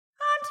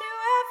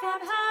up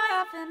and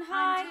high, up and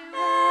high.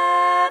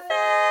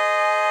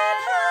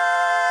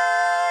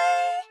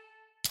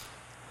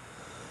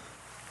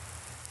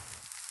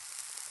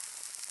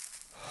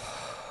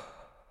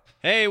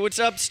 Hey, what's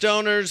up,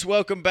 stoners?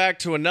 Welcome back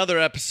to another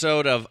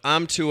episode of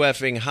I'm Too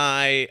Effing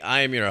High.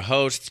 I am your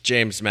host,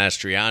 James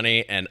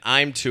Mastriani, and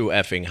I'm too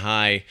effing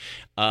high.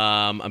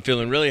 I'm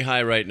feeling really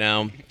high right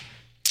now,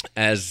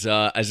 as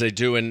I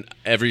do in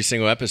every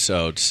single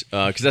episode,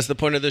 because that's the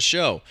point of this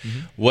show.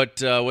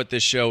 Mm-hmm. What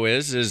this show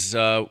is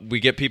we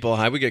get people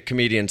high, we get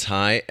comedians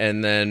high,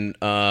 and then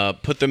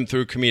put them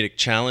through comedic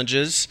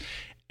challenges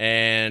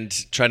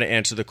and try to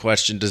answer the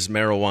question: does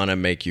marijuana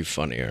make you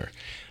funnier?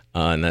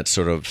 And that's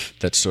sort of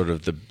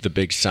the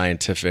big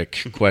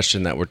scientific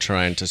question that we're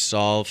trying to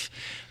solve.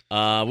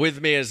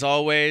 With me, as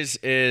always,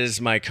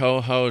 is my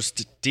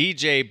co-host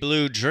DJ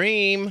Blue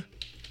Dream.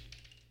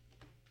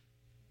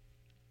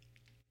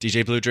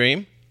 DJ Blue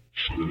Dream,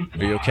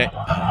 are you okay?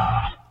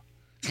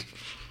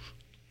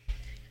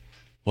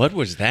 What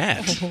was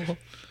that? Smoke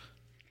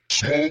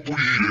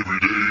weed every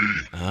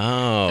day.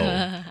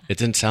 Oh, it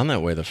didn't sound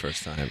that way the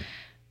first time.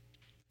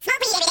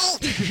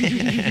 Smoke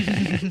weed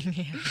every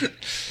day.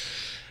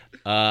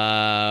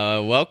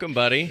 Welcome,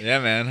 buddy. Yeah,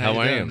 man. How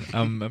are you?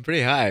 I'm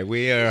pretty high.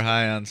 We are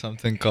high on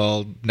something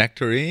called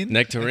nectarine.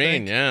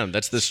 Nectarine, yeah.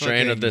 That's the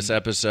strain of this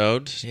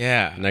episode.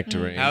 Yeah.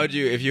 Nectarine. How would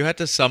you, if you had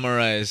to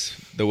summarize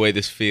the way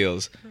this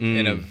feels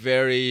in a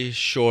very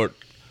short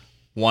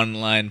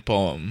one-line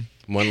poem?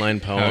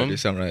 One-line poem? How would you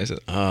summarize it?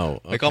 Oh,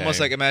 okay. Like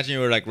almost like imagine you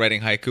were like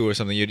writing haiku or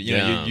something. You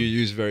Yeah.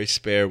 use very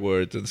spare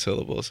words and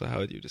syllables. So how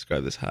would you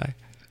describe this high?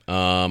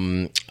 I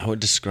would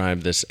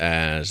describe this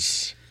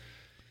as...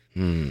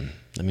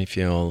 Let me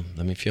feel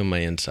my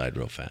inside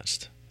real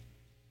fast.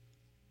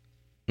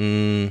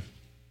 I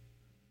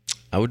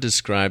would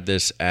describe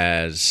this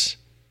as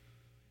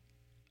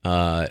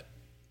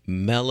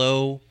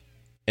mellow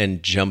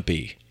and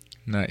jumpy.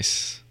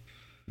 Nice.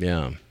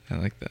 Yeah. I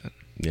like that.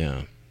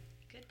 Yeah.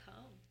 Good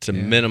poem. It's a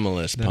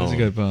minimalist That poem. is a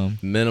good poem.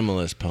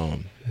 Minimalist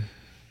poem.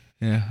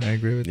 Yeah, I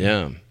agree with that.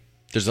 Yeah.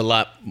 There's a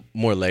lot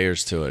more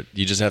layers to it.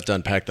 You just have to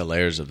unpack the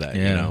layers of that,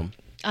 you Yeah. know?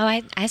 Oh,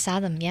 I saw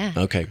them, yeah.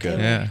 Okay, good.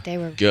 Yeah. They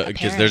were Good, because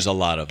apparent. there's a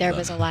lot of There them.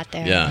 was a lot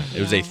there. Yeah.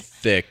 It was a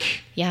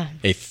Yeah.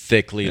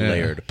 thickly Yeah.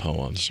 layered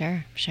poem.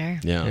 Sure. Yeah.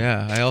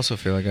 Yeah, I also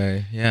feel like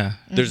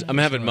I'm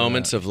having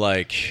moments of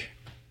like,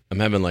 I'm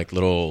having like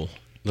little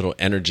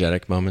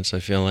energetic moments. I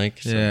feel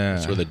like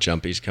That's where the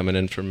jumpy's coming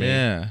in for me.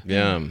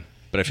 Yeah.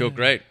 But I feel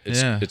great.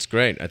 It's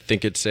great. I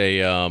think it's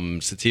a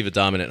sativa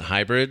dominant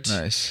hybrid.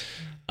 Nice.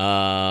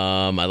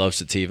 I love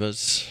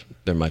sativas.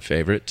 They're my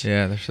favorite.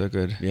 Yeah, they're so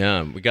good.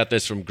 Yeah, we got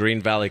this from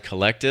Green Valley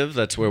Collective.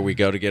 That's where we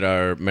go to get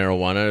our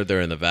marijuana.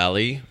 They're in the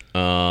valley.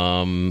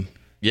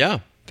 Yeah.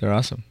 They're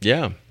awesome.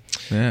 Yeah.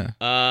 Yeah.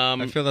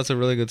 I feel that's a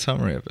really good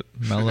summary of it.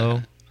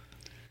 Mellow,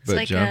 but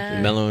like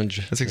jumpy. Mellow and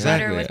That's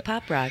exactly Butter it. with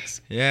Pop Rocks.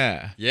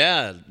 Yeah.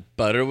 Yeah,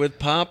 butter with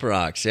Pop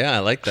Rocks. Yeah, I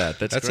like that.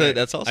 That's great.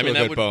 That's also I mean, a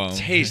that good would poem.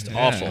 taste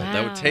Yeah. awful.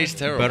 That would taste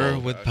terrible. Butter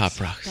with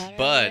Pop Rocks.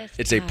 But with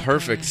it's a Pop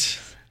perfect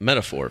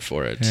metaphor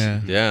for it.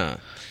 Yeah.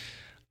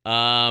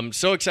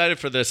 So excited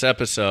for this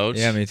episode.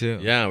 Yeah, me too.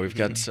 Yeah, we've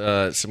got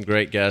some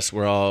great guests.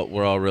 We're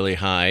all really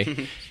high.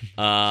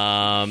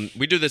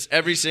 We do this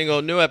every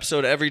single new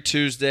episode every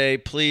Tuesday.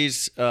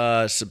 Please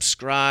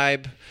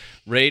subscribe,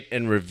 rate,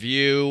 and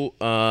review.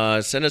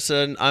 Send us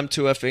an I'm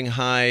Too Effing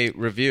High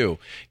review.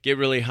 Get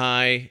really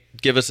high.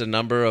 Give us a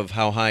number of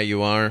how high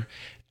you are.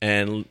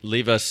 And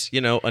leave us,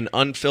 an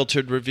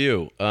unfiltered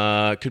review.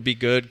 Could be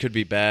good, could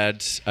be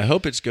bad. I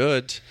hope it's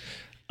good.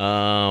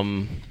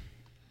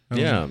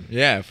 Yeah.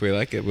 Yeah, if we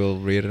like it, we'll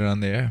read it on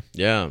the air.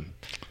 Yeah.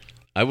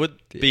 I would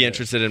be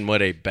interested in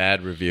what a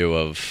bad review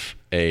of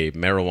a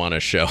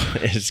marijuana show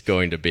is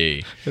going to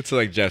be. It's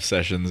like Jeff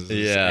Sessions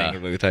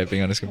angrily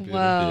typing on his computer.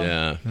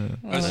 Whoa.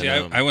 Yeah. See,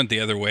 I went the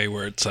other way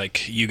where it's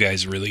like you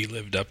guys really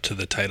lived up to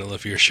the title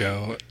of your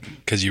show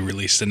because you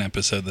released an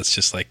episode that's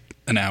just like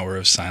an hour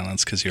of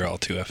silence because you're all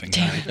too effing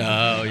high.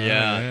 Oh,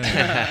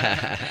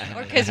 yeah.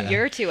 Or because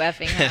you're too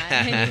effing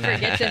high and you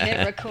forget to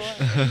hit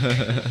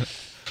record.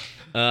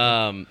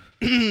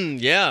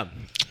 Yeah.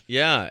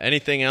 Yeah.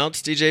 Anything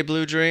else, DJ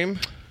Blue Dream?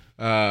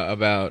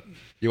 About,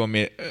 you want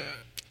me...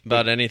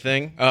 About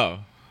anything? oh.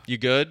 You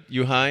good?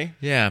 You high?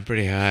 Yeah, I'm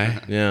pretty high.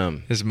 Yeah.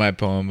 This is my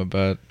poem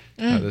about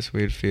how this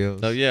weed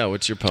feels. Oh, yeah.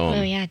 What's your poem?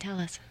 Oh, yeah, tell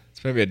us.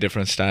 It's maybe a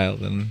different style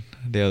than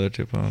the other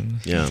two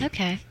poems. Yeah. It's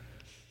okay.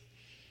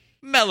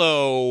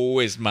 Mellow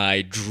is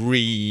my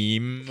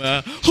dream.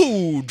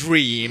 Who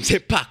dreams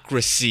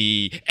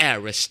hypocrisy,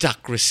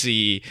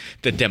 aristocracy,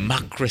 the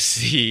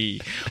democracy?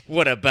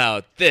 What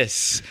about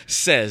this?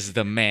 Says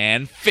the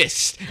man,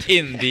 fist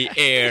in the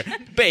air,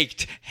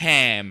 baked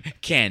ham,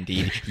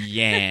 candied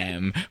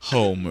yam,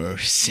 Homer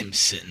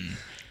Simpson.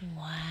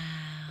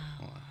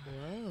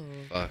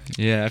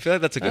 Yeah, I feel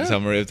like that's a good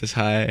summary of this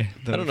high.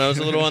 I don't know. It's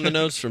a little on the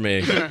nose for me.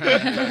 It's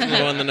a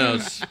little on the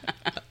nose.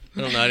 I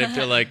don't know. I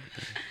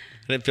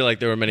didn't feel like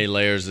there were many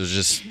layers. It was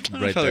just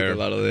right felt there. like a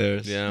lot of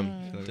layers. Yeah.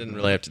 Didn't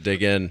really have to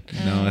dig in.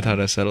 No, I thought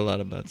I said a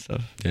lot about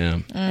stuff. Yeah.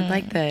 I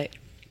like that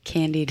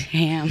candied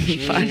ham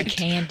part.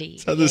 Candy.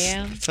 That's how this,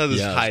 Yeah. that's how this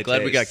Yeah, high I'm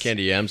glad we got taste.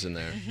 candy yams in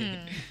there.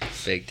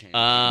 Big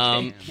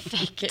tan.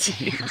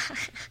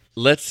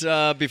 Let's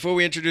before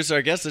we introduce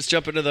our guests, let's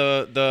jump into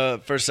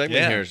the first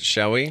segment Yeah. here,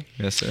 shall we?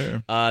 Yes,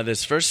 sir.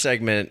 This first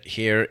segment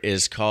here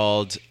is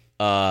called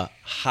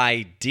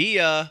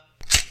Idea.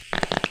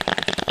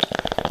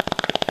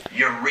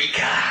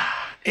 Eureka!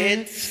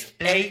 It's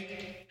a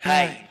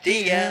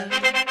idea.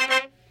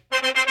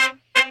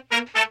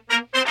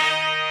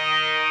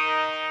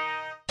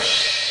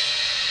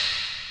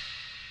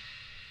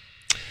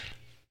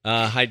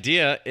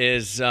 Idea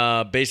is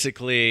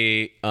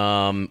basically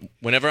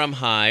whenever I'm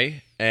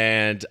high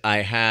and I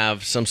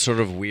have some sort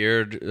of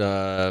weird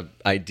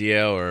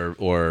idea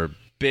or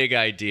big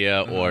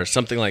idea or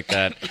something like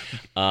that,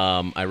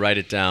 I write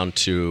it down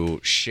to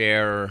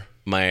share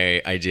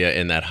my idea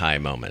in that high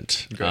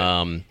moment.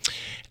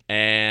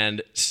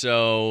 And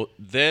so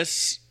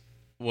this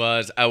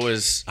was, I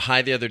was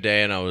high the other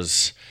day and I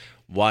was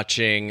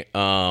watching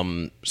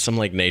some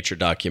like nature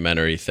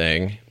documentary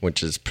thing,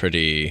 which is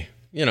pretty,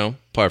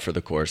 par for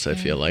the course, I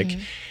feel like.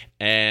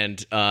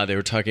 And they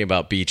were talking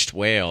about beached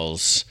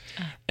whales.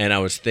 And I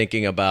was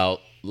thinking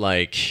about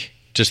like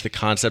just the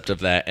concept of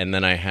that. And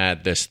then I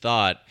had this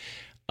thought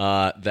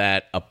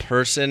that a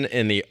person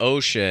in the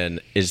ocean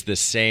is the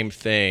same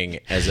thing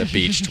as a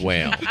beached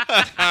whale.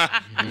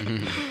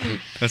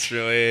 That's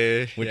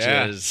really... Which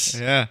yeah. is-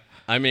 Yeah.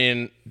 I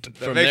mean,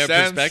 from makes their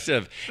sense.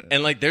 perspective,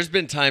 and like, there's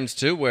been times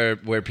too where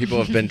people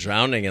have been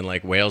drowning and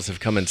like whales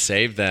have come and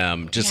saved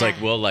them. Just like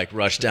we'll like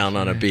rush down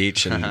on a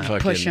beach and fucking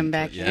Push 'em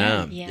back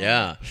Yeah, in.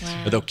 yeah.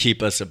 Wow. Or they'll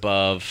keep us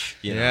above.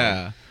 You know.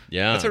 Yeah.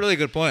 Yeah. That's a really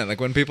good point. Like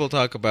when people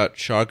talk about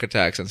shark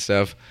attacks and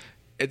stuff,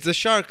 it's the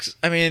sharks.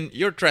 I mean,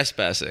 you're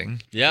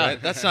trespassing. Yeah.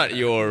 right? That's not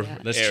your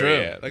That's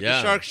area. true. Like Yeah.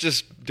 the shark's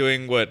just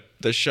doing what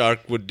the shark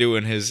would do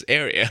in his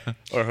area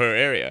or her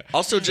area.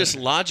 Also, just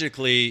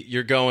logically,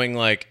 you're going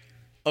like,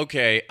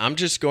 okay, I'm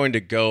just going to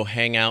go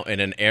hang out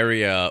in an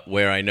area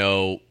where I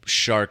know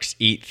sharks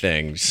eat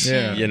things.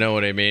 Yeah. You know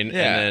what I mean?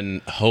 Yeah. And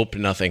then hope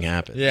nothing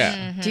happens.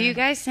 Yeah. Do you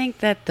guys think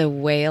that the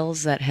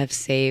whales that have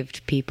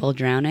saved people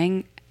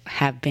drowning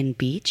have been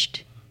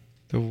beached?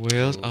 The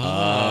whales.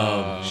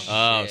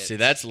 Oh, see,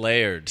 that's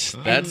layered. That's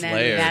and then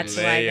layered. That's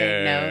why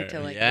they know Layer. to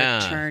like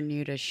Yeah. return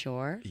you to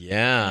shore,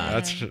 Yeah.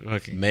 That's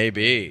fucking.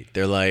 Maybe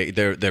they're like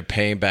they're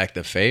paying back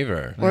the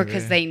favor. or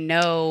because they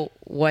know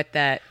what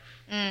that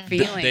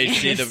feeling They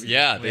see is. the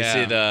they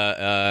see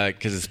the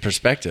because it's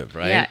perspective,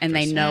 right? Yeah, and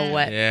they know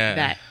what Yeah.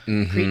 that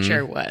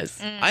creature was.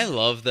 I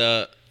love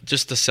the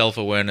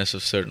self-awareness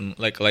of certain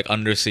like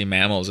undersea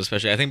mammals,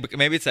 especially. I think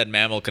maybe it's that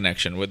mammal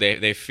connection where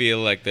they feel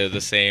like they're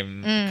the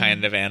same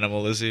kind of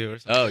animal as you or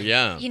something. Oh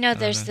yeah. You know,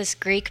 there's this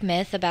Greek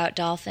myth about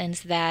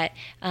dolphins that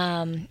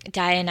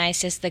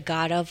Dionysus, the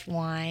god of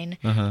wine,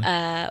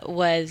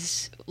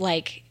 was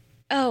like,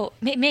 oh,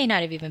 may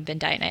not have even been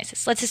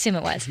Dionysus. Let's assume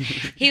it was.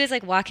 He was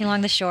like walking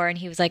along the shore and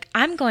he was like,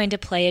 I'm going to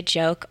play a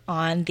joke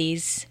on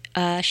these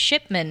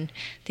shipmen,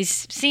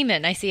 these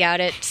seamen I see out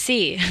at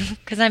sea,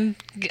 because I'm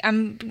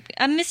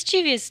a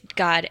mischievous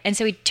god. And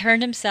so he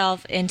turned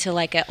himself into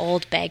like an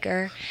old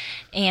beggar,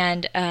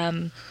 and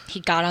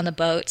he got on the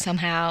boat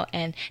somehow,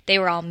 and they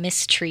were all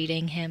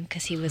mistreating him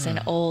because he was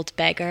an old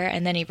beggar.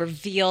 And then he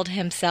revealed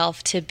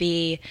himself to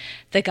be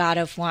the god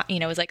of wine. You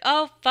know, it was like,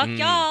 oh, fuck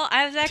y'all,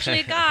 I was actually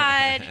a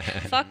god.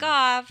 Fuck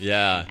off.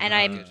 Yeah. And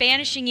I'm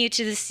banishing you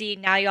to the sea.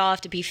 Now you all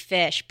have to be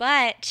fish.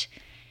 But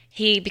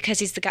because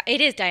he's the guy, it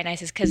is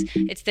Dionysus, because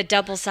it's the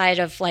double side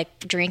of like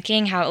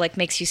drinking, how it like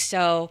makes you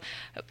so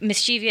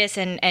mischievous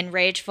and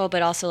rageful,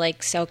 but also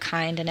like so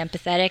kind and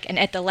empathetic. And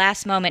at the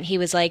last moment, he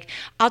was like,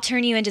 I'll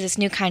turn you into this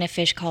new kind of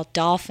fish called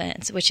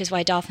dolphins, which is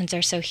why dolphins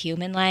are so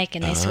human-like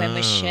and they swim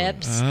with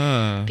ships,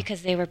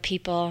 because they were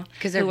people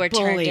 'Cause who they're were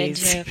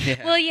bullies. turned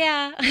into. Well,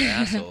 yeah.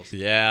 Assholes.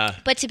 Yeah.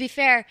 But to be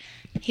fair,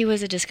 he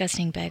was a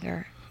disgusting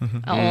beggar,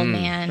 an old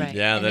man. Right.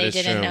 Yeah, and that they is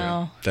didn't true.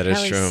 know. That is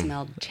Probably true.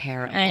 smelled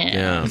terrible. I know.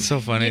 Yeah. It's so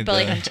funny. You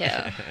bullied that-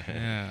 him too.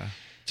 Yeah.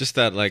 Just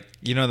that, like,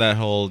 you know, that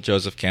whole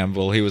Joseph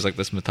Campbell, he was like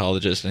this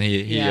mythologist, and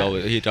he Yeah.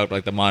 always, he talked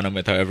like the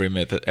monomyth, how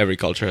every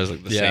culture has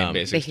like the Yeah. same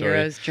basic The story.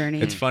 hero's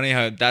journey. It's funny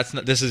how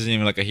this isn't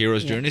even like a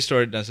hero's journey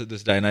story, that's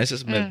this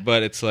Dionysus myth,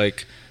 but it's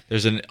like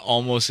there's an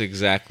almost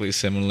exactly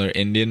similar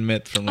Indian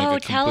myth from like Oh, a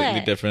tell completely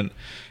it. different.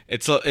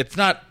 It's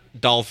not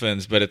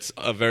dolphins, but it's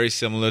a very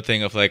similar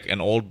thing of like an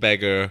old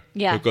beggar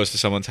Yeah. who goes to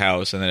someone's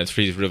house, and then it's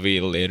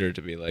revealed later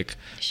to be like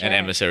Sure. an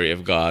emissary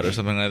of God or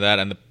something like that,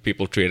 and the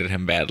people treated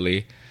him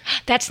badly.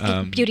 That's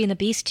the Beauty and the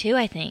Beast too,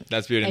 I think.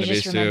 That's Beauty and I the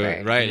just Beast too,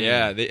 remembered. right?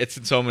 Yeah, it's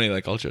in so many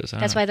like cultures.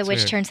 That's why the It's witch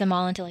weird. turns them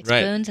all into like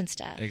Right. spoons and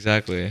stuff.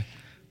 Exactly.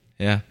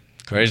 Yeah.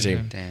 Crazy.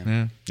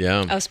 Damn.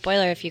 Yeah. Oh,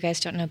 spoiler if you guys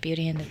don't know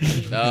Beauty and the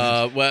Beast.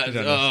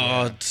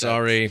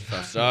 Sorry.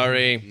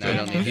 Sorry. No, I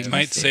don't need He to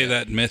might see say it.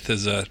 that myth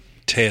is a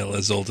tale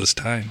as old as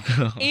time.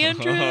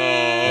 Andrew!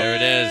 There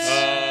it is.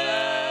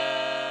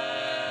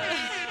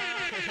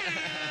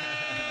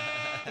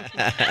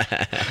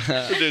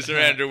 Producer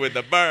Andrew with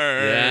the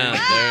burn. Yeah,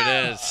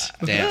 there it is.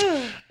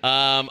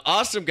 Damn.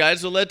 Awesome,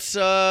 guys. Well, let's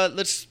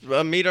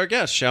meet our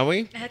guests, shall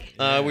we?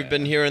 Okay. We've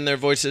been hearing their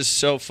voices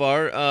so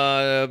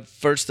far.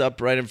 First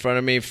up, right in front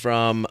of me,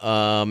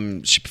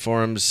 she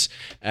performs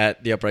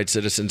at the Upright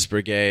Citizens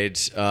Brigade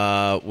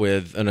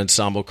with an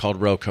ensemble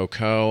called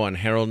Rococo on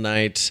Herald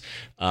Night.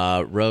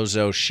 Rose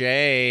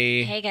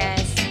O'Shea. Hey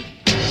guys.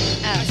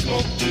 I Oh,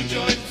 smoke 2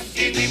 joints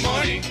in the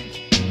morning.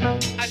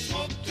 I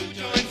smoke 2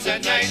 joints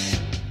at night.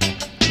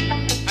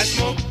 I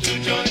smoke 2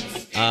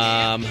 joints.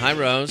 Hi,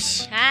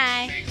 Rose.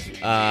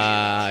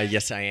 hi.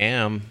 Yes, I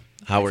am.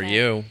 How are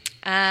you?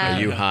 Are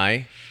you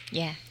high?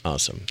 Yeah.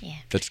 Awesome. Yeah.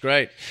 That's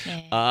great.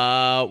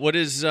 Yeah.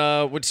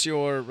 What's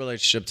your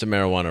relationship to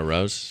marijuana,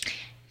 Rose?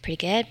 Pretty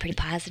good. Pretty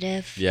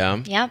positive. Yeah.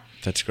 Yep.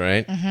 That's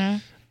great.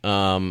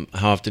 Mm-hmm.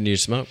 How often do you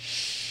smoke?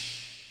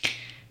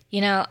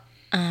 You know,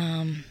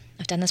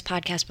 I've done this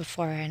podcast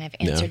before, and I've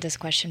answered this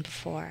question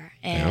before,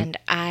 and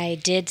I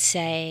did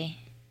say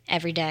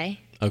every day.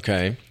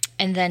 Okay.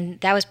 And then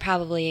that was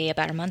probably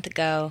about a month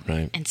ago.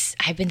 Right. And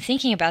I've been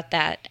thinking about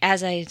that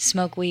as I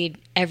smoke weed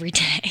every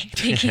day.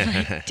 Thinking,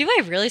 like, do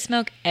I really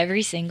smoke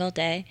every single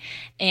day?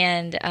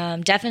 And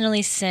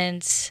definitely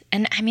since,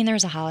 and I mean, there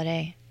was a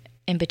holiday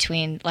in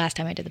between last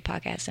time I did the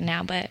podcast and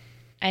now, but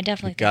I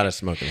definitely Gotta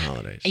smoke on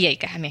holidays. Yeah,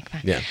 I mean,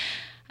 come on. Yeah.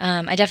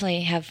 I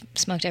definitely have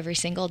smoked every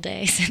single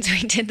day since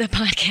we did the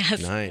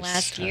podcast Nice.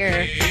 last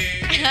year.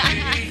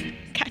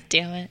 God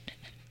damn it.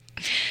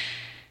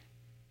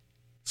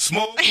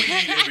 Smoke weed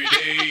every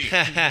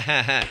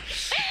day.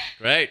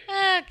 Right.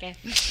 Okay.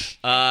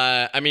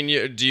 I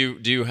mean, do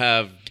you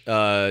have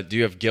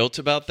guilt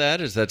about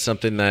that? Is that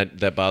something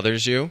that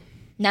bothers you?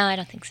 No, I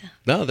don't think so.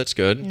 No, that's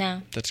good.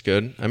 No. That's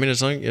good. I mean,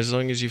 as long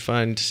as you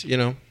find,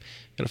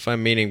 gotta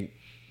find meaning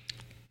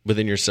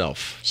within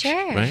yourself.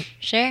 Sure. Right?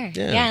 Sure.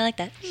 Yeah. Yeah, I like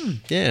that.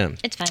 Yeah.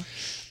 It's fine.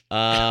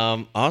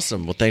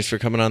 Awesome. Well, thanks for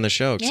coming on the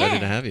show. Excited Yeah.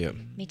 to have you.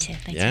 Me too.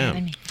 Thanks Yeah. for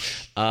having me.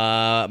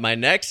 My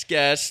next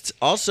guest,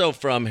 also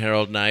from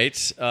Herald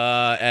Night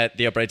at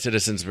the Upright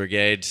Citizens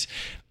Brigade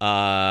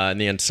in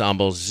the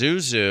ensemble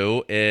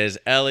Zuzu, is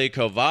Ellie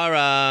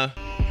Kovara.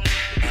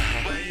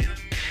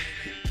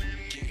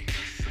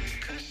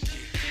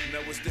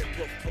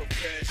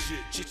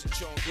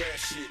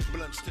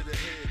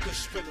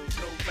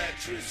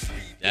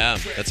 Yeah,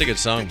 that's a good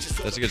song.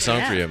 That's a good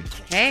song for you.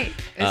 Hey,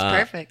 it's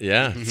perfect.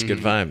 Yeah, it's a good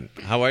vibe.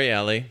 How are you,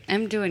 Ellie?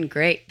 I'm doing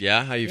great.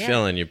 Yeah, how you Yeah.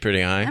 feeling? You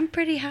pretty high? I'm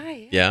pretty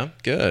high. Yeah,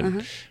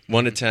 good.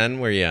 1 to 10,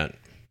 where you at?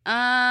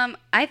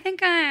 I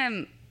think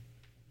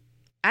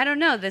I don't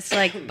know, this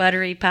like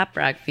buttery pop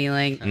rock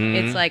feeling.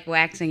 It's like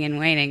waxing and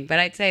waning, but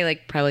I'd say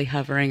like probably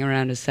hovering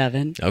around a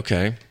 7.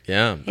 Okay,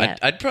 yeah. Yeah.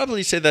 I'd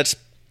probably say that's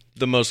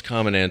the most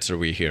common answer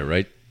we hear,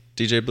 right?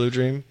 DJ Blue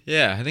Dream?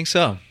 Yeah, I think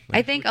so.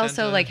 I think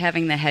also like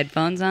having the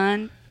headphones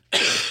on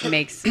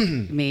makes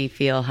me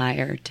feel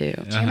higher too.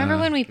 Do you remember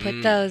when we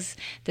put those?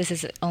 This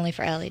is only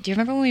for Ellie. Do you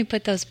remember when we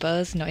put those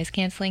Bose noise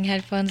canceling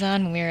headphones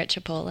on when we were at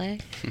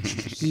Chipotle?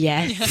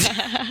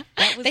 Yes.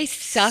 They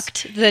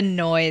sucked the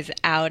noise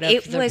out of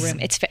It the was- room.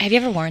 Have you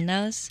ever worn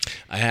those?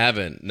 I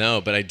haven't,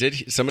 no, but I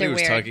did. Somebody They're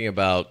was weird. talking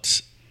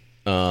about.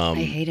 I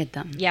hated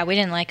them. Yeah, we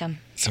didn't like them.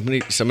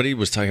 Somebody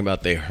was talking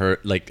about they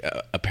hurt. Like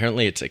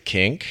apparently it's a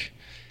kink,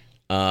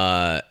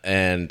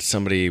 and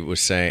somebody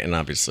was saying, and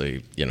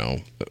obviously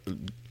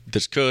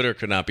this could or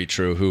could not be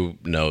true. Who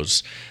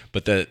knows?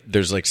 But that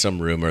there's like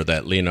some rumor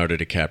that Leonardo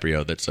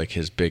DiCaprio, that's like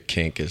his big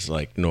kink, is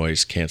like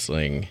noise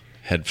canceling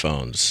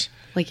headphones.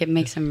 Like it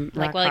makes him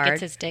rock Like while he hard.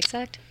 gets his dick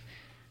sucked?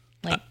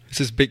 Is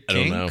this big I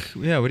don't kink? know.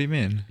 Yeah, what do you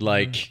mean?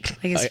 Like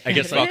his I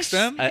guess fetish?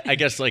 I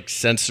guess like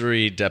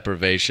sensory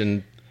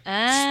deprivation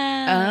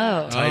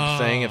Ah. Oh. type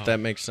thing, if that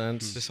makes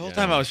sense. This whole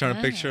time I was trying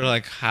to picture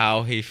like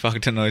how he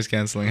fucked a noise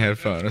canceling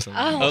headphone or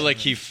something. Oh, like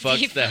he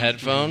fucked the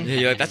headphone? Yeah,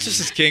 you're like, that's just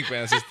his kink,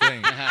 man. That's his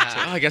thing. So,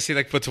 I guess he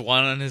like puts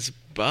one on his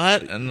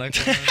butt and like.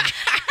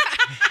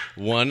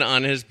 One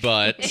on his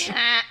butt.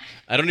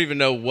 I don't even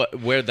know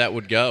where that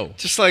would go.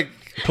 Just like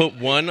Put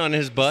one on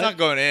his it's butt? not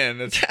going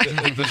in. It's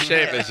the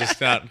shape is just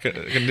not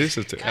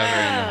conducive to.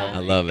 I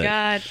love it.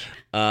 God.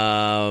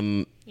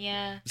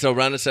 Yeah. So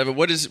round of 7.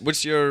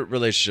 What's your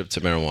relationship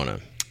to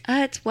marijuana?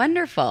 It's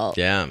wonderful.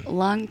 Yeah.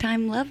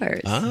 Longtime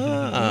lovers.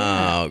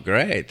 Oh,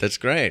 great. That's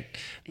great.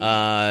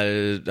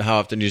 How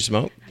often do you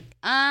smoke?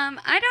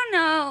 I don't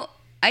know.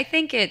 I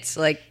think it's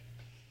like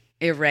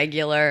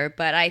irregular,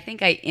 but I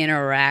think I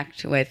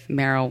interact with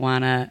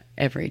marijuana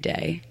every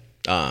day.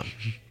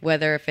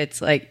 Whether if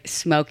it's like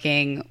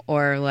smoking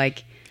or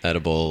like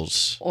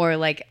Edibles.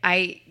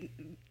 I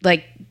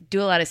like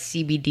do a lot of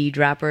CBD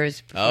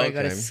droppers before I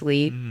go to okay.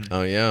 sleep,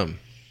 Oh, yeah.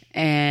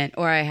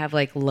 or I have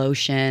like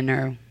lotion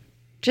or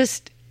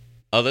just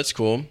Oh, that's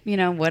cool.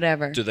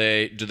 whatever. Do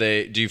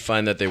you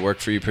find that they work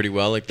for you pretty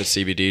well, like the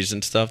CBDs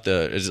and stuff?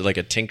 Is it like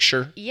a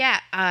tincture?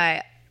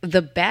 Yeah,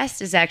 the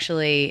best is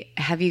actually.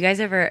 Have you guys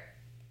ever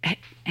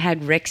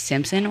had Rick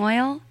Simpson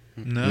oil?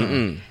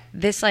 No.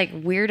 This like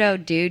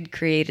weirdo dude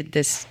created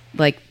this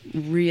like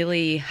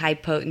really high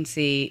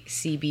potency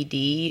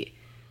CBD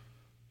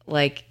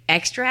like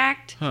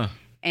extract,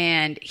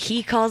 And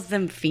he calls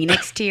them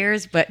Phoenix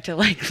tears, but to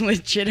like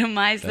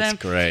legitimize That's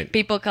them, great.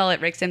 people call it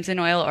Rick Simpson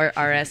oil or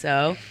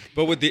RSO.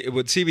 But with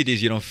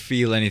CBDs, you don't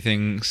feel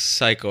anything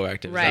psychoactive.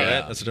 Is that Right.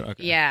 right? That's okay.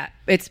 Yeah,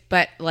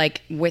 but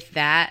like with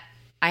that,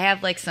 I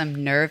have like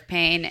some nerve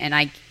pain,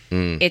 and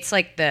it's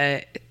like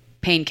the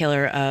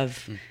painkiller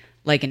of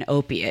like an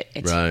opiate.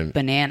 It's Right.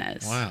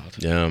 bananas. Wow.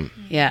 Yeah.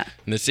 Yeah.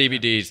 And the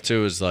CBDs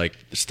too is like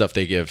stuff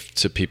they give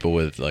to people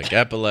with like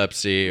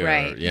epilepsy or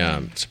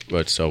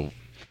Right. So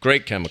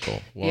great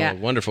chemical. Well, Yeah.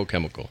 wonderful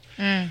chemical.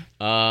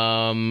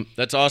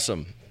 That's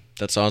awesome.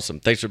 That's awesome.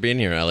 Thanks for being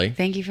here, Ellie.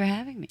 Thank you for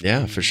having me.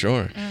 Yeah, for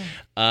sure.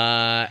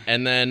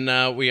 And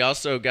then we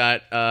also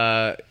got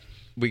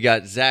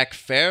Zach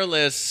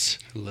Fairless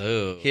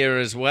Hello. here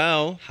as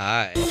well.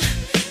 Hi.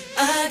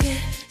 I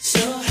get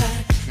so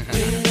high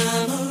when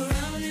I'm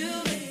around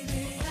you,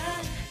 baby.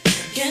 I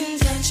can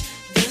touch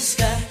the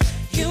sky.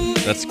 You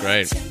make That's my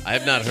great. I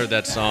have not heard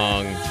that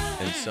song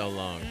in so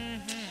long.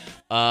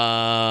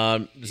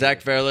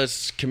 Zach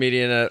Fairless,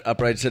 comedian at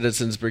Upright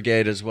Citizens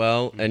Brigade as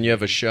well, and you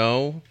have a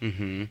show.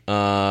 Mm-hmm.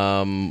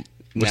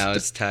 What's Now the-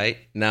 it's tight.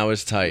 Now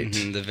is tight.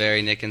 Mhm, the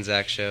very Nick and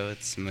Zach show.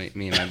 It's me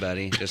and my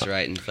buddy just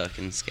writing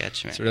fucking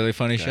sketch, man. It's a really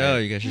funny show.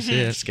 You guys should see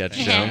it. Sketch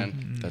show. Yeah.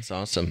 That's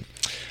awesome.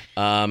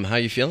 How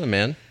you feeling,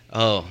 man?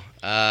 Oh,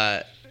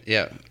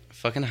 yeah,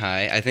 fucking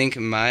high. I think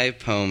my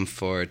poem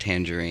for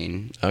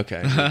Tangerine.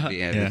 Okay. Would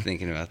be, I've Yeah. been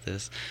thinking about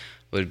this.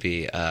 Would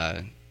be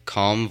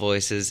calm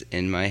voices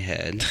in my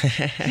head.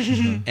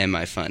 Am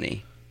I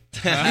funny?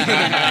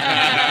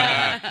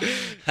 Yeah.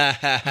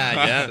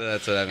 So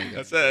that's what I've been going.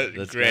 That's a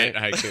That's great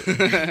great.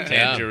 haiku.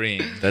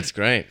 Tangerine. That's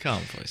great.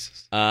 Calm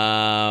voices.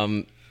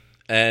 And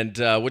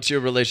what's your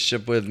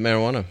relationship with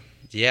marijuana?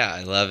 Yeah,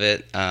 I love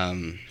it.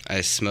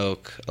 I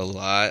smoke a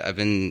lot. I've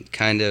been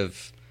kind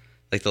of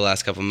like the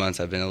last couple months.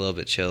 I've been a little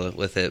bit chill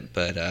with it,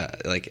 but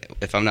like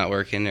if I'm not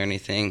working or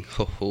anything,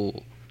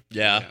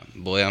 Yeah.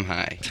 boy, I'm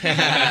high.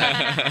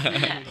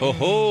 Ho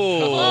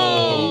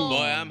ho!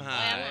 Boy, I'm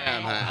high.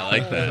 I'm high. I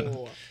like that.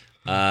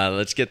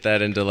 Let's get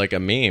that into like a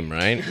meme,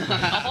 right?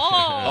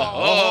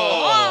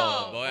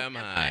 Oh. Boy, I'm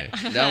high.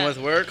 Done with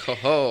work,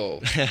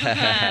 ho.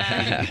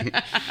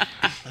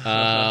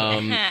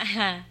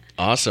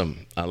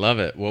 Awesome. I love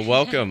it. Well,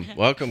 welcome,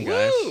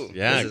 guys. Woo!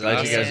 Yeah, This is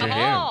glad you guys are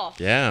awesome.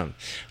 here.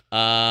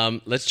 Yeah.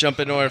 Let's jump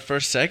into our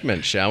first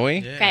segment, shall we?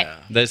 Okay.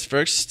 This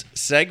first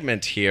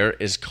segment here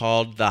is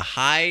called the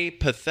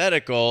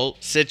hypothetical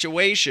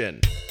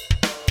situation.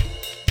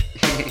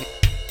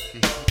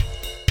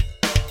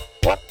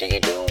 What do you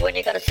do when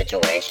you got a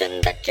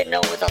situation that you know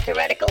is all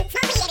theoretical?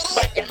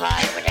 But you're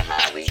high, when you're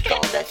high, we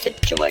call that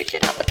situation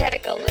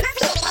hypothetical.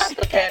 It's a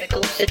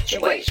hypothetical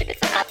situation.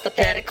 It's a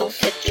hypothetical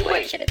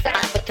situation. It's a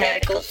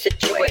hypothetical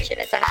situation.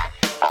 It's a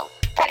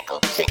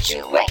hypothetical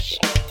situation.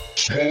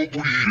 Smoke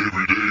weed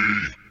every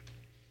day.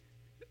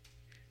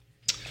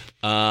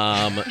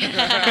 I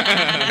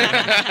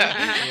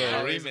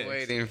was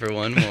waiting for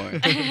one more.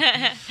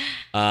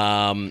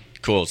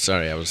 Cool.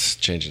 Sorry, I was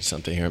changing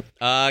something here.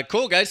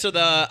 Cool, guys. So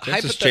the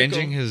James is hypothetical.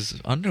 changing his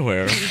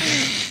underwear.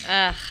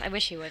 Ugh, I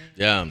wish he wouldn't.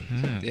 Yeah.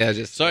 Yeah,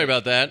 just Sorry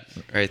about that.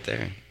 right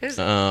there. It was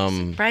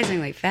Um,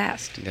 surprisingly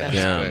fast. Yeah, That was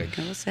yeah. quick.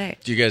 I will say.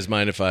 Do you guys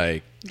mind if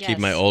I keep Yes.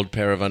 my old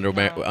pair of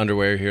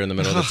underwear here in the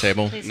middle of the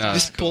table? Please No. don't.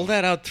 Just pull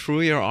that out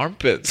through your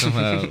armpit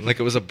somehow, like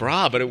it was a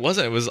bra, but it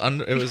wasn't. It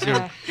was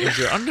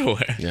your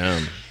underwear. Yeah.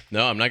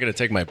 No, I'm not going to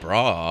take my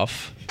bra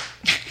off.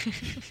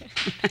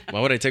 Why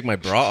would I take my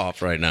bra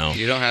off right now?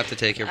 You don't have to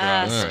take your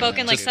bra off. right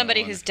Spoken now. like Just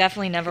somebody don't who's want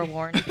definitely never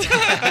worn. Because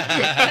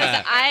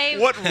I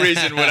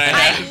reason would I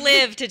have? I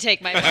live to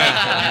take my bra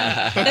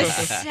off the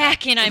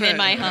second I'm in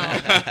my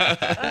home.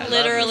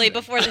 Literally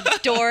before the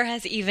door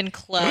has even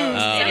closed.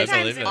 I It is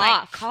believe it.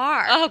 off.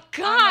 Car. Oh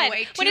God!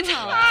 way When to it's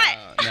home. hot,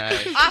 it.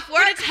 Nice. off work.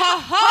 When it's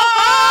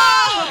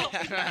hot.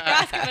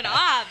 Bra's coming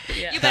off.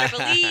 You better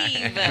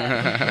believe.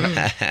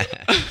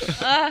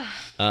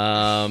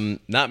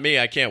 Not me.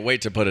 I can't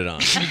wait to put it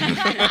on.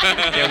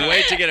 Can't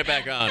wait to get it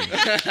back on.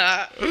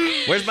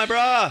 Where's my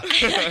bra?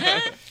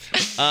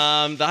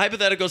 The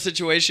hypothetical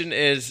situation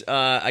is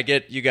I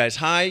get you guys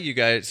high. You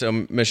guys, so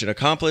mission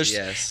accomplished.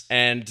 Yes.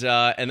 And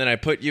then I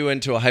put you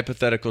into a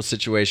hypothetical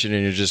situation,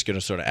 and you're just going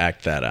to sort of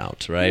act that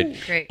out, right?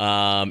 Great.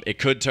 It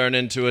could turn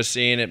into a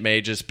scene. It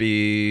may just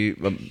be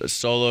a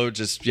solo.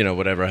 Just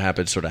whatever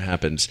happens, sort of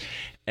happens.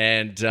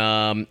 And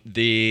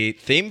the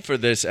theme for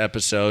this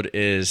episode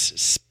is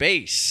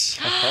space.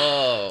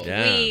 Oh.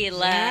 Yeah. We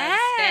love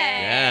space.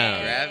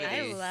 Yeah. Gravity.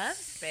 I love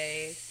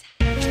space.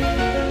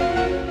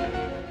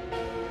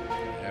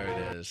 There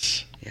it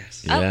is.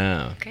 Yes.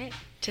 Yeah. Great.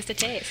 Just a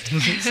taste.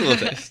 It's a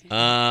little taste.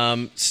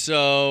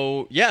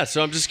 So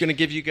I'm just gonna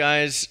give you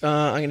guys.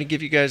 I'm gonna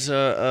give you guys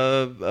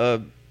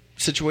a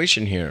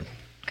situation here.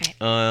 Okay.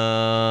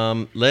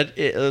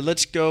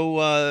 Let's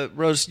go,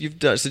 Rose.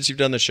 Since you've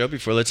done the show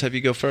before. Let's have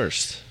you go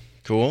first.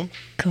 Cool.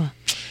 Cool.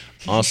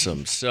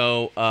 Awesome.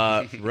 So,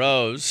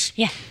 Rose.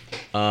 Yeah.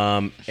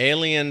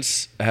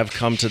 Aliens have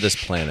come to this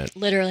planet.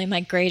 Literally my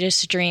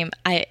greatest dream.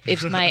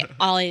 It's my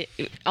all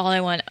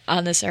I want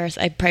on this earth.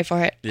 I pray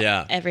for it.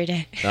 Yeah. Every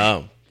day.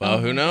 Oh. Well, Oh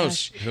who my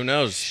knows? Who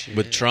knows?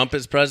 With Trump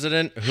as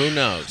president, who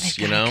knows?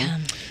 They You gotta know,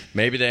 come.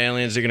 maybe the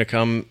aliens are gonna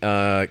come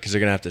because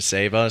they're gonna have to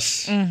save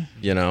us.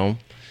 You know,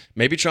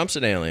 maybe Trump's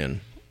an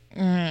alien.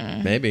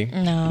 Maybe.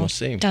 No. We'll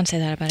see. Don't say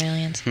that about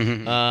aliens.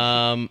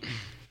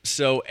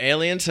 So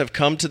aliens have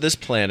come to this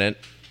planet,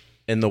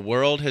 and the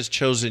world has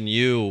chosen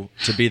you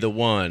to be the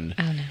one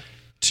Oh, no.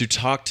 to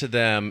talk to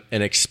them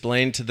and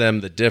explain to them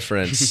the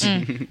difference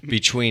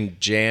between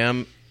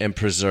jam and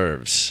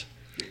preserves.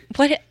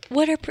 What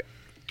are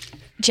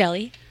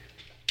jelly?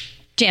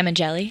 Jam and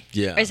jelly?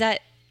 Yeah.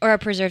 Or are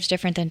preserves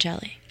different than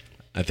jelly?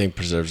 I think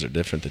preserves are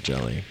different than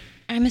jelly.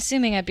 I'm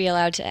assuming I'd be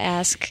allowed to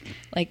ask,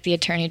 like, the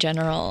Attorney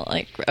General,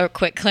 like, a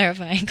quick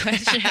clarifying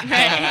question,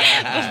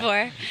 right?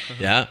 Before.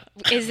 Yeah.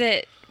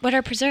 What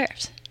are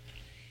preserves?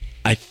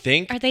 I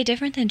think, Are they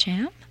different than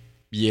jam?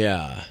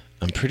 yeah.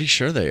 I'm pretty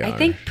sure they are. I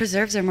think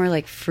preserves are more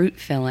like fruit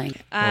filling.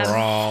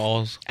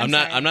 Rolls. I'm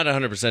not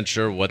 100%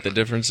 sure what the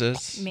difference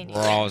is. Me neither.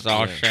 Rolls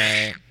all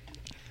shake.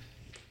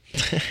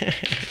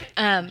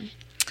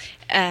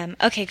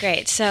 Okay,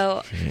 great.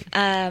 So,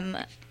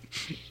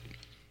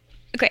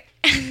 great.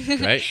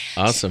 Right?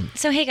 Awesome.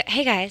 So hey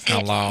guys,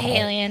 Hello. hey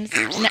aliens,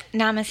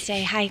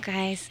 namaste, hi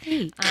guys.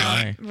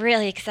 Hi.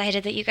 Really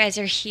excited that you guys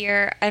are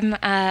here. I'm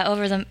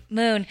over the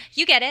moon.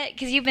 You get it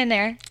because you've been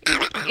there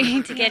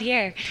to get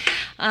here.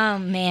 Oh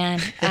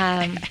man,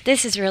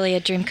 this is really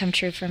a dream come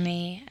true for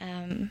me.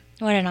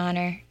 What an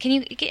honor.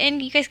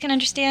 And you guys can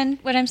understand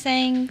what I'm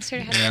saying?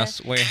 Sort of. How to-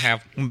 Yes, we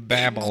have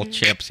babble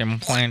chips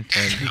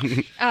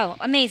implanted. Oh,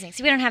 amazing.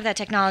 See, we don't have that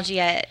technology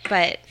yet,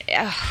 but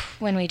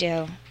when we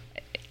do,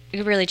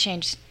 it really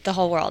changed the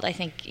whole world. I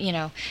think, I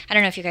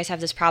don't know if you guys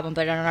have this problem,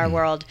 but in our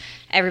world,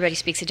 everybody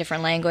speaks a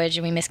different language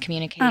and we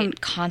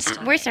miscommunicate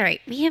constantly. We're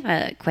sorry. We have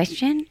a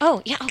question.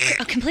 Oh, yeah,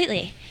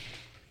 completely.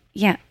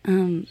 Yeah.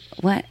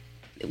 What?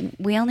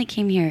 We only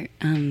came here.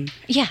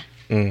 Yeah.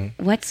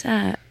 What's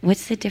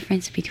the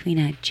difference between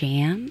a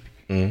jam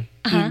and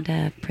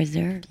a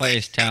preserve?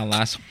 Please tell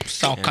us.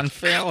 So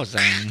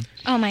confusing.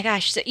 Oh my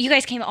gosh. So you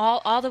guys came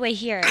all the way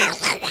here.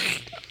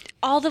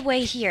 All the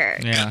way here.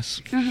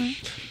 Yes.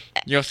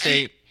 You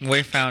see,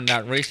 we found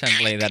out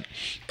recently that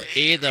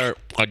either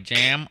a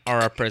jam or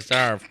a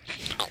preserve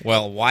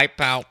will wipe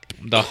out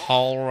the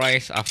whole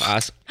race of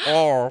us,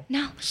 or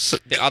No.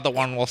 the other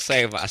one will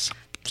save us.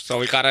 So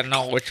we gotta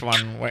know which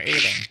one we're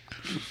eating.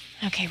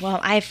 Okay, well,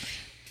 I'm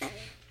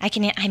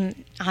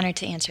honored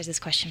to answer this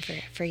question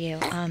for you.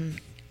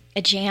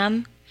 A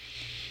jam,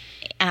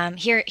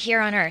 here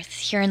on Earth,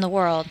 here in the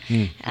world,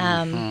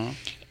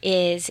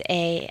 is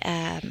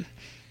a.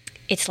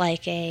 It's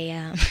like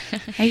a.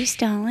 Are you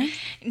stalling?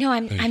 No,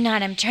 I'm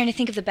not. I'm trying to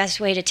think of the best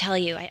way to tell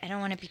you. I don't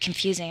want to be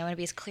confusing. I want to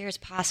be as clear as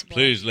possible.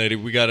 Please, lady,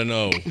 we got to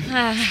know.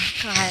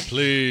 God.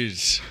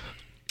 Please.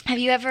 Have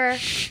you ever?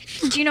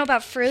 Do you know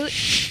about fruit?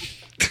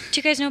 Do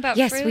you guys know about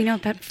Yes, fruit? we know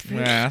about fruit.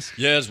 Yes.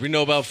 Yes, we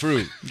know about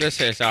fruit.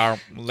 This is our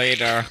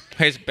leader,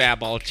 his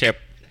babble chip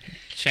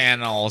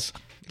channels,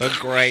 the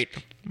great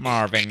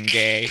Marvin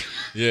Gaye.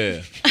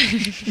 Yeah.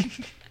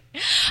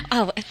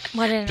 Oh,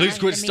 what an Please honor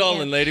quit to meet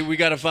stalling, you. lady. We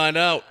got to find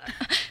out.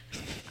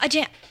 A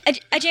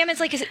jam is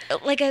like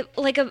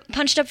a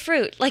punched up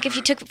fruit. Like if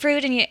you took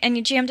fruit and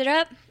you jammed it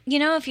up,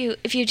 if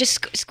you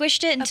just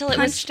squished it until it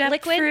was punched up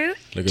liquid,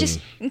 fruit? just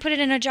put it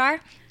in a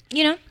jar,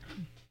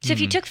 So if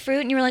you took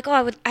fruit and you were like,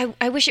 oh,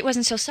 I wish it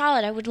wasn't so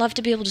solid. I would love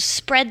to be able to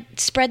spread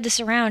this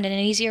around in an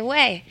easier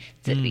way.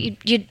 So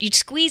you'd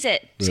squeeze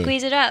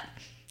it up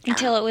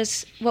until it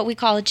was what we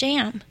call a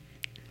jam.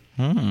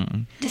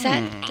 Does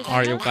that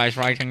Are you help? guys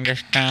writing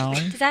this down?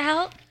 Does that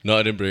help? No,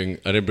 I didn't bring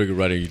a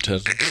writing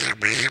utensil.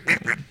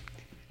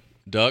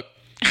 Duck?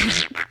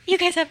 You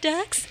guys have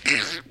ducks?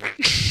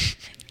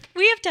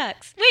 We have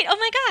ducks. Wait, oh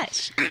my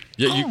gosh.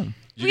 Yeah, you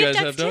We guys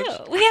have have ducks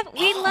ducks? too.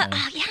 We love.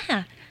 Oh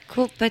yeah.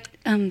 Cool, but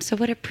so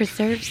what are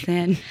preserves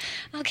then?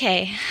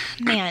 Okay,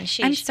 man.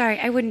 I'm sorry,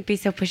 I wouldn't be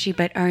so pushy,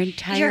 but our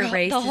entire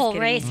race, the whole is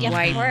getting race, yeah,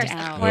 wiped of course,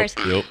 out. of course.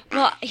 Yep.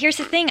 Well, here's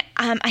the thing.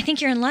 I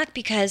think you're in luck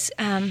because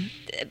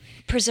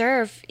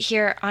preserve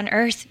here on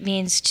Earth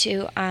means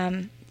to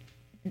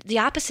the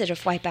opposite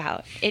of wipe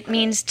out. It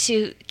means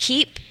to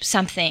keep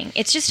something.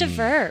 It's just a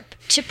verb,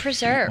 to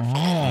preserve.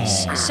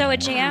 So a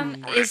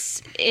jam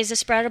is a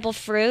spreadable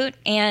fruit,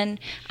 and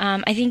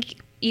I think.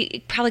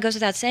 It probably goes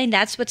without saying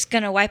that's what's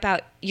going to wipe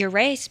out your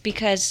race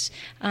because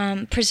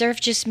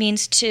preserve just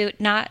means to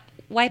not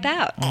wipe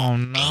out. Oh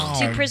no.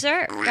 To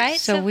preserve, right?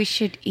 So we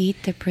should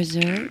eat the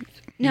preserve,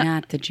 No.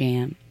 not the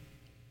jam.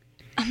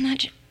 I'm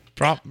not.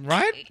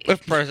 Right?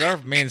 If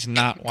preserve means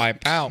not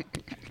wipe out,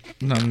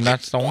 then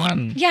that's the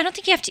one. Yeah, I don't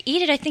think you have to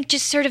eat it. I think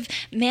just sort of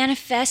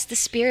manifest the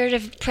spirit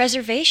of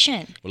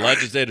preservation. Well, I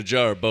just ate a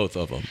jar of both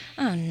of them.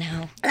 Oh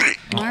no,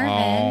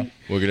 Marvin,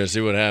 We're going to see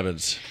what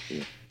happens.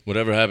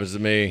 Whatever happens to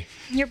me.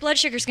 your blood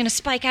sugar's going to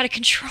spike out of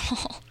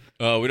control.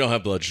 We don't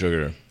have blood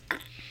sugar.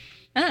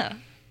 Oh, I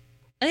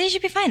think you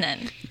should be fine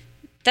then.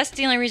 That's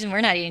the only reason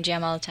we're not eating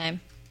jam all the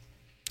time.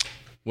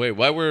 Wait,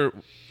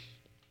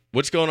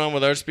 what's going on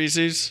with our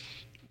species?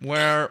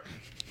 Oh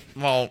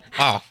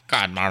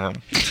God,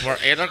 Marvin. We're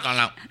either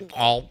gonna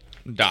all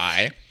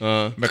die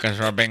Uh, because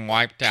we're being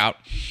wiped out.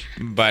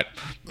 But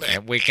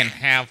we can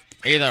have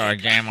either a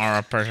jam or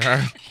a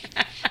preserve.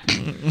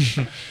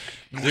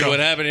 See, what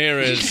happened here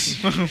is,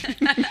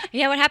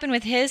 Yeah, what happened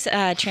with his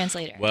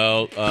translator?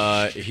 well,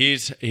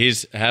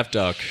 he's half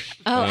duck.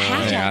 Oh,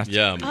 half duck.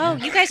 Yeah. Oh,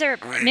 you guys are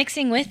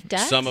mixing with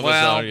ducks? Some of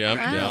Well, us are,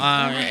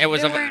 yeah.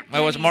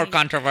 It was more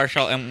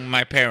controversial in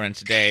my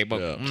parents' day, but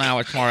Yeah. now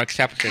it's more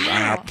accepted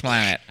on our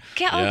planet.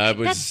 Yeah, it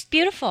was- that's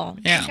beautiful.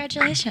 Yeah.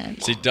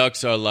 Congratulations. See,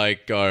 ducks are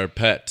like our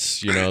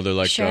pets, you know. They're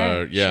like Sure,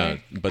 our, yeah.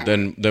 But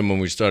then when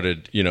we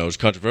started, you know, it was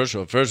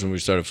controversial at first when we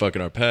started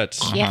fucking our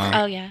pets.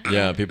 Yeah. Oh, yeah.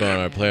 Yeah, people on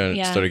our planet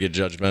Yeah. started to get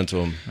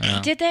judgmental.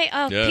 Did they?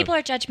 Oh, Yeah. people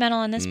are judgmental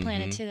on this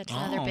planet too. That's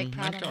another Oh, big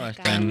problem. With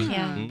interesting. God.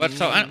 Yeah. But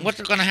so, what's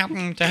going to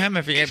happen to him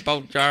if he ate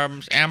both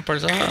jams and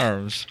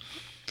preserves?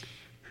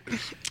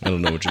 I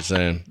don't know what you're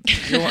saying.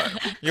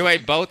 You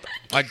ate both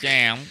a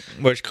jam,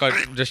 which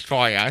could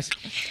destroy us.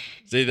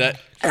 See that?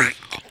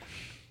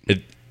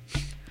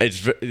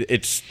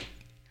 It's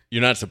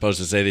you're not supposed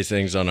to say these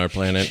things on our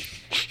planet,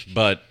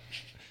 but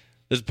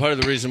this is part of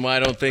the reason why I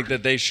don't think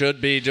that they should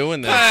be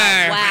doing this.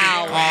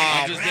 Wow.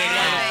 I'm just being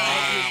honest.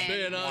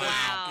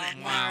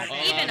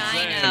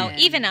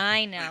 Even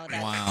I know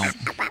that. Wow.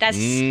 That's.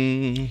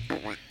 Can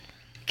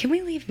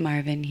we leave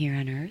Marvin here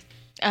on Earth?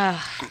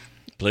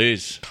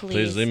 Please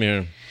leave me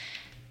here.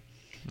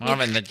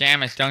 Marvin, the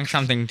jam is doing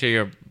something to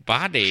your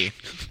body.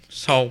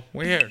 So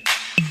weird.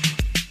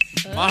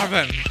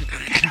 Marvin,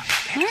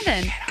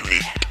 Marvin.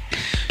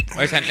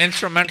 is an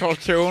instrumental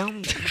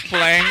tune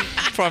playing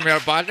from your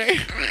body?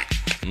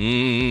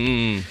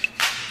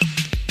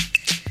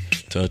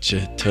 Touch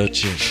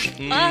it.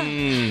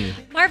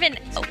 Marvin,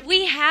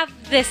 we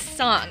have this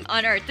song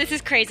on Earth. This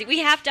is crazy. We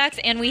have ducks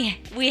and we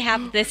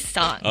have this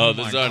song. Oh,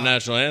 this is our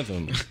national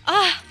anthem.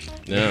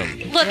 Yeah.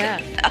 Look,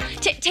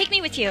 take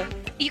me with you.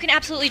 You can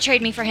absolutely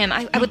trade me for him.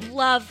 I would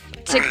love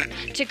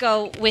to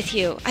go with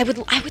you. I would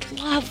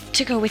love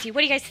to go with you.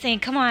 What do you guys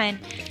think? Come on.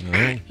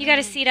 You got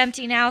a seat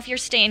empty now if you're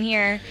staying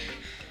here.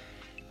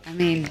 I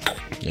mean,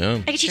 Yeah.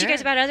 I can teach you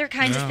guys about other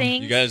kinds of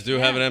things. You guys do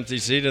have an empty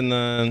seat in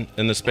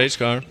the space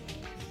car.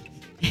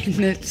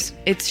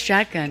 it's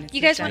shotgun. You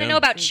guys want to know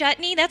about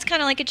chutney? That's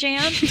kind of like a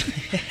jam.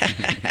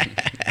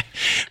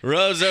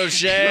 Rose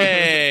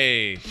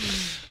O'Shea.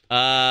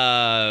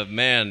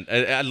 Man,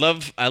 I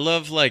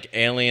love like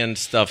alien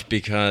stuff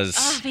because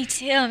Oh, me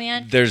too,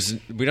 man.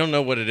 we don't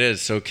know what it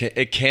is, so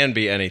it can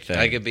be anything.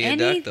 I could be a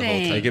duck the whole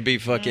Anything. It time. could be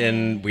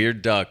fucking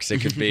weird ducks. It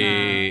could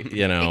be,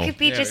 you know. It could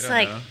be just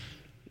like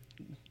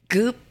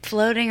goop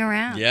floating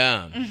around.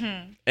 Yeah.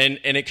 And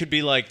it could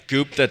be like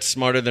goop that's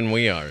smarter than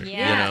we are.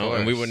 Yeah. You know,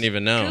 and we wouldn't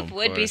even know. Goop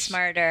would be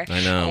smarter.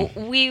 I know.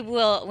 We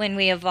will, when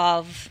we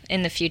evolve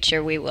in the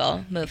future, we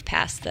will move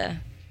past the,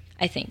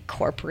 I think,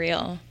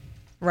 corporeal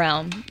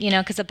realm. You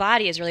know, because the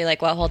body is really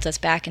like what holds us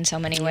back in so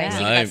many ways.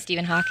 Think Right. about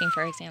Stephen Hawking,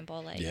 for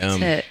example. Like, Yeah.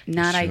 It's a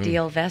not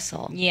ideal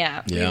vessel.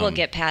 yeah, we Yeah. will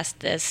get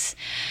past this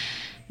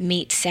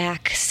meat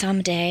sack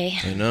someday.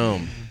 I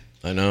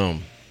know.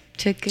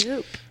 To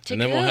goop. And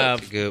then we'll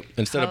have Goop.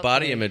 instead of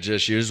body image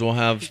issues, we'll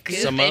have Goop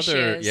some other.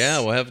 issues. Yeah,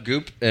 we'll have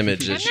goop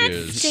image I'm not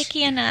issues.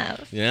 sticky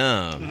enough.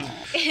 Yeah.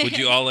 Would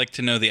you all like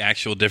to know the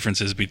actual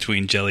differences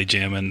between jelly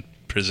jam and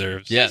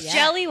preserves? Yes. Is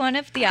jelly one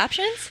of the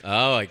options?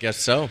 Oh, I guess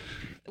so.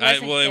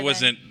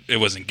 It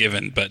wasn't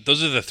given, but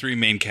those are the three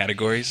main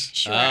categories.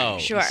 Sure. Oh.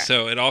 Sure.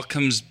 So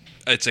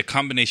it's a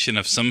combination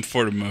of some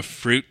form of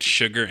fruit,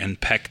 sugar, and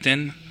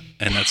pectin.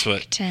 And that's what.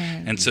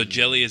 Pectin. And so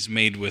jelly is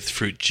made with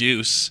fruit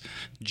juice,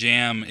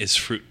 jam is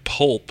fruit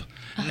pulp,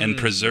 and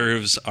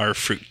preserves are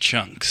fruit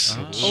chunks.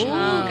 Ooh,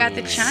 got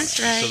the chunks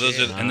right. So those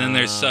are, and then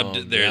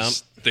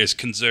there's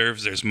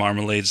conserves, there's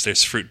marmalades,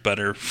 there's fruit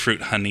butter,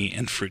 fruit honey,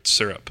 and fruit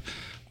syrup,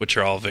 which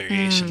are all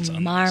variations on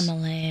those.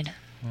 Marmalade.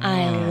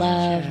 I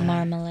love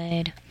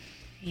marmalade.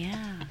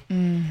 Yeah.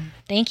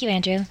 Thank you,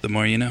 Andrew. The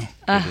more you know.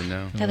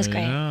 That was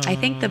great. I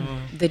think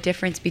the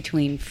difference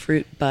between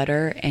fruit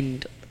butter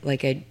and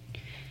like a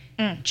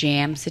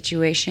jam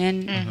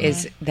situation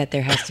is that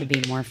there has to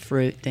be more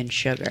fruit than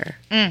sugar.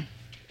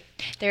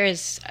 There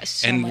is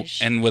so And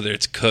much. and whether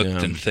it's cooked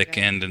Yeah. and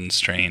thickened and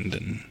strained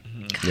and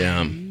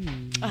Yeah.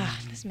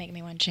 This is making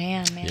me want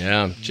jam, man.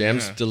 Yeah.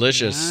 Jam's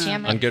delicious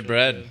Jam on good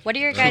bread. What are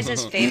your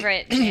guys'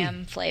 favorite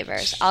jam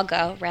flavors? I'll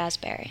go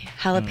raspberry.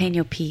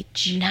 Jalapeno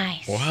peach.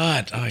 Nice.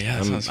 What? Oh,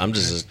 yeah. I'm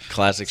just a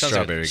classic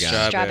strawberry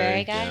guy.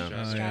 Strawberry guy?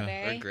 Yeah.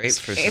 Strawberry? Or grape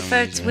for some If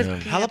it's reason. with Yeah.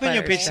 peanut butter,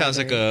 Jalapeno peach right? sounds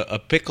like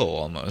a pickle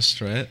almost,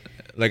 right?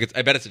 Like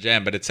I bet it's a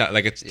jam, but it's not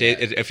like it's.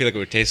 I feel like it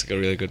would taste like a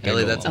really good pickle.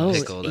 Really, that's a Oh,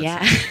 pickle. That's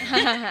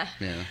yeah.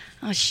 yeah.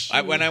 Oh,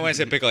 shoot. When I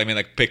say pickle, I mean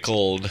like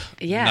pickled.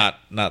 Yeah.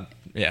 Not.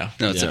 Yeah.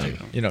 No, it's Yeah. a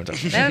pickle. You know what I'm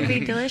talking That would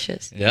be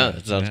delicious. Yeah,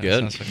 that sounds Yeah, good.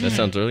 sounds like- That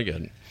sounds really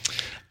good.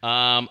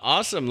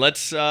 Awesome.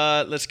 Let's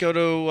go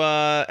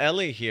to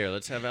Ellie here.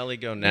 Let's have Ellie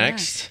go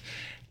next.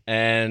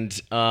 And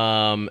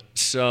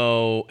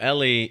so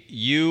Ellie,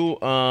 you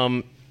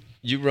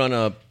you run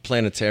a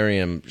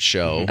planetarium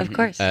show, Of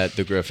course. at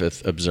the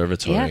Griffith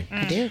Observatory. Yeah,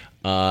 I do.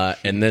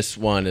 And this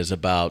one is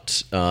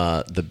about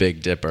the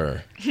Big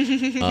Dipper.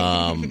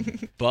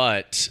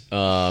 But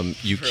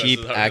you keep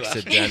us, how are we laughing?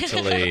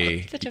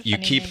 accidentally Such a you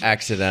funny keep name.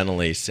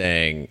 accidentally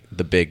saying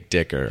the Big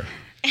Dicker.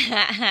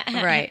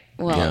 Right.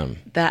 Well, Yeah.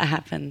 that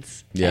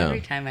happens Yeah.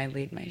 every time I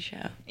lead my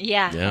show.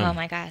 Yeah. Yeah. Oh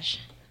my gosh.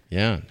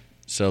 Yeah.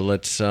 So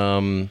let's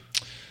Welcome.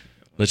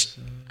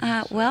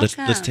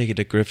 let's take it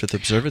to Griffith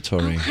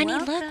Observatory. Honey,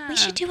 look, we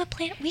should do a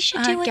plan. We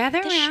should do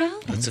gather the around.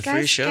 show. It's a Guys,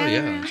 free show, gather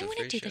yeah. around. It's a I wanna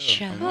free do the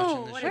show. I'm Oh,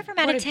 watching what the a, from what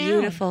out a of town.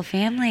 beautiful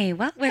family.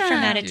 Welcome. We're from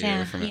out of You're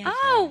town. from out of Yeah.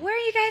 Oh, where are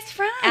you guys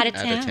from? Out of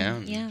Out town. of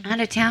town. Yeah. Out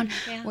of town.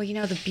 Yeah. Well, you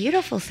know, the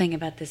beautiful thing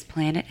about this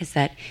planet is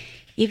that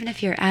even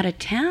if you're out of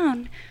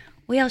town,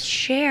 we all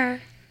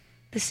share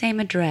the same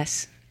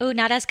address. Oh,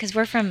 not us, because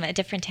we're from a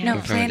different town. No,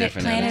 We're from a planet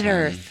different planet town.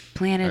 Earth.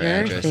 Planet Our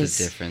Earth address is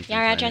different. Yeah, than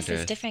our Planet address is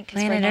Earth. different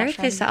because we're Planet not Earth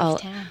from is all.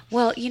 this town.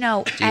 Well, you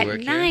know, you at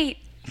work here? night.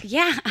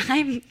 Yeah,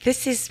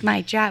 this is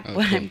my job. Oh,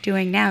 what cool. I'm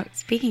doing now,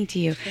 speaking to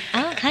you.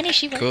 Oh, honey,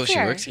 she works Cool, she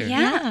here. works here.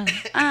 Yeah.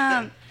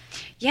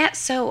 Yeah.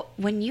 So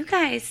when you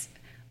guys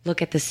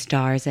look at the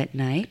stars at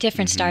night,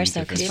 Different stars,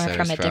 though, because different we're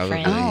from a stars,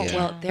 different. probably, oh yeah.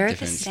 well, they're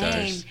Different the same.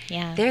 stars.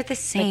 Yeah. They're the But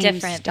same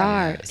different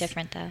stars.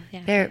 Different, though.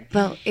 Yeah. They're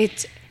well,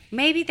 it's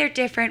maybe they're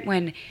different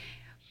when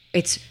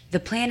it's the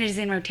planet is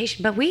in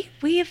rotation, but we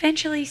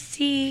eventually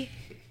see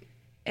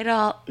it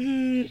all.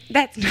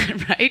 That's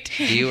not right.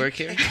 Do you work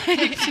here?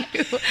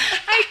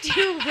 I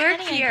do work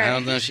here. I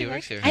don't know if she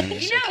works here. I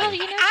think she, well,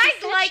 she I'd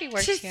said like she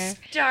works to here.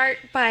 start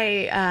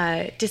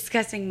by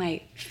discussing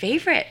my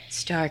favorite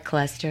star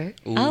cluster.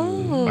 Ooh,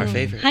 Oh, our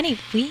favorite. honey,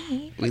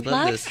 we We love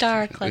love this.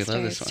 star We clusters.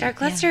 love this one. Star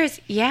clusters,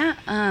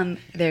 yeah.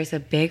 There's a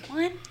big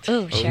one.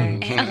 Oh, sure.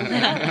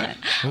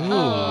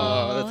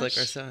 Oh, that's like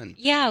our son.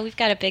 Yeah, we've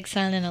got a big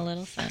son and a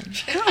little son.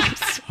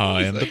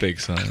 Hi, I'm the big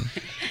son.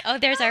 Oh,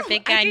 there's our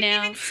big guy I didn't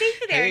now. even see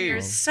you there. Hey.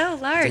 You're so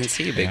Didn't large.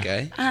 see you, big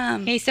guy.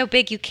 He's so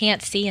big you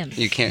can't see him.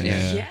 You can't.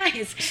 Yeah. Yeah,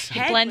 his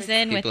head Blends was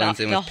in He with blends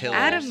the, in the with whole. pillars.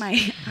 out of my.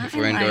 If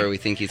we're indoor, we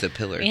think he's a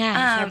pillar.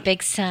 Yeah, he's our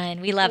big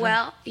son. We love him.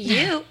 Well,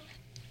 you,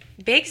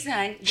 big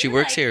son. She you're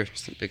works like here.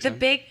 Big The son.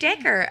 big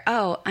dicker.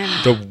 Oh,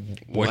 I'm The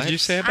what did you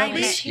say about I'm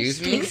me? a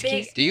Excuse me?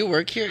 big, Do you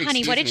work here? Honey,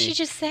 Excuse what did me. she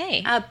just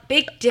say? a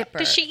big dipper.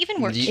 Does she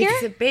even work You- here?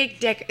 It's a big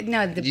dick.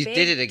 No, the You big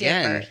did it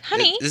again. dipper.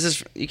 Honey. This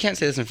is. You can't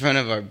say this in front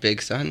of our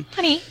big son.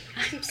 Honey,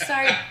 I'm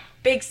sorry,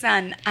 big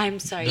son. I'm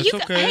sorry. That's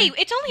okay. hey,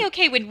 it's only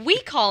okay when we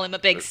call him a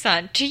big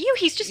son. To you,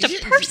 he's just a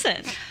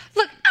person.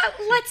 Look,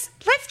 let's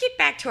get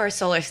back to our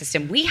solar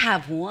system. We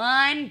have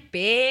one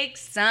big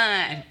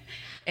sun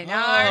in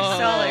our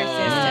solar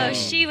Oh,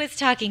 system. she was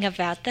talking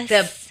about the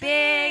The sun.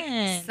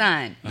 big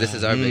sun. This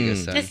is our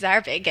biggest son. This is our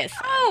biggest.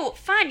 Oh,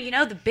 fun. You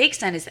know, the big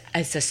sun is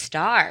a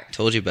star.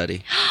 Told you,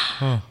 buddy.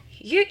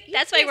 You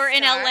That's why be a we're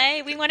in star.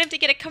 LA. We want him to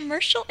get a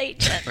commercial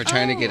agent. We're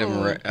trying to get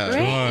him. great.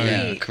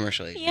 Yeah,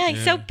 commercial agent. Yeah,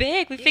 he's so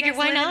big. We You figured guys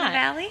why live in the not?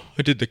 valley?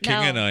 I did the King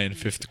No. and I in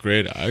 5th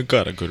grade. I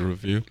got a good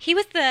review. He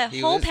was the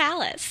He whole was-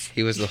 palace.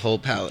 He was the whole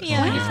palace.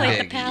 Yeah, he's he's like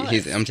the big.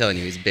 palace. I'm telling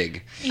you, he's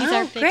big. He's Oh,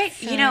 our big great.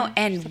 son. You know,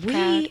 and So we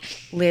proud.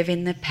 live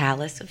in the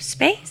palace of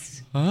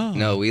space. Oh,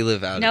 No, we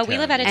live out. No, of we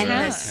town. live out of We're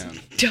town.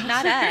 of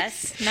Not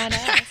us. Not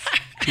us.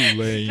 too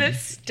lame. The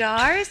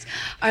stars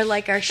are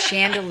like our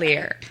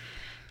chandelier.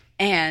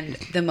 And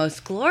the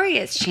most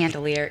glorious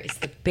chandelier is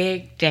the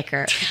Big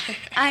Dicker.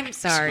 I'm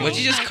sorry. What'd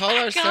you just call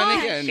our son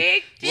again?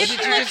 Big What did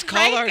Dipper. you just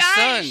call our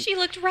son? She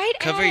looked right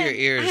Cover at your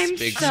ears, I'm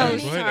big so son.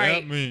 Right sorry.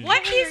 at me.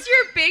 What is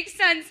your big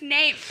son's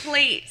name,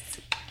 please?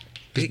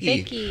 Biggie.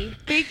 Vicky.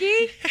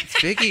 Biggie? It's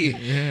Biggie.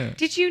 Yeah.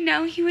 Did you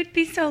know he would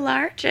be so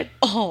large at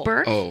Oh.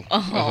 birth?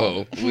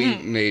 Oh, we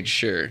made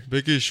sure.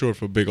 Big is short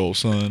for big old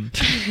son.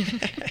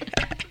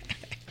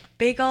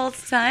 Big old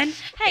son?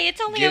 Hey,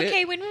 it's only Get it?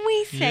 okay when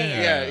we say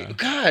it. Yeah.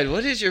 God,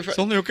 what is your? It's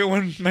only okay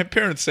when my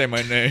parents say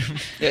my name.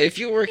 Yeah, if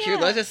you work here,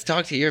 Yeah. let us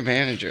talk to your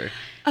manager.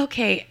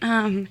 Okay,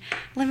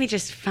 let me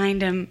just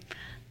find him.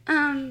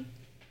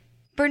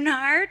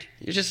 Bernard?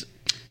 You just.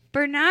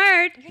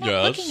 Bernard? You're not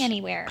Yes. looking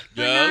anywhere.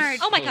 Bernard.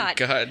 Oh my God.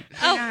 God.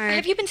 Oh, Bernard.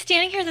 have you been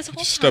standing here this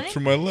whole Step time?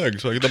 through my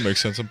legs. Like, that makes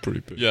sense. I'm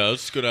pretty big.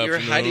 Yes, good You're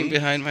afternoon. hiding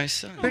behind my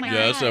son. Oh my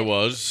Yes, God. I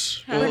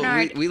was. Well,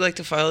 Bernard. we like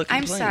to file a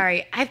I'm complaint.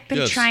 sorry. I've been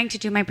Yes. trying to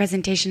do my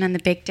presentation on the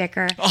Big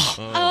Dicker.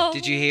 Oh,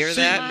 Did you hear See,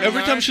 that?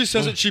 every time Bernard? she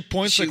says it, she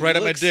points She like right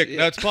at my looks- dick. yeah.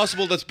 Now it's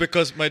possible that's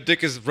because my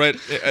dick is right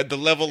at the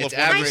level It's of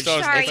one of average. the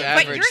stars. Sorry, It's but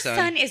average, your son.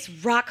 son is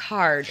rock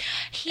hard.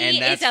 he And is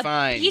that's a.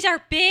 fine. He's our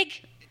big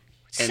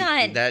And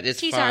son. that is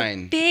he's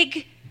fine. our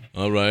big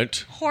All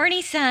right.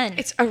 horny son.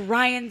 It's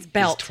Orion's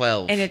belt.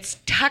 12. And it's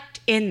tucked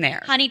in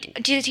there. Honey,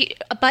 did you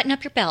button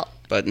up your belt?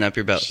 Button up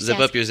your belt. She's Zip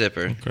up asking- your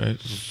zipper, Okay.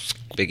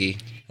 Biggie.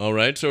 All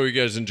right. So, are you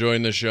guys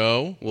enjoying the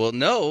show? Well,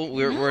 no,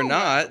 we're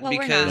not Well, we're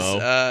because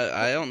not.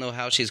 I don't know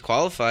how she's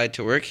qualified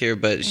to work here,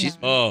 but she's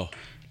Oh,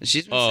 been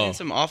saying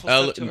some awful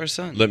stuff to her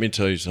son. Let me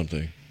tell you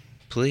something.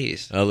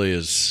 Please. Ellie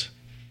is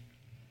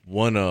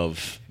one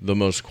of the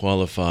most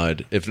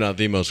qualified, if not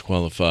the most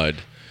qualified,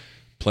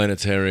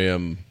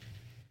 planetarium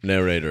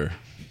narrator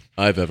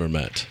I've ever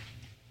met.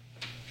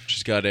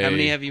 She's got a How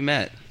many have you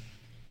met?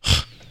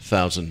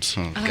 thousands.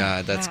 Oh,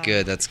 God, that's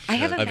good. That's I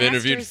have a I've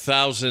interviewed master's-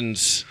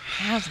 thousands,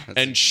 Thousands.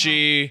 and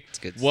she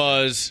good stuff.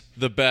 was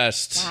the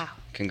best. Wow.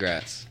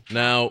 Congrats.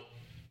 Now,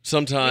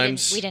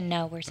 sometimes We didn't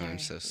know. We're sorry. I'm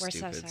so We're so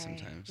stupid sorry.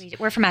 sometimes.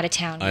 We're from out of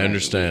town. I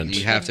understand.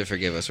 You have to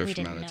forgive us. We're We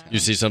from didn't out of know. town. You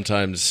see,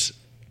 sometimes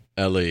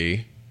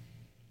Ellie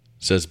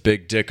says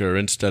Big Dicker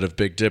instead of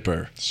Big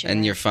Dipper. Sure.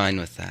 And you're fine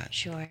with that.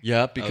 Sure.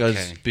 Yeah, because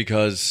Okay.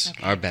 because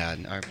Our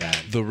bad.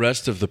 the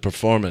rest of the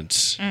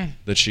performance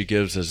that she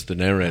gives as the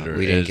narrator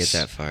We didn't is, get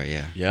that far,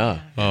 yeah.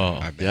 Yeah.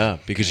 Our bad. Yeah,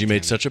 because you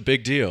made such a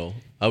big deal.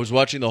 I was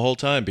watching the whole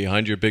time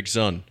behind your big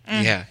son.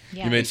 Yeah.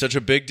 Yeah. You made such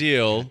a big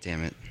deal.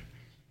 Damn it.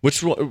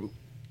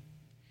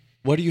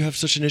 Why do you have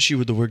such an issue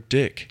with the word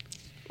dick?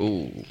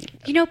 Ooh.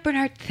 You know,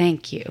 Bernard,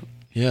 thank you.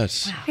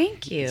 Yes.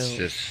 Thank you.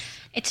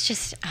 It's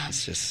just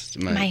It's just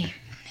my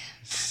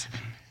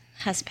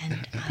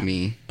husband.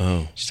 me.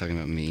 Oh. She's talking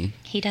about me.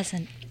 He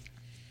doesn't.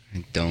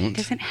 I don't.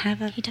 Doesn't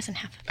have a. He doesn't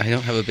have. I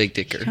don't have a big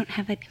You dicker. don't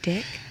have a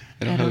dick.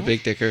 I don't have a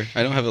big dicker.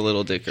 I don't have a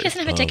little dicker. He doesn't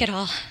have a dick at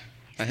all.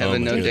 I have Oh a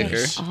my no dicker.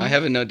 goodness. I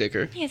have a no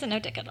dicker. He has a no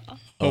dick at all.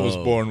 I was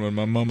born when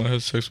my mama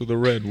had sex with a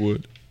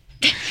redwood.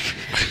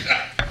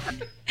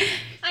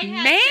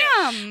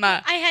 Ma'am!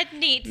 I had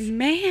needs.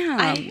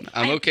 Ma'am!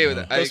 I'm okay with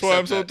it. I That's why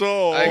I'm accept so that.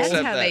 tall. I That's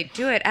accept how that. they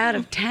do it out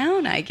of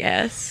town, I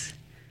guess.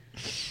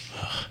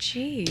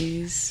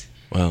 Jeez.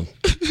 Well,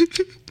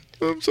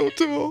 I'm so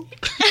tall.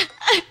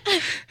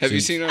 Have you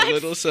seen our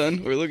little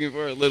son? We're looking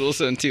for our little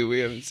son too. We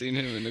haven't seen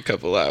him in a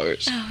couple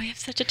hours. Oh, we have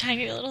such a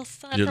tiny little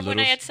son Your from when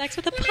I little- had sex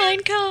with a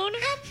pine cone.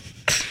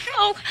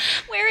 Oh,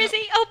 where is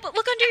he? Oh, but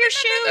look under your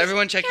shoes.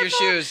 Everyone, check your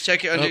Careful. shoes.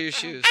 Check your under your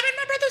shoes. I'm in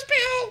my brother's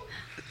beehole.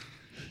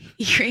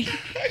 You're-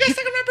 I got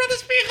stuck in my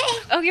brother's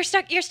beehole. Oh, you're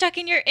stuck. You're stuck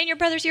in your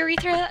brother's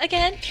urethra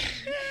again,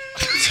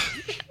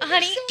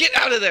 honey. Get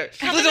out of there,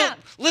 Come little, out.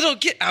 little.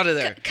 Get out of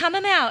there. Come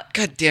him out.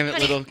 God damn it,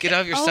 Honey. little. Get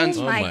out of your son's.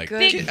 oh my my God.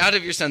 goodness. Get out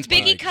of your son's Biggie,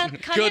 body. come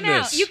him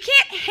Goodness. out. You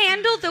can't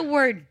handle the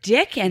word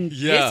dick, and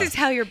Yeah. this is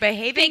how you're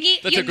behaving.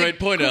 Biggie, that's you, a great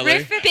point, Ellie.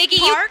 Griffith Biggie,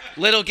 you- Park.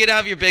 Little, get out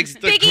of your big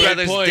Biggie.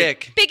 brother's Point.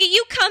 dick. Biggie,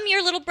 you come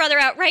your little brother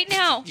out right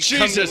now.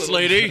 Jesus,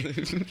 lady.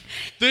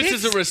 This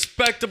is a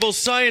respectable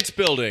science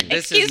building.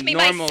 This Excuse is me,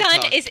 my normal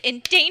son talk. is in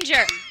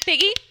danger.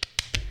 Biggie,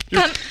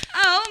 come.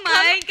 Oh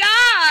my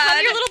God!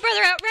 Come your little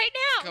brother out right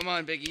now. Come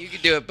on, Biggie, you can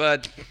do it,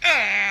 bud.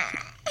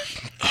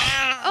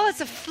 Oh,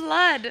 it's a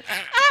flood.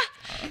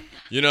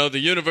 You know, the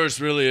universe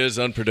really is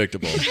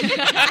unpredictable.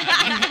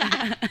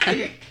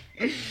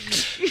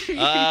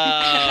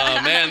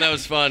 Oh, man, that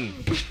was fun.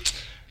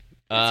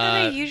 That's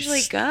how they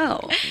usually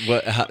go.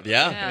 What?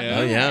 Yeah.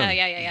 Oh, yeah.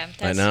 Yeah.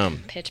 That's know.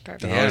 pitch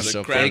perfect. Yeah, There's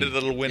so a grounded fun.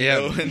 little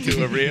window Yeah.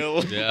 into a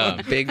real,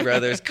 Yeah. Big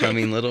brothers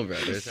coming little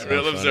brothers. So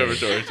real funny.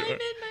 observatory tour. I'm in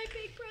my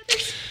big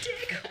brother's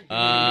dick.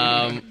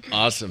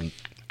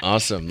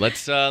 Awesome.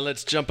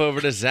 Let's jump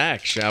over to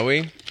Zach, shall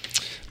we?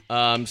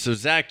 So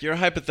Zach, your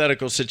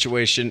hypothetical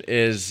situation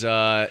is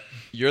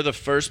you're the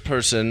first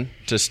person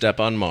to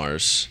step on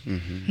Mars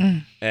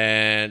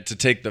and to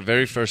take the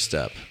very first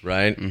step,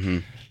 right? Mm-hmm.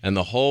 And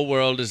the whole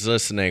world is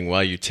listening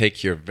while you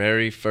take your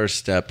very first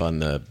step on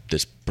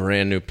this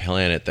brand new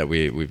planet that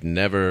we've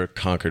never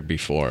conquered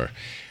before.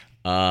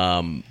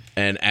 And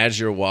as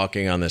you're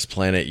walking on this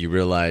planet, you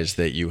realize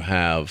that you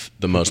have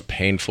the most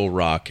painful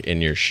rock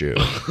in your shoe.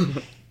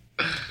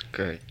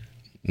 Great.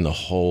 And the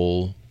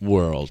whole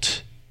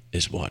world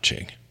is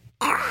watching.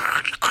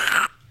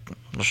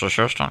 This is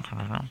Houston.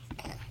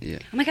 Yeah.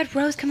 Oh my God,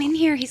 Rose, come in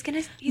here. He's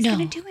gonna do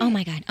it. Oh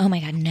my God.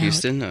 No.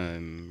 Houston,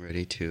 I'm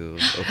ready to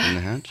open the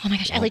hatch. Oh my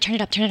gosh, Ellie, turn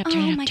it up. Turn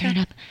my it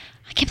up.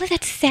 I can't believe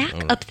that's Zach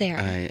up there.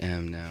 I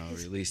am now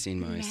releasing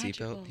my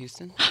seatbelt,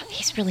 Houston.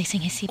 He's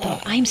releasing his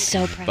seatbelt. I'm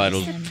so proud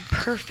Vitals. of him.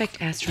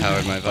 Perfect astronaut.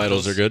 Powered my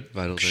Vitals are good?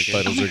 Vitals are good.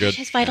 Vitals Oh my are good. gosh,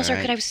 his vitals All are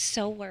good. right. I was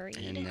so worried.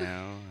 And now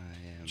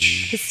I am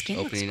His skin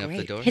looks opening up the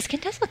great. door. His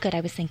skin does look good,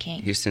 I was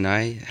thinking. Houston,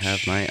 I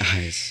have my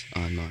eyes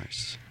on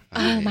Mars. Oh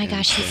I my am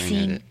gosh, he's staring at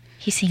seeing it.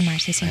 He's seeing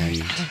Mars. He's seeing Mars.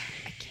 And Oh,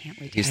 I can't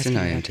wait to Houston,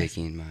 ask I him am about this.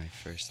 taking my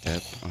first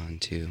step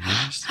onto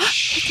Mars.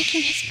 he's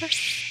taking his first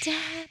step.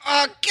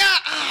 Oh, God.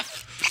 Oh,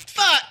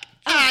 fuck.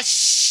 Ah,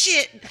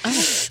 shit.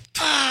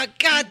 Oh,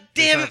 God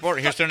damn it. Report,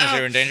 Houston, is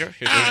here in danger?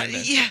 Houston is in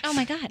danger. Yeah. Oh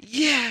my God.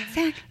 Yeah.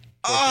 Zach,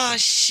 Oh,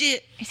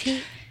 shit. Is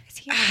he?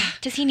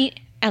 Does he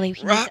need Ellie?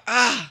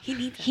 He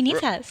needs, he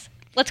needs us.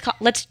 Let's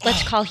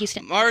call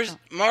Houston. Mars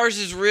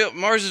is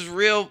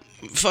real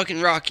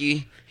fucking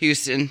rocky,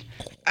 Houston.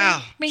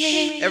 Ow. Ring, ring,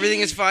 ring, ring. Everything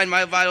is fine.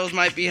 My vitals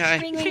might be high.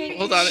 Ring, ring, ring.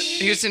 Hold on.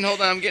 Houston,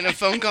 hold on. I'm getting a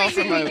phone call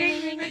from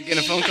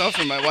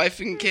my wife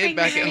and kid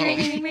back at home. Ring,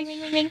 ring, ring,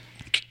 ring, ring.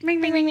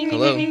 Ring, ring, ring, ring,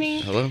 Hello. ring, ring,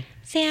 ring. Hello.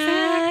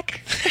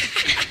 Zach.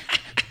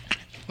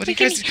 What do you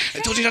guys? I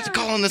told you not to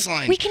call on this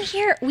line. We can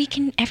hear.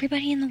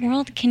 Everybody in the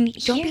world can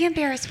don't hear. be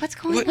embarrassed. What's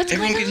going on? What's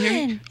Everyone going can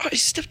hear me? on? Oh, I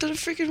stepped on a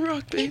freaking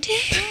rock, You babe.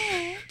 did.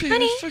 Babe,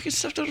 Honey. I fucking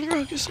stepped on a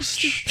rock. It's so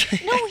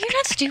stupid. No, you're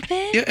not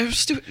stupid. Yeah, it was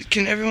stupid.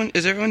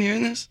 Is everyone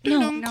hearing this?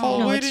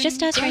 No, it's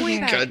just us right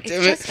here. God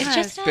damn It's it.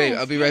 just us. Babe,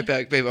 I'll be right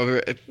back. Babe, I'll be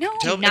right. No,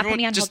 tell do not put everyone.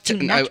 me on Just hold.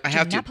 Do not- I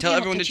have do to not put tell me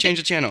on everyone to hold. change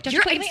the channel. Don't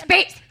You're you in put me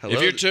on- space. Hello?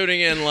 If you're tuning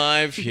in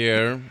live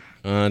here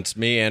It's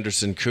me,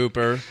 Anderson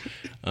Cooper,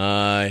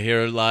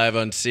 here live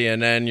on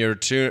CNN. You're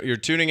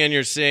tuning in.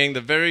 You're seeing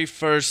the very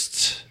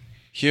first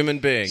human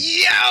being.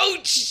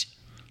 Ouch!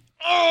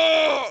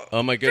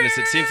 Oh my goodness!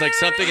 It seems like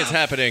something is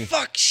happening.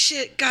 Fuck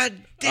shit! God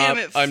damn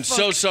it! I'm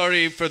so fuck.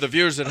 sorry for the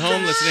viewers at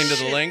home listening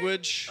to the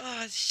language.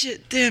 Oh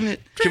shit! Damn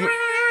it! Can we-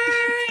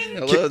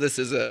 Hello, this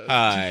is a.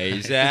 Hi,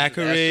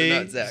 Zachary.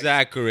 Astronaut Zach.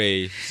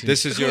 Zachary,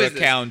 this is Who your is it?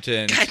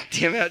 accountant. God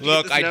damn it! how'd you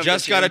Look, get this I number,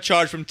 just got a Jim?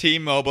 charge from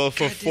T-Mobile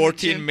for God damn it, $14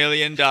 Jim.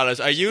 million.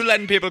 Are you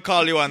letting people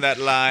call you on that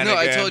line No,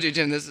 again? I told you,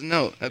 Jim. This is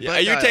no. Are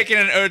you taking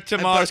an Earth to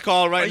Mars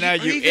call right now,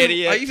 you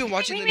idiot? Are you even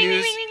watching the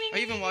news? Are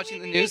you even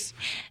watching the news?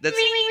 That's.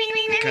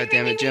 God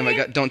damn it, Jim!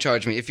 Don't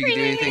charge me. If you can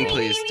do anything,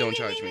 please don't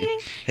charge me.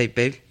 Hey,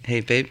 babe. Hey,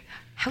 babe.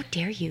 How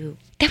dare you?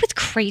 That was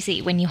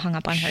crazy when you hung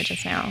up on her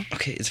just now.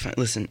 Okay, it's fine.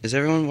 Listen, is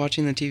everyone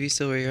watching the TV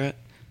still where you're at?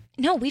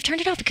 No, we've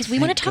turned it off because we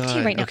want to talk to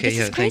you right now. Okay, this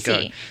yeah, is thank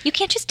crazy. God. You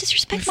can't just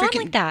disrespect mom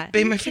like that.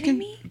 Babe, my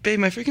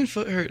freaking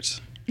foot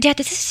hurts. Dad,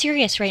 this is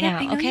serious right I now,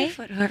 know okay? your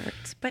foot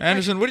hurts, but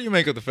Anderson, what do you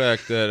make of the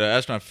fact that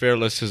Astronaut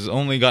Fearless has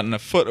only gotten a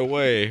foot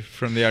away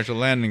from the actual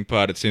landing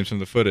pod, it seems, from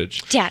the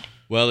footage? Dad.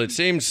 Well, it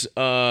seems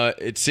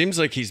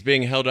like he's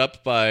being held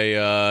up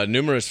by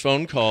numerous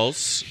phone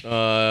calls.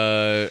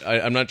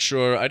 I'm not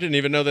sure. I didn't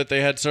even know that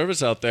they had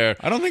service out there.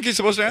 I don't think he's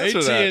supposed to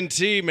answer that.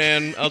 AT&T,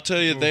 man, I'll tell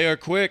you, they are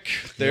quick.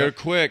 They are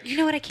quick. you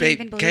know what I can't Babe,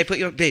 even believe? can I put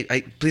you on? Babe,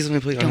 please let me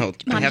put you on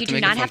hold. Mom, I have you to do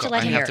make not a phone have to call.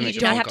 let I him have to You make do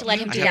a not phone have to call. let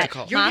him do I have that. to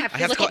call. Mom, I have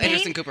to look call at me.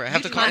 Anderson Cooper. I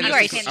have to call Mom, you are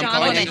a Anderson Cooper. I'm strong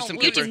calling woman. Anderson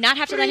You do Cooper. not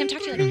have to let him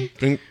talk to you.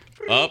 Bring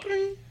up.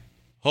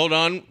 Hold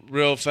on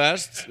real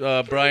fast.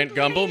 Bryant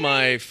Gumbel,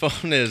 my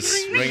phone is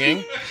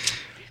ringing.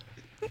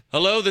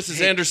 Hello, this is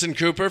Anderson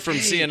Cooper from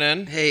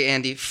CNN. Hey,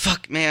 Andy.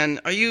 Fuck, man.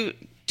 Are you...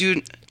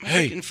 Dude, my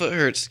Hey. freaking foot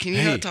hurts. Can you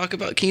Hey. not talk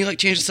about... Can you, like,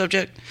 change the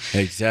subject?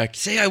 Hey, Zach.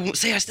 Say I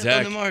stepped Zach.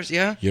 onto Mars,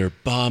 yeah? You're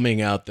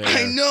bombing out there.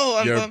 I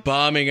know. You're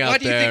bombing out Why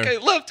do you there.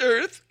 think I left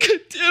Earth? God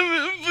damn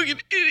it. I'm a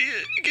fucking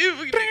idiot. I can't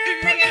fucking...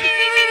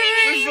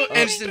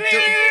 Anderson,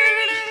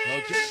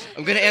 Okay.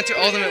 I'm going to answer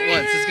all of them at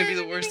once. This is going to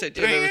be the worst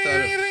idea I've ever thought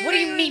of. What do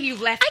you mean you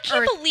left I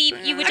can't Earth? believe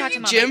you would talk to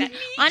mom Jim? like that.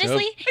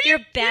 Honestly, you're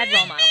a bad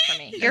role model for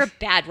me. You're a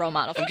bad role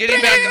model for I'm me.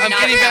 getting back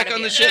Not on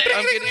the proud ship. of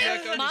I'm you. getting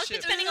back on the Mom's been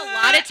ship. spending a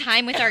lot of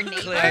time with our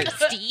neighbor, Click.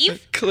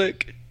 Steve.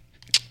 Click.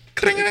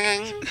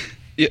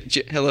 Yeah,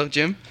 hello,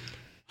 Jim?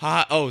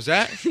 Hi, oh,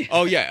 Zach?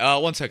 Oh, yeah,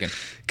 1 second.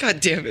 God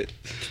damn it.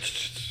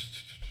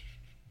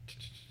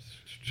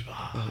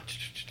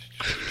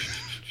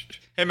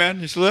 Hey, man,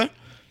 you still there?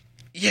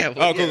 Yeah,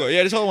 well, Oh, cool.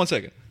 Yeah, just hold on 1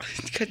 second.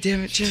 God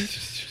damn it, Jim.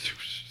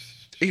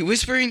 Are you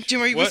whispering?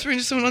 Jim, are you What? whispering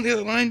to someone on the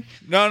other line?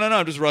 No,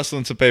 I'm just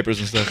rustling some papers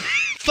and stuff.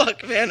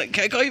 Fuck, man.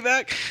 Can I call you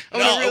back? I'm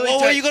No, really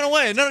where are you going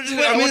away? No, just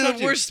wait. I I'm wanna in talk the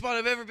to you. worst spot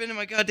I've ever been in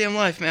my goddamn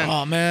life, man.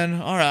 Oh,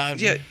 man, all right.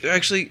 Yeah,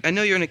 actually, I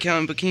know you're an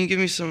accountant, but can you give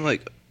me some,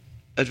 like,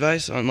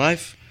 advice on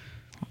life?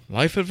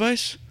 Life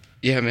advice?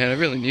 Yeah, man, I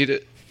really need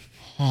it.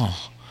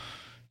 Oh,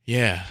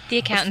 yeah. The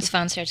accountant's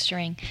phone starts to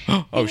ring.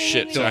 Oh,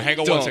 shit. Sorry, hang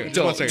on 1 second.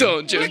 Just 1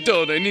 second. Jim,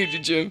 don't. I need you,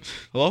 Jim.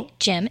 Hello?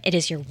 Jim, it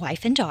is your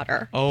wife and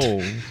daughter.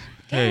 Oh,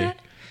 hey.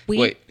 We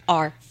Wait.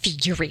 are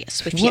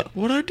furious with you.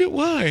 What I do?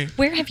 Why?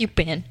 Where have you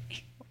been?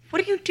 What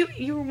are you doing?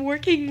 You were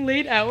working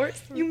late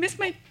hours. You missed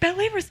my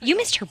ballet recital. You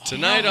missed her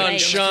Tonight on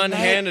Sean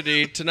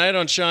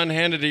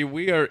Hannity,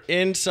 we are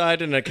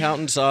inside an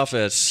accountant's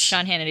office.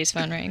 Sean Hannity's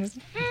phone rings.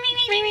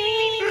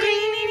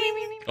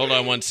 Hold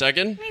on 1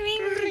 second.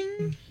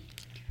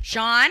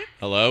 Sean,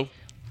 Hello?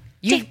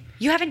 you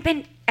haven't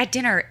been at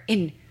dinner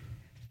in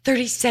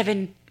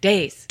 37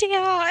 days.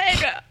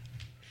 Dad.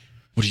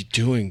 What are you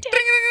doing?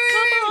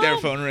 Their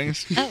phone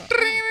rings. Oh,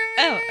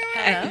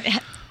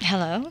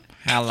 hello?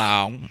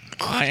 Hello,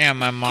 I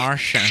am a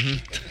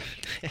Martian.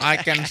 I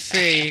can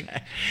see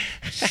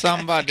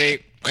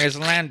somebody is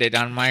landed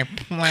on my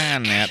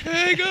planet.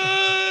 Hey,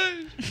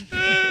 guys.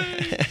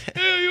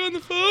 Hey, are you on the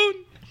phone?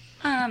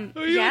 Are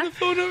you on the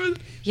phone over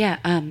there?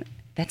 Yeah,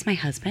 that's my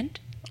husband.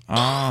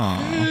 Oh,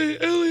 Hey,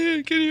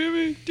 Elliot, can you hear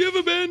me? Do you have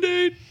a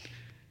Band-Aid?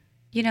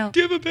 You know, Do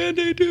you have a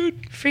Band-Aid,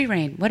 dude? free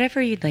reign.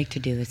 Whatever you'd like to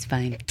do is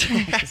fine.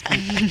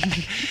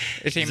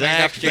 is he made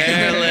Zach of chicken?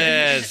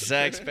 Perilous.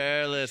 Zach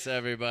Perilous,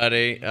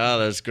 everybody. Oh,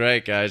 that's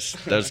great, guys.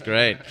 That's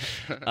great.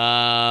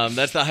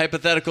 That's the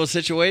hypothetical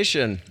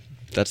situation.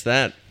 That's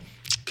that.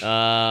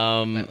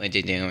 What would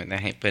you do with the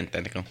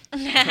hypothetical?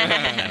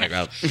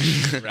 That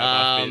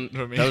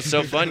was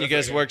so fun. You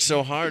guys worked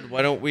so hard.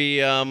 Why don't we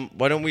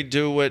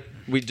do what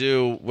we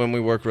do when we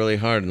work really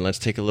hard, and let's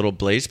take a little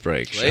blaze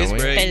break, shall we?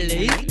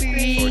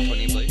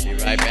 420 Blaze. Be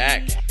right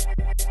back.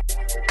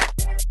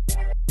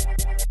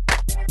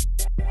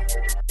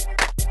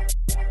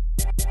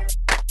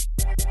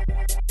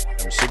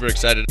 I'm super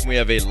excited. We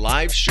have a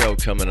live show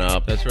coming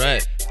up. That's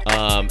right.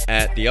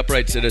 At the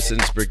Upright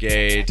Citizens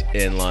Brigade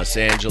in Los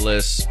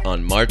Angeles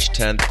on March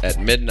 10th at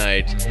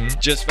midnight.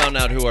 Just found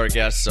out who our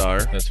guests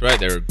are. That's right.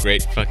 They're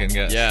great fucking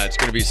guys. Yeah, it's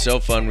going to be so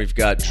fun. We've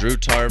got Drew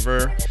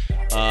Tarver,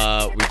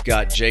 we've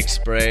got Jake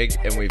Sprague,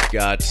 and we've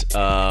got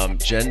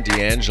Jen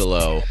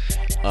D'Angelo.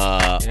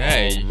 all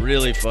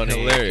really funny,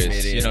 Hilarious.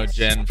 comedians. You know,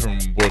 Jen from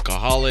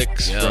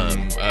Workaholics, Yeah.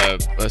 from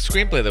a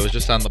screenplay that was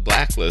just on the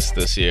blacklist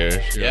this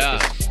year. She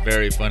wrote this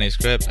very funny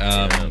script.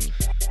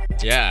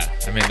 Yeah,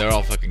 I mean, they're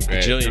all fucking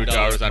great. Bajillion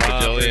 $2 on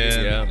Property,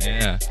 Bajillion.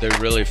 yeah. They're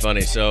really funny.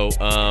 So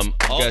all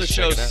guys the check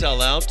shows it out.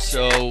 sell out.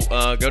 So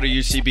go to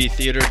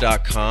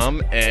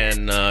ucbtheater.com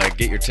and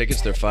get your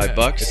tickets. They're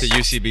 $5. It's at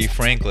UCB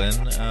Franklin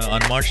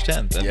on March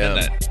 10th at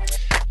midnight.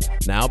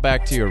 Now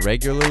back to your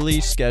regularly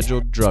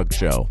scheduled drug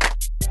show.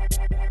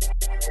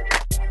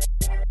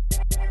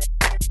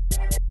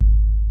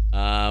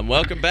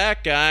 Welcome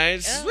back,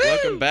 guys.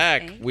 Welcome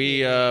back.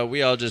 We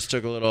all just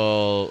took a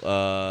little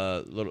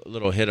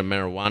hit of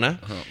marijuana,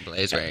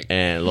 blaze break,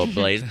 and a little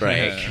blaze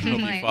break. Hope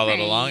you followed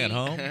along at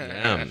home.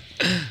 Yeah.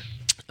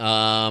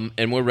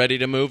 And we're ready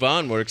to move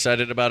on. We're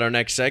excited about our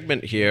next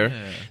segment here.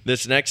 Yeah.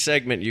 This next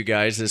segment, you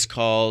guys, is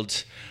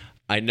called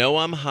 "I Know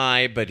I'm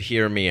High, but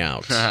Hear Me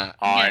Out."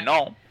 I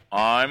know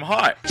I'm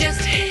high.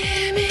 Just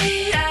hear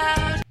me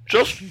out.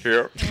 Just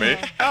hear me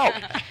out.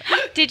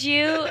 Did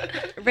you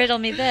riddle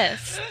me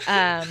this?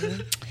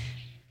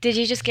 Did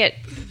you just get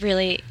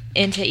really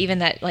into even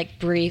that like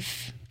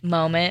brief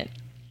moment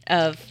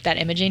of that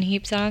Imogen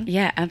Heap song?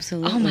 Yeah,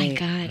 absolutely. Oh my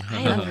god,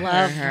 I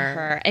love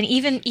her. And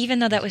even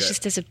though that was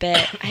just as a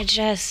bit, I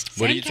just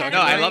What are you talking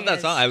No, I about? love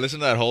that song. I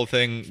listened to that whole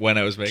thing when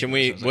I was making. Can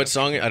we? it. What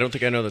song? I don't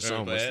think I know the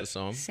song. play What's it? the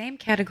song? Same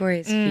category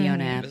as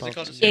Fiona Apple.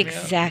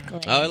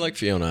 Exactly. Oh, I like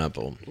Fiona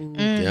Apple.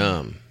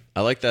 Yeah, I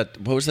like that.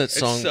 What was that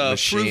song?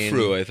 It's Frou Machine.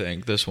 Frou, I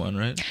think. This one,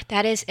 right?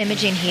 That is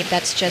Imogen Heap.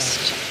 That's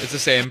just It's the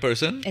same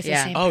person. it's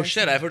Yeah. the same. Oh person.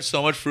 shit! I've heard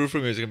so much Frou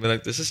Frou music and be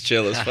like, this is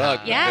chill as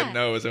fuck. Yeah. I didn't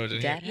know it was Imogen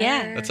Heap.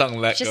 Yeah. That song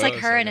Let It's just Go like is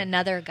her so and good.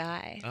 another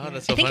guy. Oh,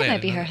 that's so I think funny. it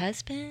might be I her didn't know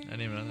husband. I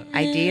didn't even know that.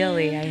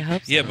 Ideally, I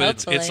hope so. Yeah, but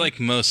it's Hopefully. like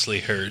mostly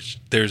her.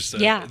 There's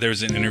Yeah.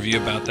 there's an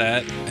interview about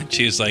that, and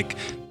she's like,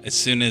 as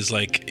soon as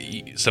like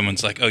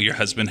someone's like, "Oh, your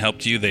husband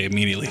helped you," they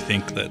immediately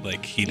think that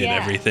like he did Yeah.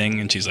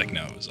 everything, and she's like,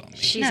 "No, it was all me."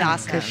 She's No,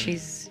 awesome. 'cause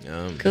she's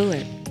Yeah.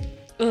 good.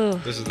 Ooh,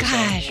 This is the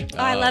gosh. song.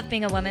 Oh, I love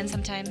being a woman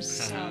sometimes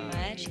so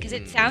much because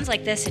it sounds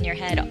like this in your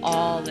head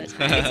all the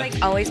time. It's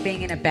like always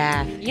being in a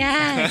bath.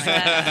 Yes.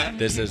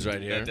 This is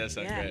right here. That does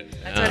sound Yeah, great.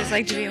 that's what it's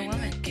like to be a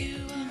woman.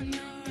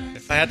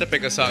 If I had to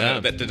pick a song Yeah.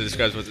 that to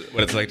describe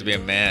what it's like to be a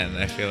man,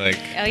 I feel like.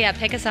 Oh yeah,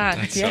 pick a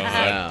song. So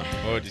Yeah.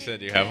 What would you say?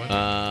 Do you have one?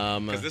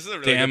 Because this is a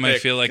really Damn, good I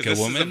pick, feel like 'cause a this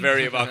is woman.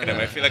 very evocative.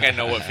 I feel like I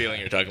know what feeling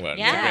you're talking about.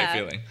 Yeah. It's a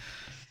great feeling.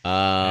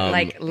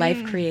 Like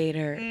life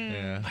creator.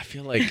 Yeah. I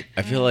feel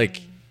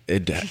like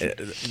it'd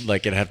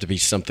have to be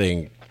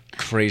something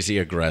crazy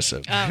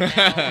aggressive. Oh no.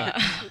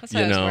 That's what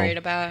I was know. worried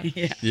about.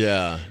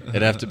 Yeah,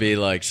 it'd have to be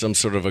like some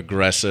sort of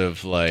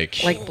aggressive,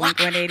 like Like Blink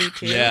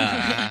 182.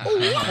 yeah, Corn.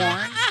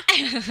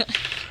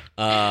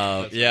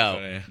 yeah,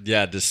 funny.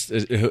 yeah.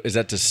 Is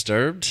that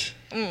Disturbed?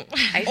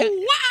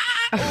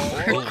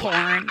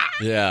 Corn.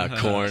 Yeah,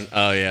 Corn.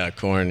 Oh yeah,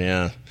 Corn.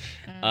 Yeah.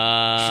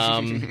 Yeah,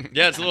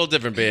 it's a little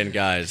different being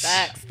guys.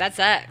 Sucks. That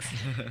sucks.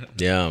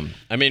 Yeah,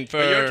 I mean, for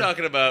But you're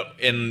talking about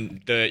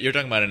you're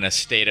talking about in a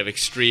state of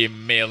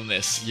extreme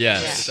maleness.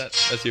 yes,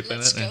 That's you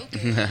playing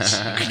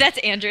that? That's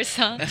Andrew's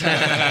song.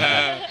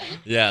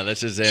 yeah,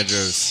 this is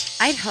Andrew's.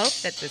 I'd hope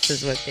that this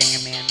is what being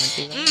a man would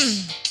be like.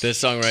 This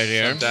song right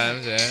here.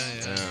 Sometimes, yeah.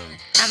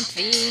 I'm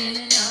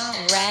feeling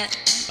alright.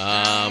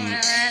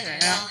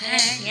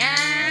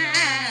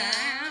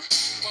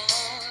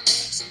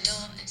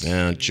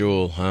 Yeah,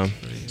 Jewel, huh?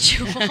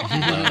 Jewel.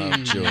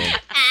 Love Jewel.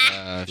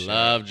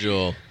 Love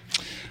Jewel.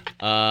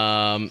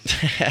 That's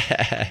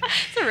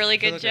a really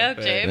good joke,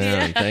 James.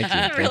 Yeah, thank you.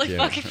 That's a really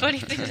thank you. fucking funny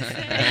thing to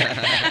say.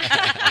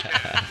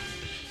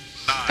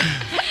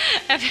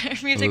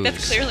 After music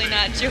that's clearly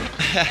not Jewel.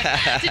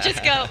 To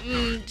just go,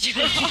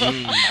 Jewel.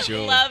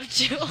 Jewel. Love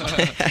Jewel.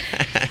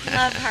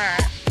 Love her.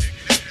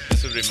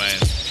 This would be mine.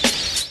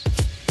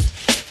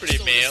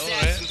 Pretty male,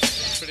 right?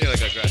 Pretty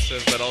like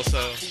aggressive, but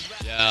also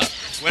Yeah,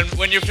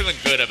 when you're feeling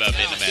good about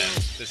being a man,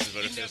 this is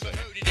what it feels like.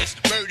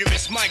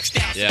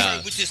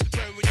 yeah.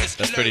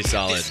 That's pretty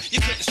solid.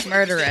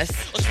 Murderous.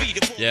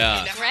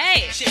 Yeah,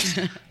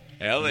 Great.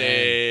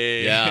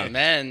 Ellie. yeah.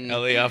 Men.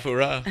 Ellie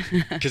Afura.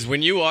 Because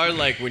when you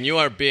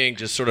are being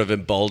just sort of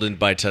emboldened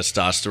by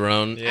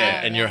testosterone,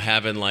 Yeah. and you're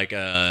having like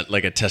a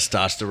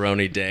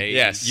testosterone-y day,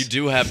 Yes. you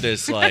do have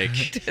this like.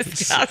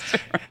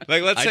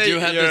 Like let's I say do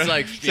have you're this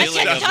like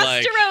feeling of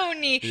like.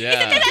 Testosterone.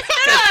 Yeah.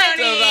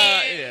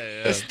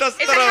 It's a testosterone.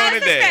 Yeah. testosterone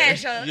day.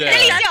 Yeah.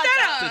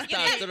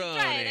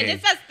 Testosterone.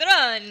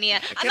 Testosterone.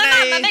 I'm a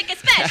mama, make it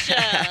special.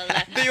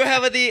 Do you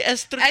have the And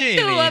two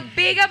estrogen?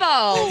 bigger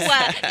balls.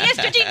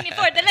 Estrogen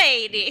for the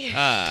lady.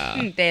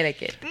 Ah.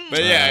 Delicate.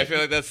 But yeah, I feel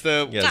like that's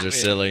the. You guys are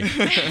silly.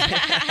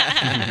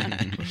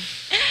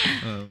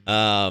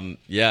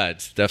 Yeah,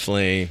 it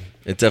definitely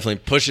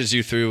pushes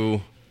you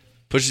through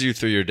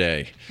your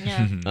day.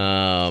 Yeah.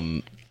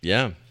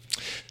 Yeah.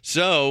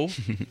 So,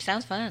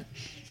 Sounds fun.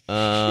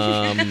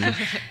 how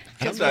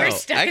We're about-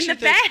 stuck in the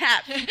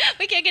bath.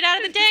 We can't get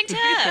out of the dang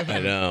tub. I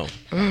know.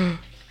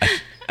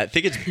 I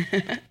think it's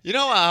You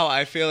know how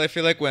I feel? I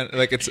feel like when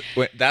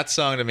that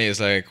song to me is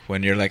like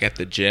when you're like at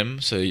the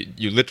gym, so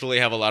you literally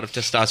have a lot of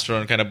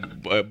testosterone kind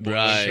of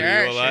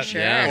Right.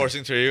 Sure.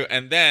 coursing through you,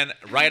 and then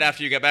right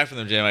after you get back from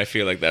the gym, I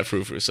feel like that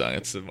frou frou song.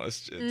 It's the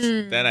most.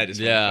 Then I just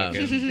Yeah.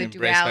 wanna fucking The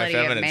embrace my duality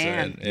of femininity.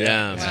 man.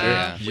 yeah. it's Wow.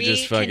 great. You We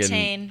just fucking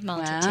contain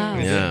multitudes. Wow.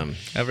 yeah.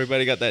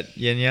 Everybody got that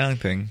yin yang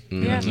thing.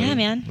 Yeah,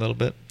 man. A little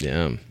bit.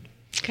 Yeah.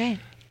 It's great.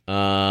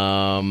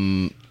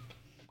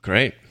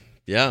 Great.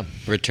 Yeah.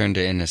 Return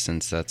to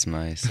Innocence. That's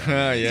my song.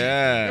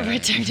 Yeah.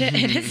 Return to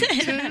innocence.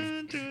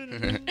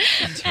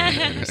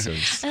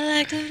 I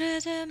like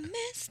to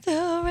miss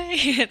the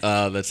rain.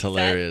 Oh, that's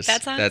hilarious.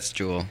 That song? That's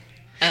Jewel.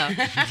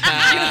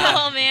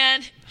 Oh,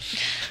 man.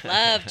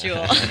 Love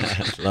Jewel.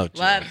 Love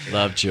Jewel.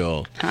 Love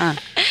Jewel.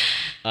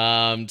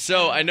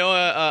 So I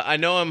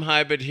know I'm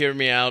high, but hear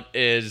me out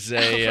is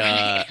a.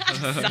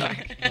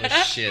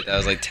 Oh, shit. That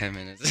was like 10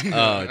 minutes.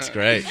 Oh, it's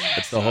great.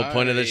 That's the whole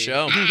point of the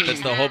show.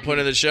 That's the whole point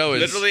of the show.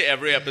 Is Literally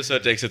every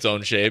episode takes its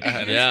own shape.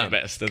 And Yeah. it's the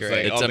best. It's, Great.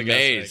 like, it's all a the guests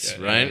maze, make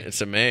it. right? Yeah.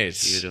 It's a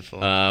maze.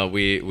 Beautiful.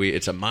 We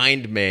it's a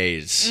mind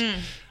maze.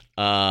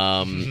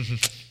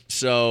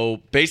 So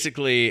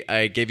basically,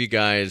 I gave you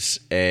guys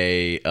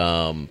a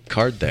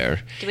card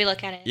there. Do we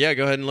look at it? Yeah,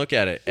 go ahead and look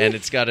at it, and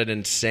it's got an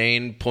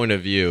insane point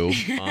of view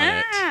on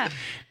it.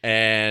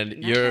 And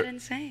Not that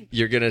insane.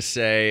 you're gonna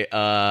say,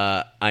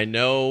 I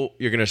know.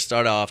 You're gonna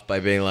start off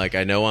by being like,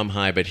 I know I'm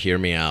high, but hear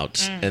me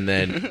out, and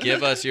then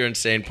give us your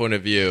insane point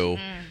of view,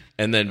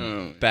 and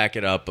then back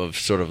it up of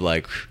sort of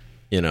like,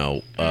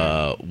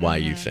 why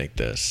you think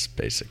this,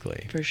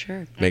 basically. For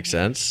sure. Make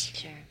sense?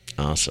 Sure.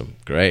 Awesome,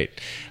 great.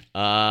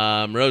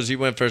 Rose, you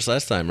went first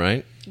last time,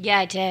 right? Yeah,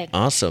 I did.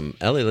 Awesome,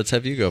 Ellie. Let's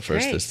have you go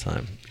first Great. this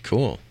time.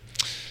 Cool.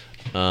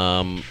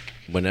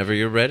 Whenever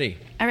you're ready.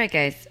 All right,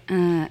 guys.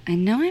 I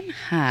know I'm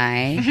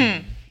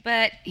high,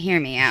 but hear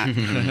me out.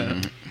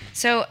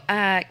 So,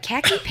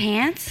 khaki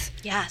pants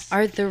Yes.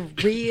 are the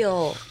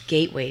real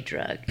gateway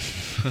drug.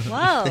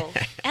 Whoa.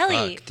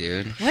 Ellie, Fuck,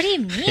 dude. what do you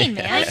mean,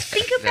 man?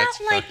 Think about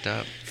That's like fucked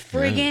up.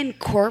 friggin'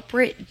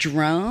 corporate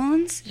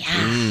drones,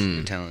 Yeah.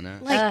 You're telling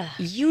us. like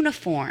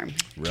uniform,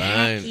 Right.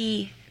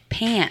 khaki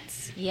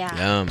pants, Yeah.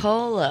 Yeah.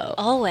 polo,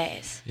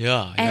 Always.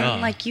 Yeah.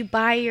 and like you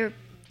buy your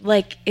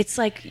it's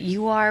like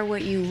you are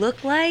what you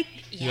look like.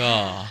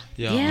 Yeah.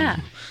 Yeah.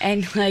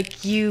 And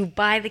like you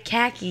buy the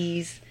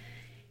khakis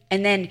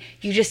and then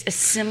you just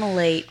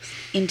assimilate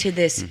into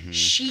this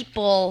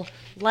sheeple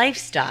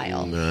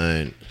lifestyle.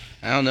 Right.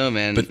 I don't know,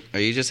 man. But-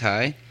 Are you just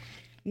high?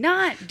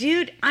 Not,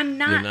 dude, I'm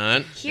not. You're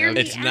not? Hear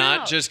me It's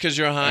not out. just because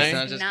you're high? It's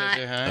not just because Not-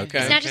 you're high? Okay.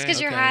 It's not just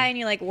because you're high and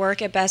you like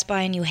work at Best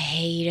Buy and you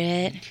hate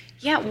it.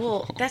 Yeah,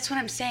 well, that's what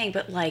I'm saying.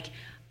 But like,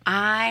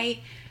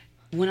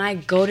 when I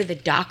go to the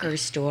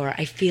Dockers store,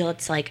 I feel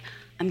it's like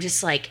I'm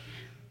just like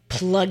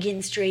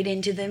plugging straight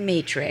into the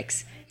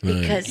Matrix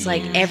because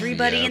like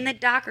everybody Yeah. in the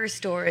Dockers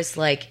store is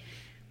like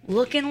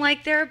looking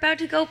like they're about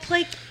to go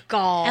play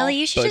golf. Ellie,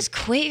 you should But- just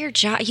quit your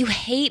job. You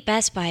hate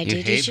Best Buy, dude.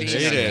 You hate should being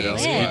just at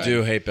Best quit. Buy. You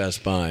do hate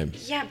Best Buy.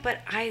 Yeah, but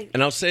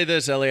And I'll say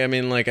this, Ellie. I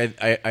mean, like,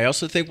 I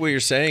also think what you're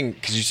saying,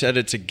 because you said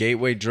it's a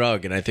gateway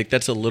drug, and I think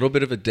that's a little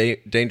bit of a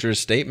dangerous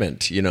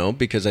statement,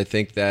 because I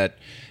think that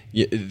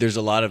there's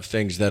a lot of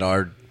things that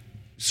are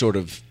sort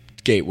of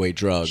gateway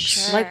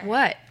drugs. like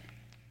what?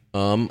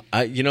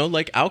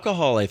 Like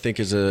alcohol, I think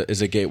is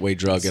a gateway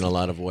drug in a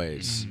lot of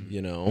ways.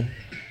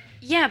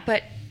 Yeah,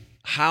 but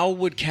How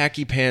would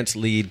khaki pants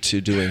lead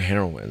to doing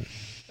heroin,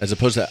 as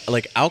opposed to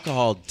like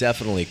alcohol?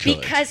 Definitely could.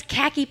 because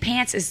khaki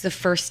pants is the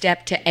first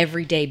step to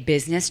everyday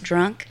business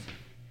drunk.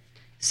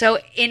 So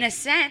in a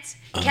sense,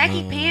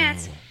 khaki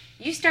pants.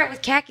 You start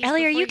with khakis.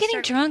 Ellie, are before you getting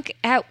start- drunk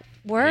at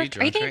work? Are you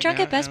drunk getting right drunk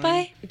now, at Best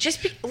Ellie?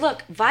 Buy?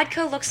 Look,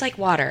 vodka looks like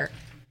water.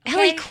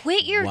 Ellie, Okay?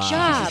 quit your Wow.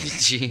 job.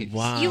 Jeez.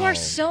 Wow. You are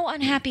so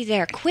unhappy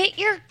there. Quit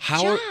your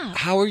job.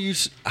 How are you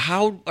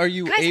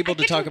Guys, able I to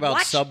get talk about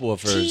watch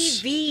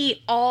subwoofers?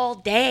 TV all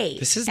day.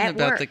 This isn't at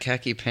about work. the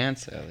khaki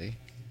pants, Ellie.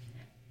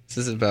 This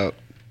is about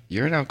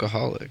you're an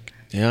alcoholic.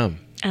 Yeah,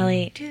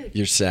 Ellie, Dude,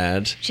 you're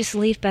sad. just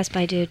leave Best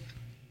Buy, dude.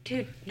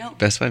 no.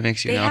 Best Buy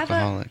makes you They an have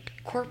alcoholic.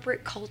 a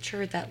corporate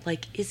culture that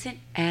like isn't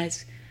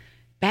as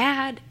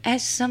bad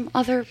as some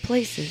other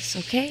places.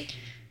 Okay.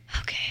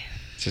 Okay.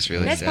 It's just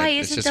really Best sad. Buy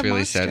It's isn't just a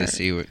really sad to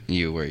monster.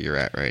 see where you're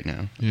at right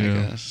now. I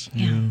guess.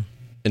 Yeah.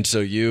 And so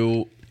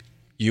you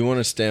want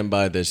to stand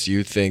by this.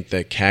 You think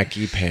that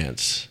khaki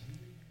pants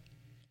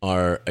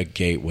are a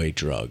gateway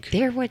drug.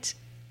 They're what's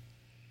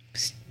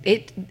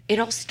it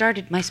all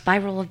started. My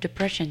spiral of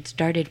depression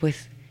started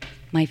with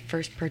my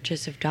first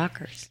purchase of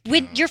Dockers.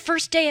 With your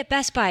first day at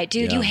Best Buy,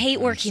 dude, Yeah, you hate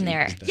working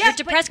there. Yeah, You're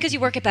depressed because you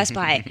work at Best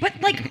Buy.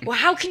 But like, well,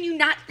 how can you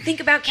not think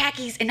about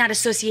khakis and not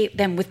associate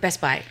them with Best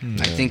Buy?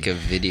 I think of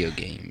video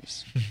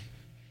games.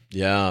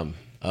 Yeah.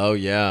 Oh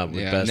yeah. With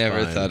Yeah, I Best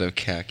never Buy. thought of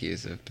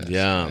khakis at Best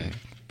Yeah. Buy. Yeah,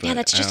 But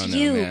that's I just don't know,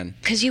 you man.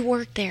 because you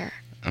work there.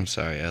 I'm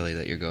sorry, Ellie,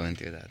 that you're going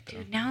through that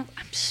though. Now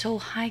I'm so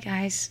high,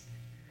 guys.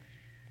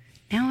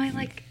 Now I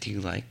like. Do you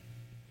like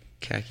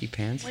khaki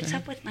pants. What's there?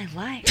 up with my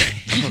life?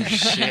 Oh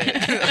shit!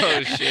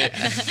 Oh shit!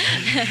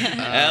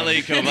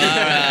 Ellie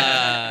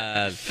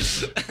Kobara.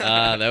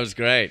 That was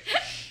great.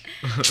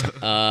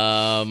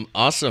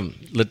 Awesome.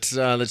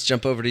 Let's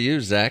jump over to you,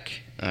 Zach.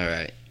 All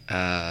right.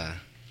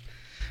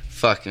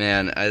 Fuck,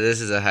 man.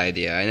 This is a high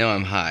idea. I know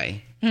I'm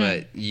high,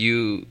 but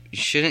you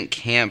shouldn't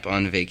camp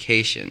on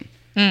vacation.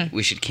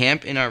 We should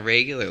camp in our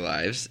regular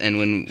lives, and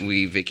when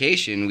we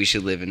vacation, we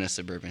should live in a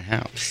suburban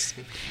house.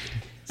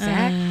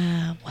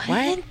 Zach?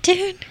 What?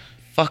 Dude?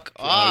 Fuck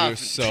off. You're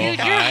so Dude,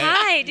 high. you're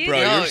high, dude. Bro,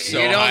 No, you're so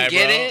you don't high,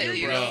 get bro. it? You're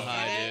You real don't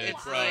high, get it? dude.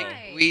 It's Bro. like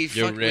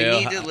You're we real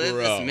need to high, live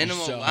bro. this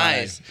minimal So high,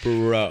 lives.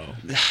 bro.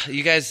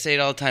 You guys say it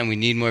all the time. We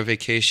need more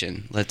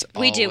vacation. Let's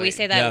We do. We always-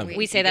 say that. Yeah.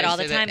 We say You that guys all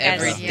the say that time, guys.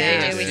 every We day.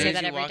 do. As We soon say as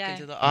that you every walk day.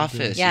 into the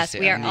office. Yes, you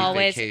say, we "I are need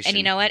always, vacation." and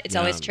you know what? It's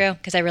always true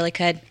because I really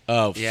could.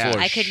 Oh, Yeah. for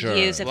I could sure.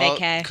 use a Well,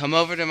 vacay. come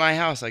over to my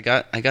house. I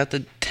got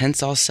the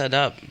tents all set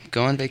up.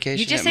 Go on vacation.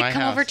 You just at my said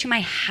come house. over to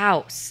my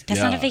house. That's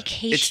not a Yeah.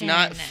 vacation. It's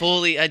not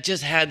fully. I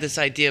just had this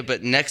idea,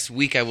 but next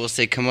week I will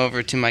say come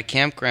over to my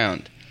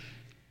campground.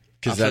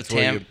 Because that's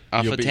where you'll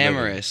off be of living.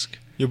 Tamarisk.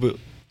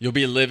 You'll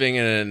be living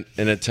in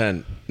a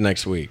tent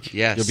next week.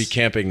 Yes. You'll be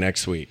camping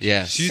next week.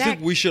 Yes. Do you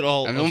think we should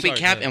all? I won't be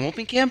camping. I won't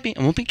be camping.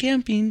 I won't be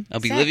camping. I'll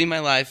be Zach. living my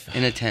life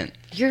in a tent.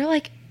 You're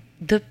like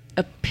the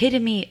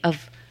epitome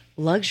of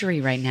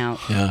luxury right now.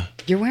 Yeah.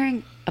 You're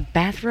wearing a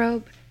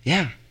bathrobe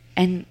Yeah.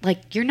 and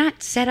like you're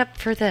not set up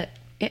for the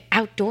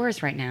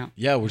outdoors right now.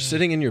 Yeah, we're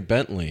sitting in your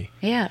Bentley.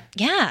 Yeah.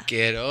 Yeah.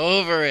 Get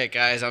over it,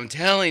 guys. I'm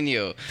telling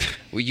you.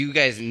 Well, you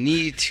guys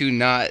need to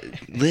not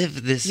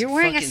live this. You're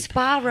wearing fucking... a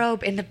spa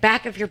robe in the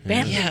back of your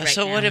Bentley Yeah. right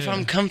so now. what if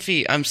I'm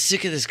comfy? I'm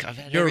sick of this. I've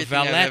had Your everything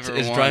I've valet ever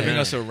is wanted. driving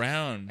us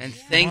around. And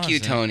thank you,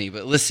 Tony.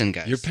 But listen,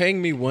 guys. You're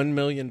paying me $1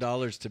 million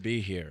to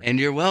be here.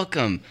 And you're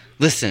welcome.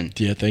 Listen.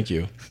 Yeah, thank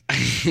you.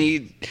 I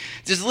need.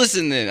 Just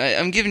listen. Then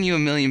I'm giving you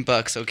 $1 million.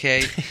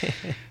 Okay.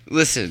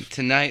 Listen.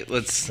 Tonight,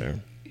 let's. Fair.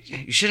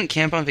 You shouldn't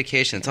camp on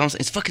vacation. It's almost.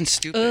 It's fucking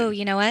stupid. Ooh,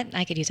 you know what?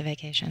 I could use a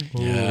vacation.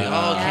 Yeah.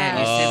 Oh, can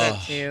you say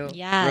that? too.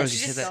 Yes. Rose,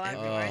 you say that.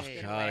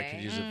 Oh, God, I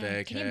could use a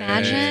vacation. Can you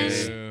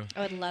imagine? I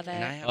would love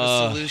And I it. have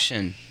a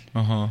solution.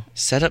 Uh-huh.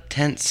 Set up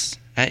tents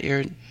at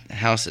your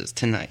houses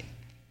tonight.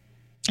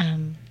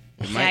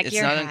 Zach, It's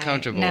you're not high.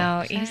 uncomfortable.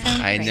 No, you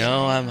sound I crazy.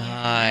 know I'm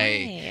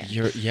high.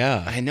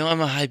 Yeah. I know I'm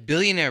a high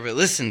billionaire, but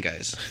listen,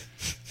 guys.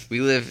 We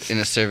live in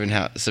a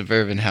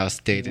suburban house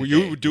day to Well, day.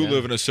 you do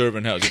live in a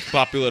servant house. It's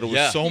populated with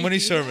Yeah. so many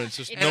servants.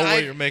 There's no And way I-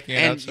 you're making it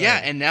and outside.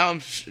 yeah, and now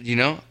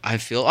I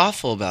feel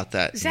awful about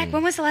that. Zach,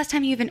 when was the last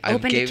time you even I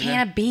opened a gave can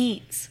them- of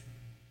beans?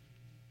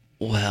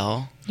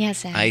 Well, Yeah,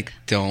 Zach. I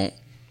don't.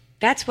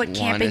 That's what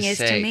camping Wanna is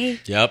say- to me.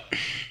 Yep.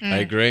 I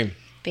agree.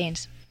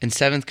 Beans. In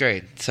seventh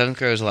grade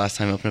was the last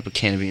time I opened up a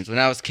can of beans when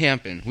I was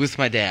camping with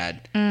my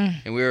dad,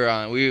 and we were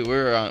on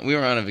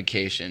a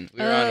vacation.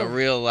 We were on a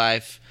real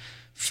life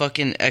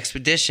fucking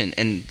expedition,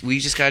 and we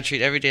just gotta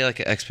treat every day like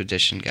an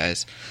expedition,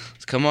 guys.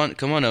 So come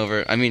on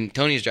over. I mean,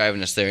 Tony's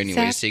driving us there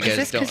anyway, Zach, so you is guys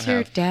this don't because your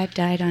have. dad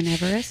died on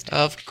Everest?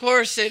 Of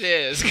course it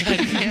is. God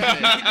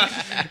damn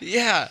it.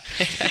 Yeah.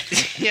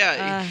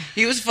 Yeah.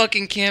 He was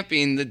fucking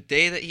camping the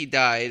day that he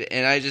died,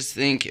 and I just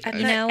think. At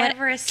You the know what?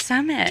 Everest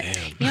summit.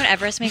 You know what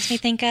Everest makes me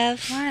think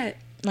of? What?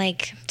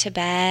 Like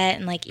Tibet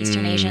and like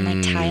Eastern Asia and like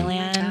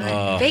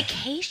Thailand.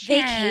 Vacation.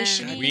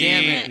 Vacationing. We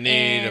in-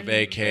 need a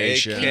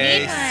vacation.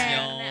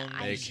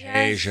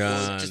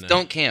 Vacation. Just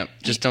don't camp.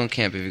 Just don't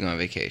camp if you're going on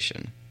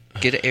vacation.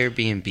 Get an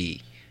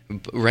Airbnb.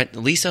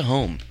 Lease a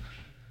home.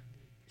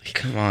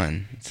 Come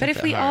on. It's But not if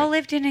that we hard. all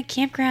lived in a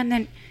campground,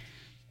 then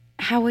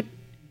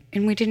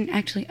and we didn't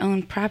actually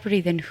own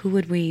property, then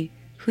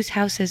whose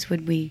houses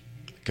would we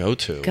Go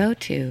to. go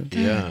to?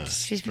 Yeah.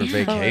 Just For full of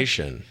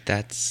vacation.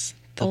 That's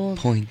the Old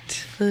point.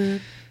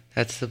 Food.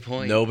 That's the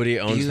point. Nobody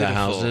owns the Beautiful.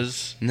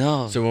 houses.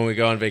 No. So when we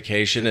go on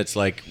vacation, it's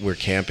like we're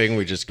camping.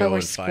 We just But go we're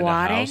and find a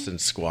squatting? house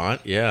and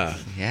squat. Yeah.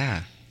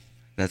 Yeah.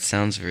 That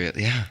sounds real.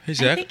 Yeah. Hey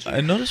Zach, think I,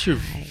 you're noticed your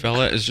right.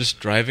 fella is just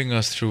driving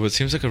us through what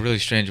seems like a really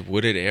strange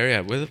wooded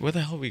area. Where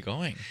the hell are we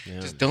going?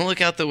 Just don't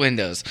look out the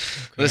windows.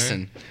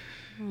 Listen.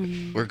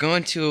 We're going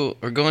into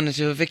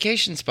a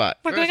vacation spot.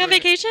 We're going First, on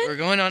vacation? We're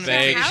going on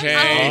Vacation.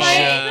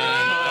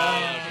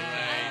 I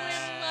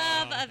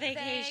would love a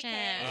vacation.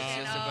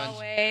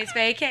 Always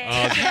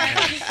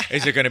vacation.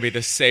 Is it going to be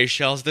the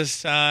Seychelles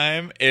this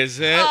time?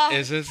 Is it? Oh,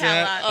 Is it tell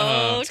that? us.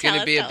 Oh, It's going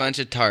to be a bunch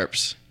of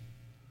tarps.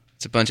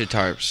 It's a bunch of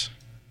tarps.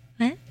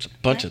 It's a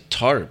bunch of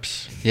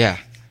tarps. Yeah.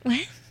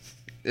 What?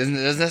 Doesn't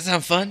that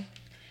sound fun?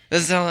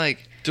 Doesn't that sound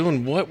like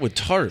Doing what with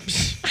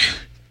tarps?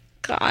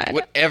 God.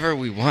 whatever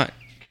we want?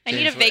 I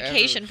need a James, whatever.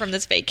 vacation from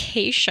this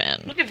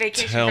vacation. Look at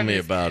vacation. Tell from me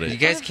this- about You it.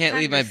 guys can't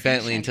leave my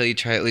Bentley until you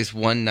try at least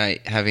one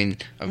night having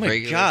a Oh my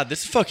regular. God,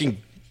 this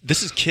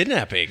is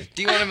kidnapping.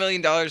 Do you want $1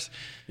 million?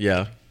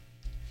 Yeah.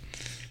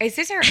 Is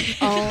this our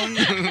own?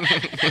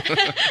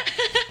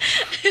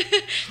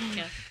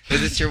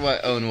 Is this your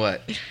what? Own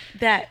what?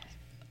 that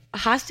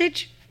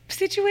hostage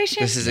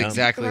situation? This is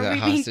exactly Are that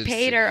we being hostage.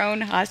 paid our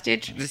own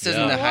hostage? This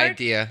isn't Yeah. the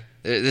idea.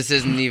 This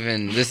isn't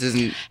even. This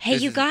isn't. Hey,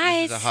 this you is-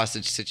 guys. This is a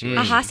hostage situation.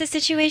 A hostage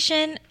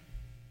situation.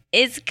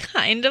 is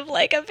kind of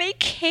like a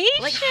vacation.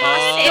 Like if you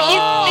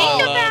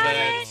think about love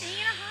it.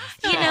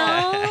 You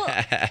know,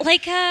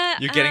 like a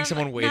You're getting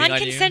someone waiting on you?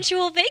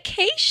 non-consensual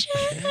vacation.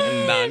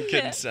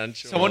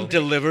 Non-consensual. Someone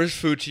delivers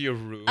food to your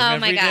room. Oh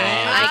my every god, day?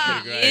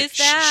 I could use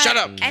that. Shut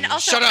up. And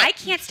also, Shut up. I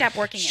can't stop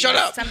working Shut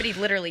unless up. somebody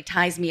literally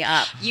ties me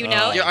up. You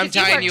know, I'm 'cause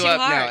you tying work you too up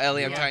hard. now,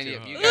 Ellie. I'm tying you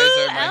up. You guys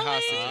are my Ellie.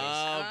 hostages.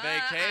 Oh,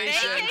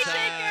 vacation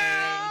time.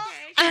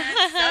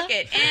 Suck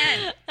it.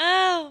 And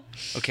Oh,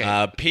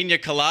 Okay. Pina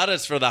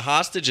coladas for the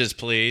hostages,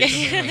 please.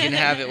 You can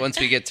have it once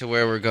we get to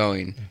where we're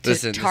going.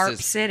 Listen, Tarp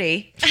this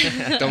City.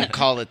 is, don't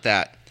call it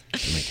that. Oh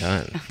my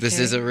god. This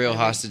is a real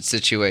hostage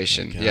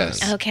situation.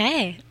 Yes.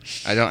 okay.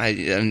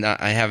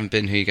 I haven't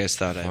been who you guys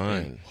thought I'd been.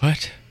 Fine.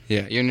 What?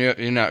 Yeah,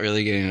 you're not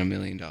really getting $1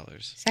 million.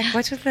 Zach,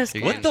 what's with those?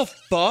 What the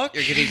fuck?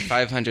 You're getting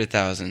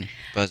 500,000.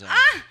 Buzz off.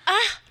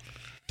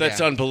 That's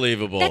Yeah.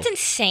 unbelievable. That's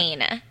insane.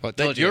 What,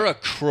 That told you? you're a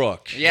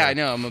crook. Yeah, I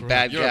know. I'm a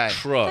bad You're guy. a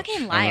crook.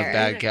 Fucking I'm liar. a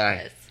bad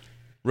guy.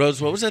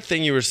 Rose, what was that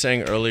thing you were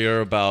saying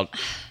earlier about?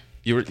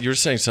 You were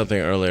saying something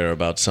earlier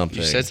about something.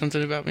 You said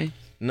something about me?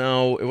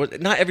 No, it was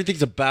not.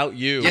 Everything's about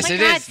you. Yes, my it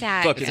God, is.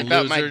 Zach. Fucking It's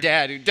about my loser.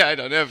 dad who died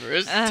on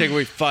Everest. Take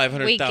away We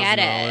 $500,000. get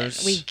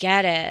it. We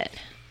get it.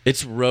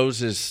 It's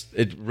Rose's.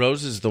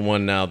 Rose is the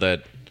one now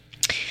that.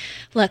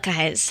 Look,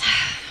 guys,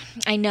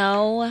 I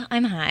know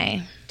I'm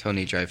high,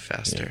 Tony, drive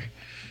faster.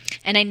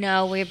 and I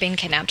know we're being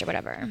kidnapped or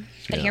whatever,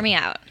 but hear me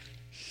out.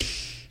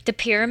 The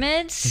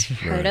pyramids,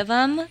 heard of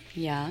them?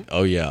 Yeah.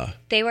 Oh yeah.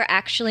 They were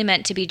actually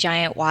meant to be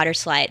giant water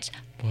slides.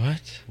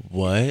 What?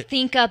 What?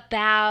 Think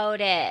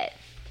about it.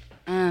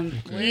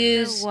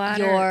 Use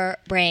your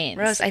brains.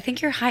 Rose, I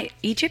think you're high.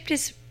 Egypt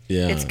is.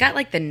 Yeah. It's got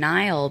like the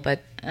Nile,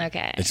 but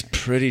Okay. It's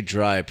pretty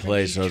dry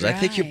place, Rose. I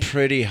think you're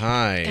pretty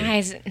high.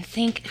 Guys,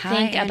 think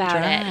High and about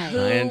dry. it.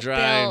 High and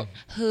dry.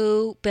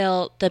 Who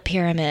built the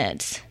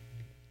pyramids?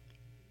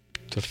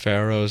 The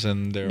pharaohs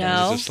and their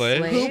No. owners of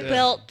slaves? Who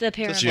built the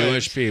pyramids?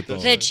 Jewish people.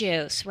 The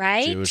Jews,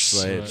 right? Jewish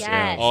slaves. Yes.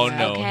 Yeah. Oh,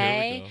 no.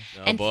 Okay. Here we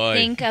go. And boy.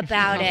 think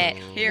about it.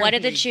 Here What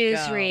did the we Jews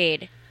go.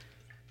 read?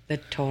 the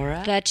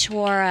Torah, The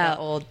Torah.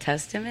 the Old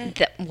Testament.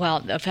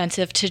 Well,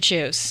 offensive to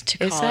Jews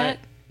to Is call that? it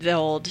the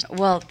Old.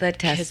 Well, the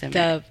Testament.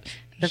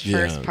 The first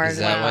Yeah. part Is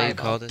of that the why you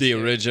Bible. called it? The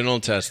original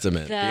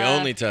testament. The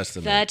only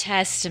testament. The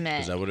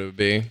Testament. Is that what it would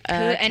be?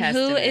 And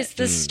who Testament. is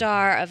the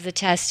star of the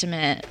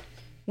Testament?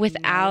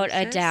 Without a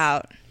Moses?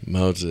 doubt.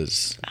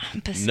 Moses.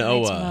 Besides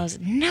Noah. Moses.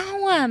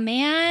 Noah,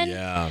 man.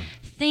 Yeah.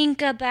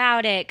 Think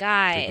about it,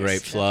 guys. The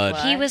Great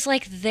Flood. He was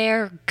like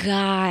their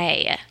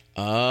guy.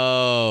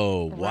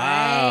 Oh,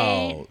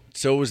 wow.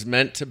 So it was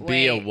meant to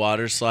be a Wait.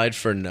 water slide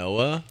for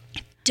Noah?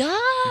 Duh.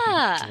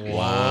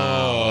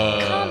 Wow.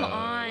 Come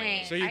on.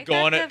 So you go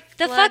on it.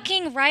 The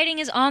fucking writing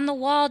is on the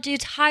wall,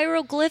 dudes.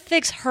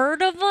 Hieroglyphics.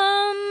 Heard of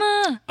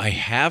them? I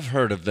have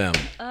heard of them.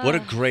 What a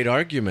great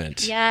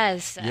argument.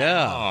 Yes.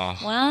 Yeah.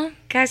 Well,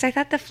 Guys, I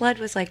thought the flood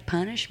was like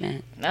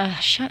punishment.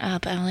 shut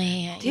up,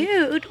 Ellie.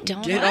 Dude,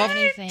 Don't Get know off.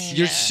 anything.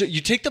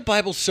 You take the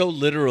Bible so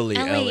literally,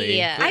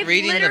 Ellie. I've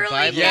reading the literally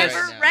Bible Yes.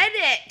 never right now. read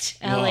it.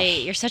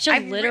 Ellie, you're such a I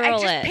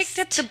literalist. just picked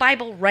up the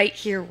Bible right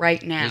here,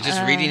 right now. You're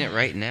just reading it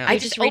right now. I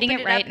just just reading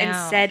opened it right up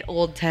now. and said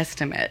Old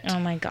Testament. Oh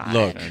my god.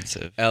 Look,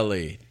 Offensive.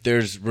 Ellie,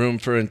 there's room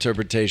for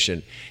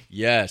interpretation.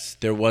 Yes,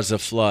 there was a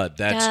flood.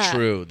 That's Duh.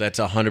 true. That's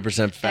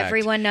 100% fact.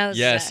 Everyone knows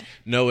Yes, that.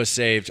 Noah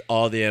saved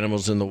all the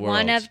animals in the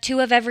world. Two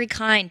of every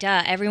kind.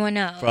 Duh. Everyone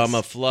knows. From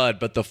a flood,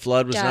 but the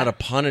flood was Duh. not a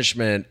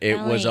punishment. It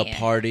was a Ellie.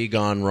 party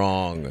gone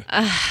wrong.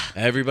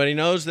 Everybody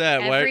knows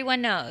that. Why-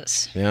 Everyone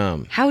knows. Yeah.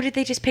 How did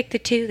they just pick the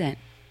two then?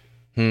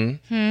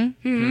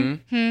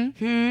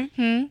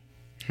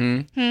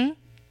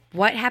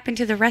 What happened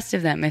to the rest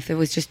of them if it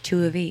was just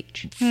two of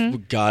each?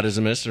 God is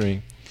a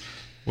mystery.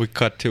 We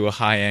cut to a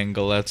high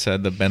angle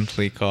outside the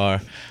Bentley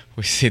car.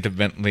 We see the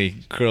Bentley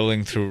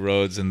curling through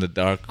roads in the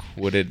dark,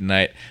 wooded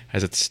night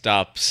as it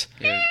stops.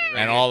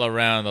 And all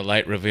around, the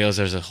light reveals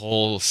there's a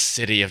whole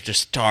city of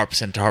just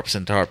tarps and tarps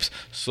and tarps.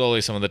 Slowly,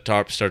 some of the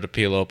tarps start to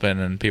peel open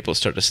and people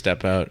start to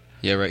step out.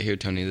 Yeah, right here,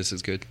 Tony. This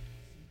is good.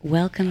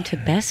 Welcome to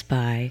Best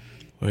Buy.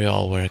 We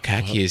all wear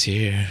khakis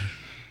here.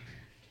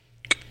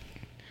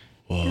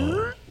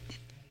 Whoa.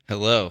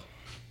 Hello.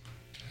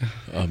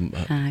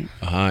 Hi.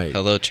 Hi.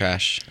 Hello,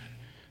 trash.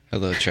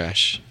 Hello,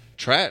 trash.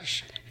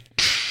 Trash.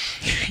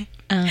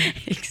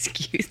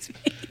 Excuse me.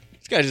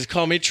 This guy just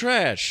called me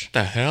trash.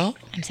 The hell?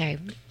 I'm sorry.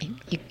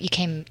 You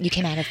came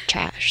out of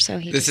trash, so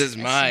he. This just is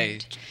my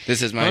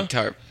assumed.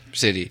 tarp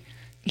city.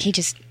 He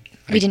just.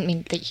 We didn't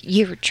mean that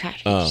you were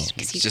trash. Oh.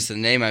 It's just the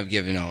name I've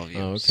given all of you.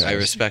 Oh, okay. I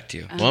respect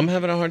you. Well, I'm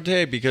having a hard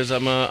day because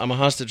I'm a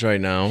hostage right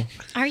now.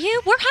 Are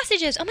you? We're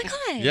hostages. Oh my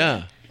god.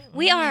 Yeah.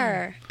 We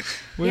are.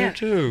 Where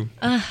to?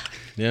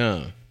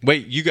 Yeah.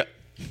 Wait, you got...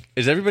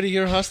 Is everybody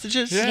here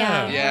hostages?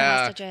 Yeah. we're Yeah,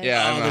 hostages.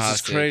 yeah. I'm Oh, a this is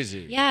hostage.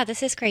 crazy. Yeah,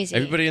 this is crazy.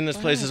 Everybody in this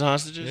place is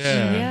hostages?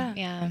 Yeah.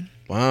 Yeah.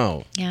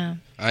 Wow. Yeah.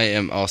 I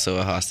am also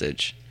a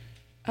hostage.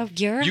 Oh,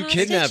 you're a You hostage,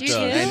 kidnapped you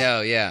us. too? I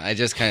know, yeah. I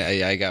just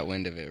I got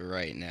wind of it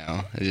right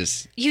now. I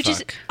just You just.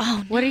 fuck.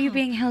 Oh, What are no. you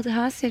being held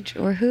hostage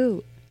or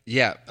who?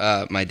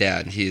 Yeah, my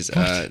dad. He's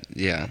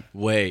yeah.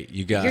 Wait,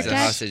 you got He's a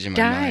dad hostage in my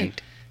died.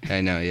 mind.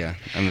 I know. Yeah,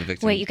 I'm a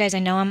victim. Wait, you guys, I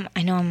know I'm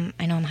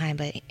high,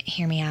 but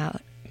hear me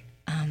out.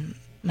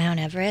 Mount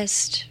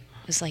Everest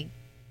was like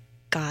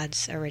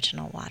God's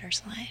original water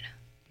slide.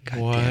 God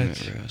What? damn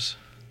it, Rose.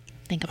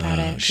 Think about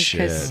it.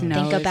 shit. Snow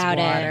Think is about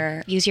water.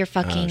 it. Use your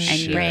fucking shit. And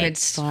you could brains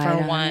slide for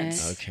on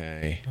once.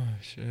 Okay.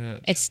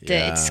 Shit. It's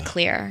Yeah. it's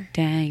clear.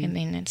 Dang. I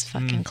mean, it's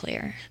fucking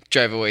clear.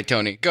 Drive away,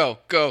 Tony. Go,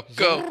 go,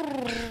 go.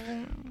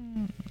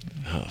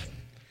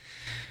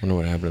 Wonder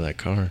what happened to that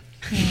car.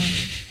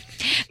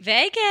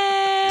 Vegas.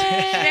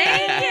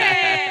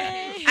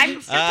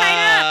 I'm so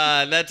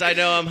tied up. That's I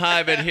know I'm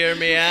high, but hear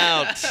me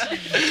out.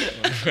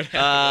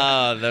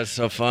 That's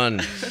so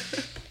fun.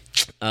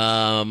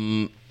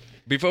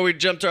 Before we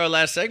jump to our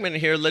last segment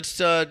here, let's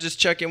just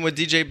check in with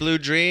DJ Blue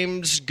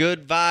Dreams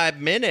Good Vibe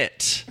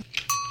Minute.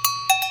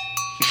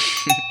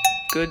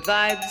 Good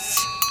vibes.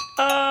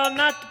 Oh,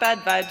 not bad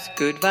vibes.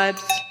 Good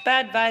vibes.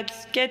 Bad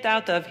vibes. Get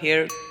out of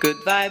here. Good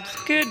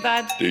vibes. Good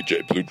vibes.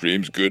 DJ Blue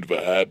Dreams Good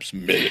Vibes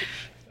Minute.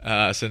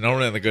 So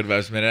normally in the Good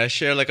Vibes Minute, I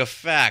share like a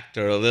fact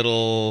or a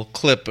little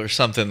clip or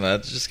something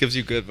that just gives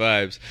you good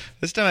vibes.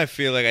 This time I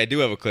feel like I do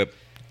have a clip,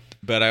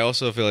 but I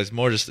also feel like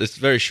it's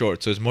very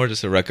short, so it's more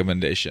just a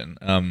recommendation.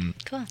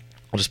 Cool.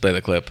 I'll just play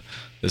the clip.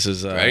 This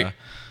is Right.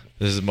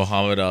 This is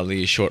Muhammad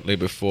Ali shortly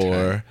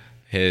before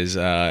his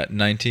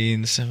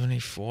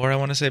 1974, I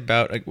want to say,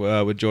 bout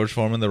with George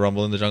Foreman, the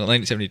Rumble in the Jungle,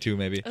 1972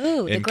 maybe.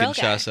 Ooh, the in grill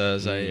guy. Kinshasa,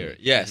 Zaire.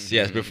 Yes,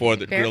 before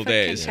the grill Barefoot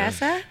days.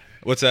 Kinshasa?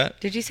 What's that?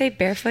 Did you say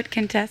barefoot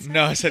Contessa?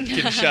 No, I said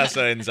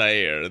Kinshasa in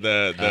Zaire,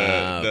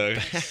 the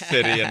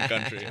city and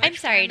country. I'm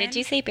sorry. Did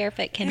you say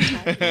barefoot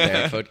Kentucky?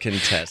 Barefoot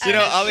contest. You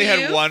know, Ali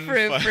had one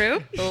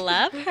Fruit.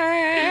 Love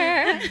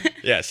her.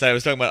 Yes, I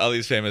was talking about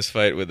Ali's famous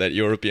fight with that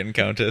European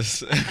countess.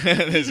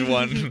 There's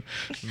one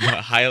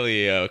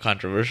highly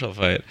controversial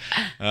fight.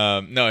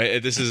 No,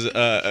 this is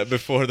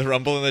before the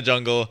Rumble in the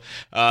Jungle.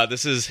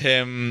 This is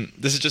him.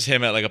 This is just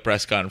him at like a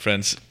press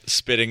conference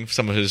spitting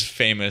some of his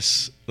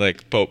famous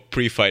like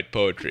pre-fight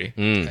poetry.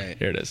 Right.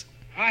 Here it is.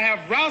 I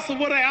have wrestled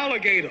with an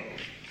alligator.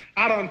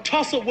 I done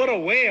tussled with a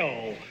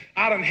whale.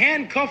 I done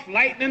handcuffed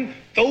lightning,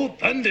 throw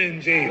thunder in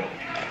jail.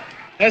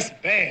 That's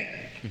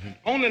bad.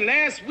 Only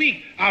last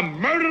week, I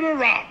murdered a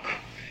rock,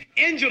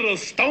 injured a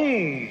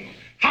stone,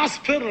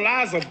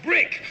 hospitalized a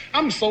brick.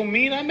 I'm so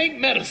mean, I make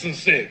medicine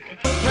sick.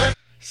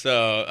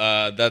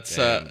 So that's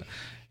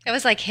It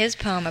was like his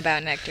poem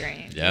about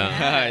nectarine.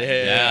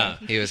 yeah.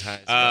 He was high.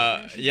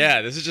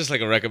 Yeah, this is just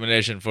like a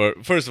recommendation for,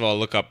 first of all,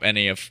 look up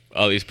any of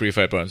Ali's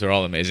pre-fight poems. They're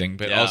all amazing.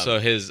 But Yeah. also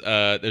his,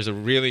 there's a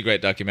really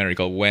great documentary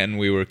called When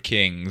We Were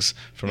Kings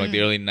from like the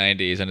early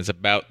 90s, and it's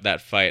about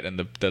that fight and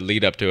the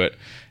lead up to it.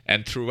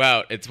 And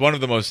throughout, it's one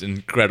of the most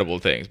incredible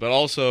things. But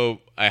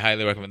also, I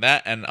highly recommend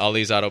that and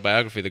Ali's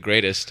autobiography, The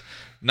Greatest.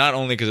 Not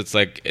only because it's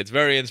like, it's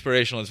very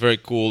inspirational, it's very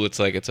cool. It's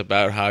like, it's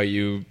about how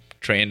you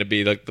train to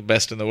be like the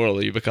best in the world,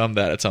 or you become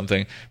that at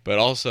something. But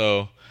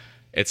also,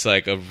 it's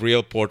like a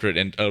real portrait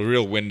and a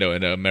real window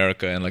into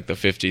America in like the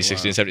 50s,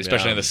 60s, 70s,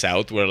 especially in the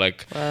South, where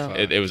like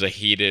it was a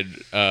heated,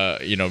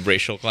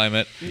 racial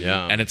climate.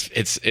 Yeah. And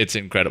it's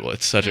incredible.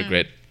 It's such a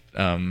great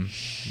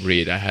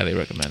read. I highly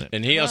recommend it.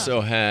 And he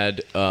also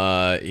had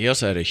a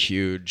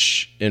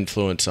huge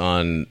influence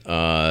on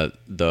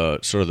the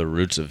sort of the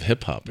roots of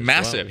hip hop.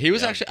 Massive. He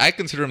was actually, I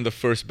consider him the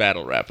first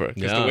battle rapper,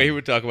 because Yeah. the way he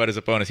would talk about his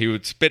opponents, he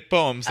would spit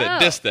poems that Oh,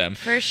 diss them.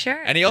 for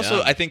sure. And he also,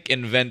 Yeah. I think,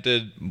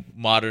 invented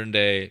modern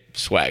day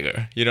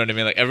swagger. You know what I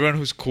mean? Like everyone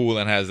who's cool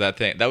and has that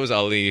thing. That was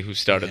Ali who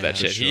started that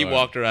for shit. He sure.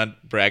 walked around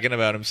bragging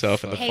about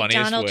himself in the Hey,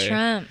 funniest Donald way.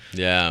 Trump,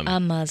 Yeah. a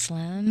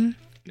Muslim.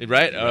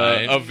 Right?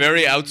 Right. A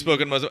very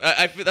outspoken Muslim.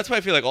 That's why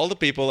I feel like all the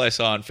people I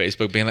saw on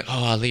Facebook being like,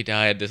 oh, Ali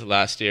died this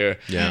last year.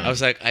 Yeah. I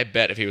was like, I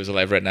bet if he was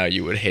alive right now,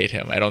 you would hate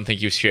him. I don't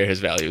think you share his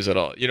values at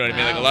all. You know what I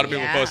mean? Like a lot of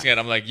people yeah. posting it.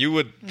 I'm like, you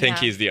would think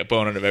Yeah. he's the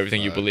opponent of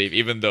everything you believe,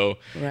 even though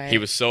Right. he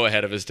was so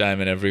ahead of his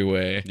time in every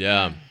way.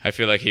 Yeah. I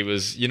feel like he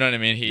was, you know what I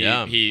mean?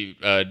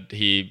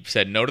 He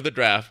said no to the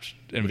draft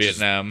in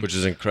Vietnam, Which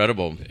is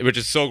incredible. which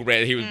is so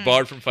great. He was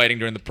barred from fighting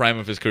during the prime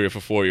of his career for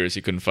 4 years. He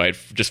couldn't fight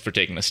just for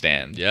taking a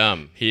stand. Yeah.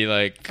 He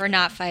like, For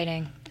not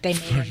fighting. They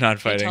made him. not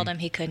They fighting. told him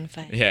he couldn't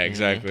fight. yeah,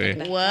 exactly.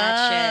 That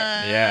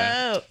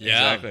Yeah.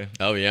 Yeah. Exactly.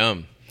 Oh, yeah.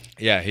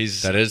 Yeah,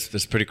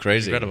 That's pretty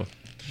crazy. incredible.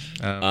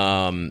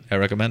 I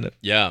recommend it.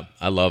 Yeah,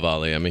 I love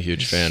Ali. I'm a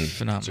huge fan.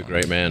 Phenomenal. He's a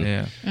great man.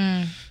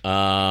 Yeah.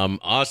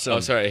 Awesome. Oh,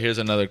 sorry. Here's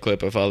another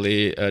clip of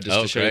Ali, just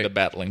to show you great. the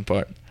battling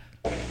part.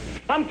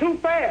 I'm too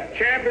fast.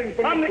 Champion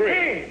from I'm the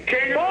king.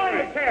 King born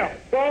the champ.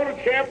 Born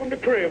the champ from the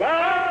crib.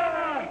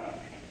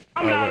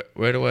 I'm not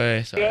Where do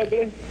I? Sorry.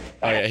 ugly.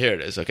 Oh yeah, here it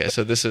is. Okay,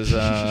 so this is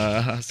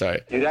sorry.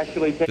 He's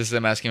actually This is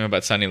him asking him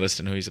about Sonny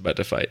Liston, who he's about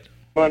to fight.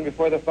 on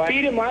before the fight.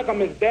 Beat him like I'm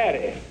his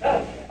daddy.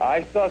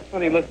 I saw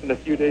Sonny Liston a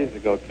few days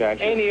ago, Cash.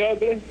 Ain't he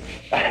ugly?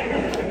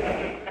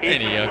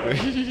 Ain't he ugly?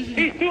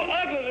 He's too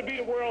ugly to be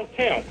the world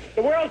champ.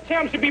 The world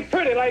champ should be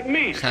pretty like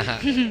me.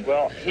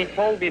 Well, he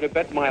told me to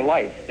bet my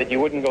life that you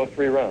wouldn't go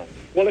 3 rounds.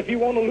 Well, if you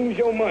want to lose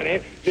your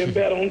money, then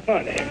bet on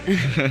funny.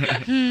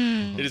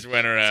 He just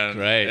went around.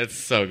 Great. It's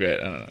so great.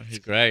 I don't know. It's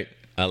great.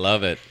 I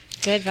love it.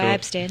 Good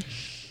vibes, dude.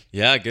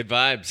 Yeah, good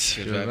vibes.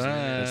 Good vibes.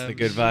 That's the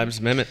good vibes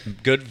minute.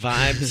 Good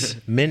vibes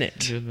minute.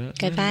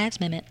 Good vibes,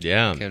 Mimit.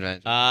 Yeah. Good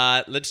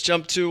vibes. Let's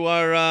jump to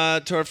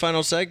our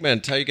final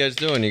segment. How you guys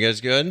doing? You guys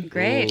good?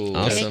 Great. Ooh,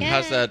 Awesome.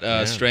 How's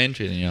that strain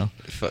treating you?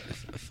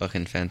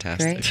 fucking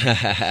fantastic.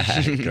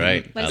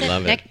 Great. What is I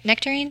love it.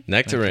 Nectarine?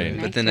 Nectarine.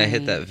 But then I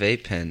hit that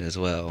vape pen as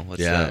well. What's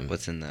Yeah. that?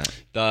 What's in that?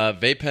 The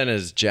vape pen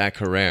is Jack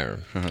Herrera.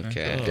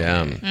 Okay.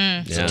 Yeah. Mm.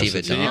 Yeah.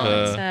 Sativa so- Dom.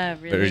 It's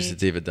Very really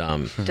sativa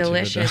dom.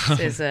 delicious.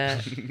 Is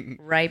a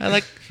ripe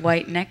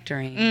white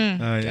nectarine.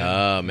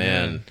 Oh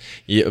man,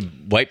 yeah,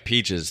 white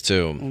peaches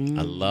too.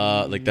 I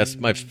love that's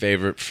my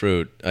favorite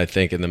fruit. I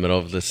think in the middle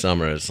of the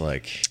summer is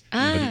like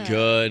a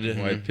good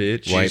White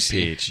peach. White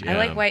Juicy. peach. I yeah.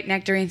 like white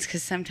nectarines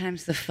because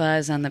sometimes the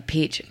fuzz on the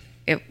peach,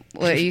 it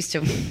used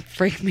to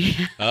freak me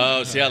out.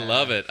 Oh, see, I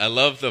love it. I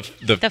love the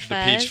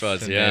peach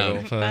fuzz. The Yeah.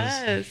 navel fuzz.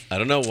 Fuzz. I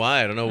don't know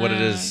why. I don't know what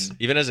it is.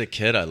 Even as a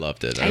kid, I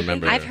loved it. I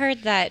remember. I've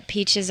heard that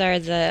peaches are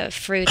the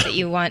fruit that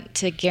you want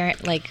to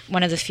guarantee, like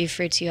one of the few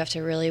fruits you have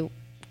to really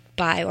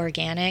buy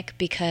organic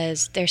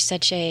because they're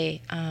such a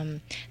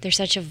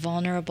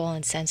vulnerable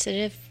and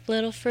sensitive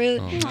little fruit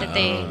that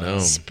they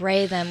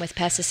spray them with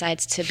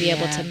pesticides to be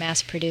able to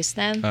mass produce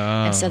them.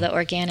 And so the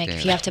organic,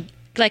 if you have to,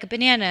 like a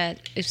banana,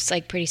 it's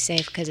like pretty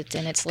safe because it's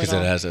in its because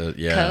little it has a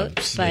coat.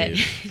 But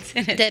sleeve.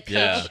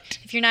 the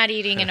if you're not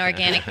eating an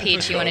organic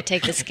peach, you want to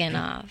take the skin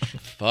off.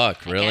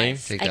 Fuck, really?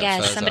 Take I that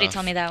guess fuzz somebody off.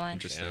 told me that one.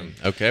 Interesting.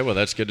 Okay, well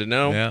that's good to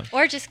know. Yeah.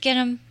 Or just get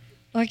them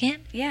organic.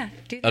 Yeah,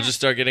 do that. I'll just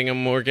start getting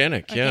them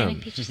organic. Organic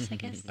Yeah, peaches, I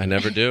guess. I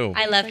never do.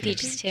 I love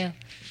peaches too.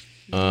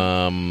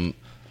 Um,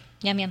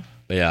 Yum yum.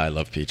 yeah, I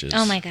love peaches.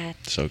 Oh my god.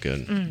 So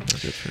good.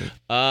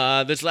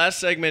 This last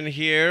segment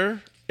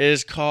here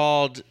is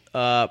called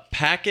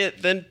Pack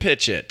It, Then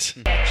Pitch It.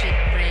 Watch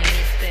it, bring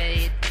it,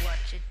 pay it,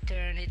 watch it,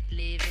 turn it,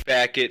 leave it.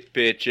 Back it,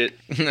 bitch it.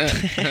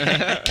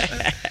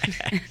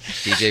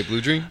 DJ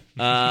Blue Dream?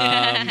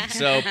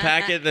 So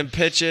Pack It, Then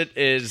Pitch It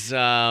is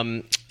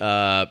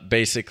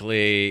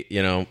basically,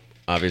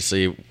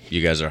 obviously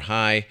you guys are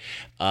high,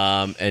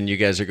 and you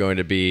guys are going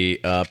to be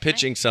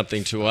pitching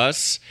something to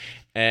us.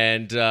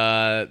 And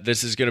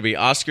this is going to be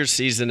Oscar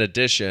season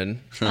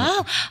edition.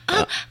 Oh,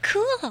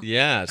 cool.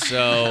 Yeah,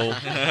 so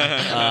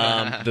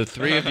the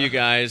three of you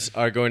guys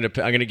are going to.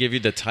 I'm going to give you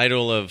the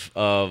title of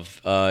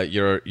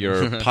your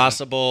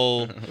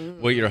possible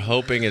what you're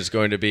hoping is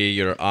going to be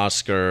your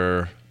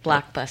Oscar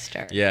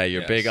blockbuster. Yeah,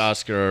 your big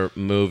Oscar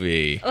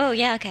movie. Oh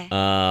yeah, okay.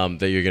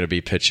 That you're going to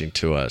be pitching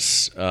to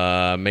us.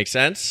 Make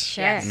sense?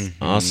 Sure. Yes.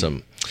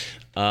 Awesome.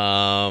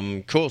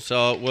 Cool.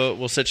 So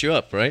we'll set you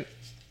up, right?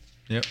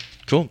 Yep.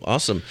 Cool.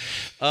 Awesome.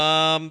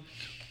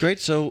 Great.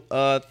 So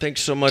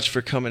thanks so much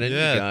for coming in, you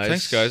guys.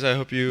 Thanks, guys. I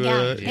hope you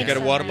Yeah, you thanks got a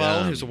so water much.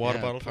 bottle. Here's a water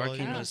bottle for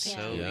Parking you. was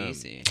so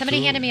easy.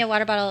 Somebody handed me a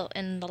water bottle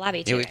in the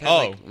lobby too.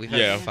 Yeah, we've had,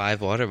 yeah.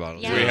 5 water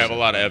bottles. Yeah. We have a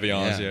lot of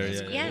Evians here.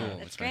 that's Yeah. Yeah, cool.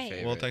 that's my great.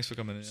 favorite. Well, thanks for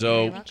coming in.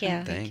 So Thank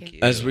you. Thank you.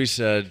 as we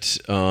said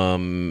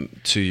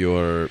to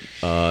your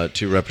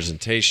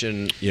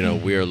representation,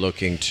 we are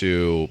looking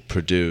to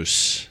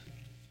produce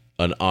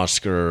an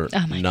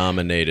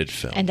Oscar-nominated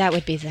film. And that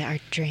would be our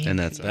dream. And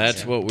that's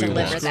what we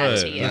Deliver want. that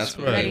to you. That's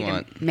what Ready we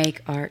want. to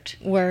make art.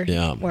 We're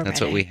Yeah.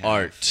 That's ready. what we have.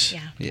 Art. Yeah.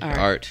 Yeah,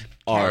 Art.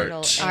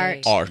 art.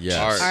 Art. Art.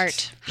 Yes.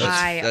 Art.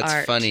 High That's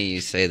art. funny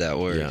you say that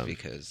word Yeah.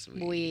 because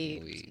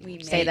We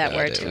say that make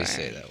word it. to we her.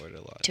 say that word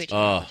a lot. To each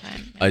other all the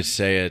time. I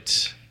say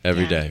it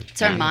every day.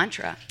 It's our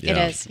mantra. Yeah.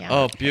 It is. Yeah.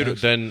 Oh, beautiful.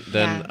 Then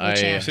Yeah, we I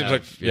jam. Seems have-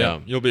 like yeah.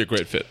 you'll be a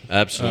great fit.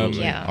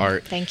 Absolutely. Thank you.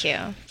 Art. Thank you.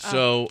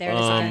 So, there it is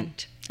again.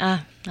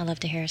 I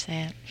love to hear her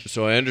say it.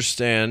 So I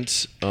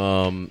understand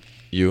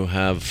you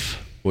have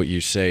what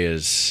you say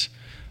is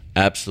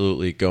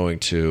absolutely going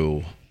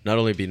to not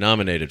only be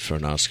nominated for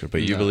an Oscar,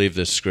 but you No. believe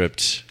this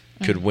script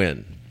could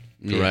win,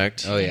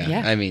 correct? Oh yeah.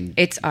 Yeah. I mean,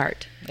 It's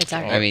art. It's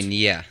our I mean,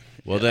 yeah.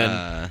 Well then,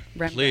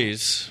 Rembrandt.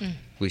 please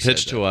We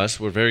pitch said to us.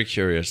 We're very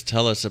curious.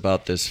 Tell us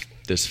about this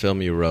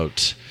film you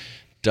wrote,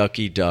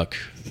 Ducky Duck,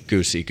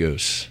 Goosey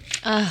Goose.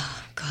 Oh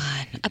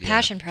God, a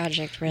passion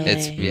project, really.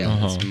 It's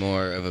it's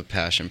more of a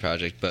passion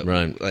project, but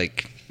Right.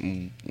 like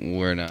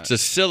we're not. It's a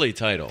silly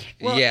title.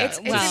 Well, Yeah. it's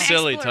Well- an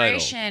Silly title.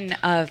 exploration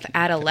of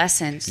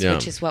adolescence, Yeah.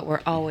 which is what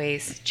we're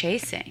always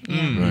chasing.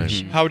 Right.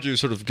 How would you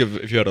sort of give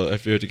if you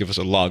had to give us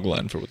a log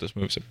line for what this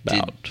movie's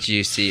about? Did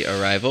you see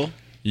Arrival?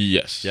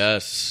 Yes.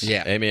 Yes.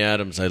 Yeah. Amy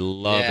Adams. I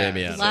love Yeah.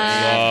 Amy Adams.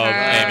 Love Love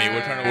her. Amy.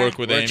 We're trying to work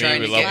with We're Amy.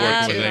 trying We to love get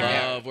working her with to-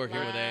 Amy. Love working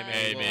with Amy.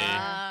 Amy.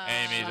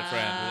 Amy's a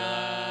friend.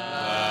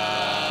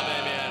 Love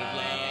Amy Adams.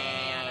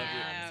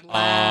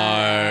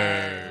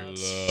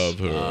 Love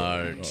her.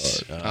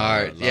 Art.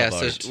 Art. Love Yeah.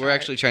 So art. we're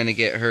actually trying to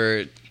get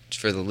her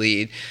for the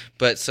lead,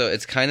 but so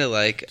it's kind of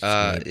like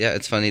yeah.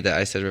 It's funny that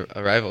I said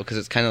Arrival because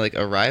it's kind of like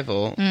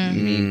Arrival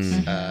meets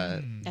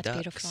That's ducks.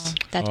 beautiful.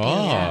 That's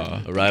Ah.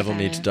 beautiful. Arrival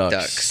meets Ducks.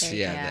 Ducks. There you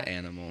Yeah, go. the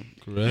animal.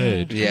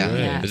 Great. Yeah. great.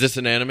 Yeah. Is this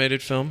an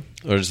animated film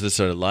or is this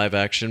a live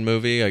action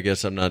movie? I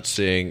guess I'm not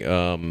seeing.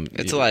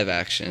 It's a live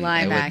action.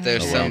 Live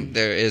There's action.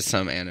 there is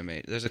some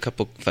animate. There's a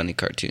couple funny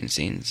cartoon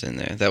scenes in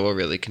there that will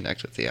really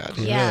connect with the audience.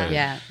 Yeah.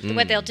 Yeah.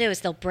 What they'll do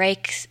is they'll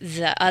break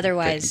the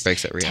otherwise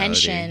Breaks that reality.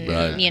 tension,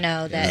 Right. you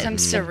know, that Some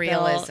that they'll-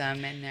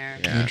 surrealism in there.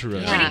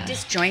 Interesting. Yeah. Pretty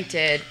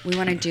disjointed. We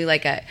want to do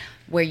like a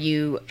where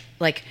you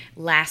like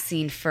last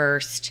scene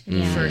first,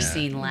 first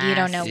scene last. You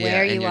don't know Yeah,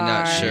 where and you you're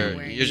are. not sure.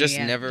 Where You're just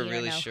you- never You don't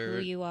really know sure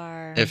who you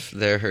are. if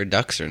they're her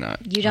ducks or not.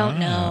 You don't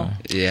know.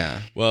 Yeah.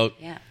 Well,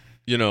 Yeah.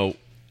 you know,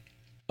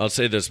 I'll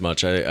say this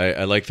much: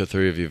 I like the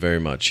three of you very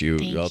much.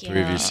 Thank all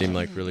three of you you. seem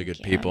like really good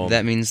Thank you. people.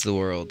 That means the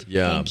world.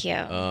 yeah. Thank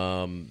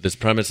you. This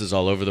premise is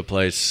all over the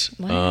place.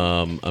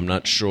 Wow. I'm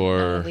not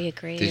sure. Oh, we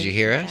agree. Did you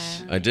hear with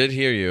us? that. I did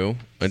hear you.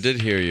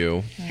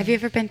 Have you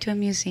ever been to a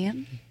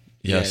museum?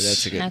 Yes. Yeah,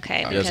 that's a good.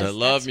 Okay. Yes, I because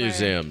love that's where-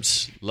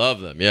 museums.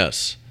 Love them.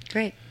 Yes.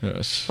 Great.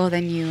 Yes. Well,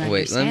 then you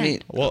Wait, let understand. me.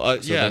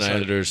 Well, So yeah. then I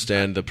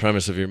understand the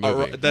premise of your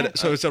movie.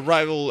 So it's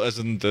Arrival, as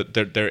in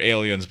they're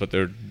aliens, but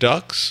they're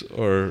ducks,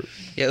 or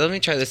Yeah, let me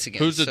try this again.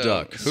 Who's the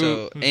duck?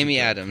 So Amy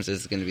Adams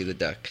is going to be the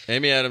duck.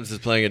 Amy Adams is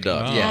playing a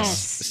duck. Oh. Yes.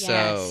 Yes, So,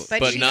 yes. But,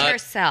 But she's not-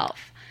 herself.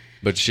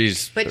 But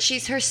she's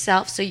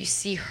herself, so you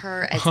see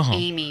her as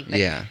Amy, but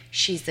Yeah.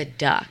 she's a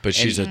duck.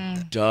 she's a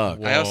duck.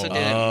 I also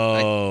didn't.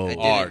 Oh, I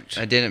didn't, art.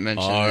 I didn't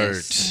mention Art.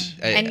 this.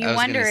 And you I was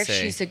wonder gonna if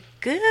say, she's a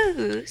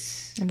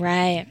goose,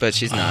 Right. but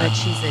she's but not.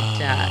 she's a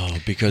duck. Oh,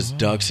 because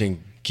ducks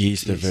and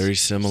geese, they're very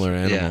similar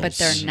animals. But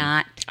they're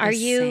not. Are the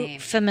you same.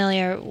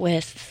 familiar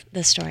with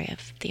the story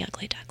of the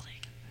Ugly Duckling?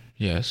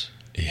 yes.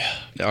 Yeah.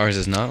 Ours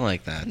is not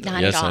like that.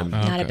 Not Yes, at all. I'm-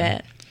 Not a okay.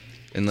 bit.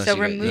 Unless So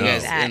you guys, remove you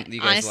guys, that. you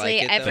guys Honestly,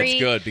 like it, though? every That's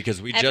good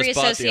because we every just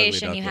bought the Ugly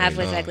association you have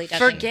with Duckling. Ugly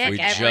Duckling. Forget We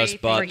every,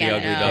 just bought the forget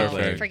Ugly it.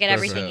 Duckling. Forget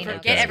everything you know.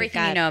 Forget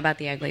everything you know about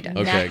the ugly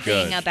duckling. Okay, Nothing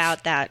good.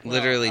 about that. will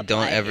Literally,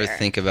 don't apply ever here.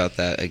 think about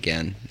that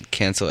again.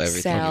 Cancel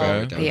everything. Sell you've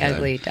ever done the with that.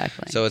 ugly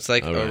duckling. So it's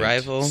like All right.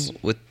 Arrival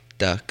with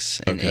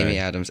ducks and Okay. Amy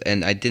Adams,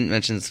 and I didn't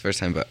mention this the first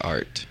time, but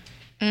art.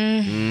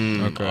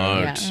 Okay.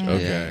 Art. Yeah.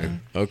 Okay. Yeah.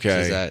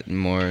 Okay. Is that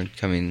more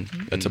coming?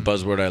 That's a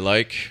buzzword I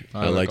like.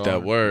 I like that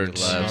art. word.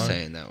 Love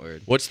saying that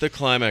word. What's the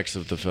climax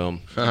of the film?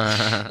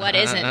 What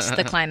isn't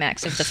the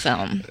climax of the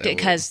film?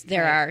 Because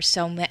there are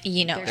so many,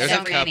 you know, There's a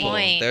every couple.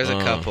 point There's a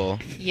couple.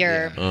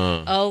 you're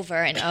over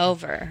and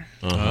over.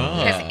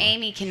 because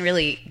Amy can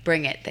really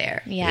bring it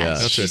there. Yeah, Yeah.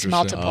 That's she's interesting.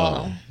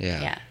 multiple.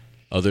 Yeah. Yeah.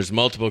 Oh, there's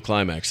multiple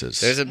climaxes.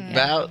 There's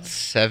about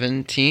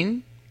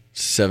 17.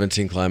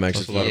 17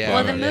 climaxes. That's a lot of Yeah.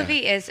 Well, the Yeah.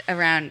 movie is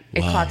around.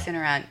 It Wow. clocks in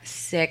around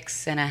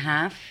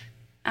 6.5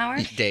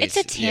 hours. Days. It's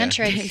a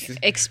tantric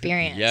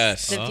experience.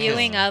 Yes. The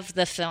viewing of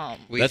the film.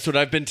 That's what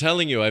I've been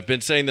telling you. I've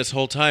been saying this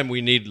whole time.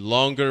 We need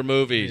longer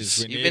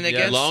movies. We You've been need-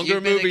 against Longer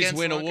you've been movies against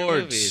win longer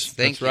awards. movies.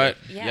 Thank That's you. right.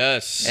 Yeah.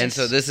 Yes. And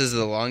so this is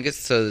the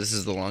longest. So this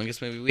is the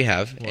longest movie we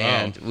have,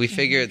 and we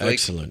figured, like,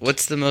 Excellent.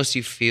 what's the most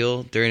you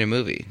feel during a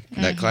movie?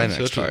 That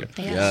climax So part.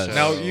 Yes.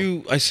 Now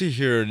I see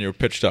here in your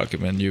pitch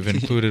document, you've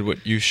included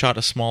what you shot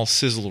a small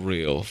sizzle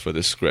reel for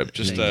this script,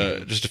 just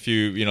a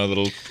few,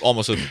 little,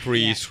 almost a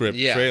pre-script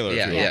Yeah, trailer.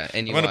 yeah, if you will. yeah,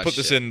 and you I'm gonna put watched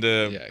this it. in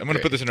the. Yeah, I'm gonna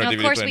put this in our And DVD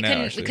of course, player we now.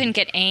 couldn't actually.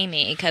 get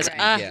Amy because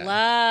Yeah.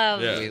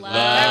 love, Amy.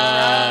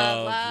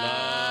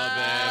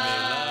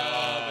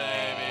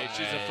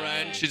 She's a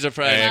friend. She's a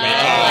friend. Amy. You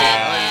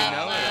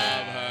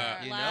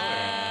know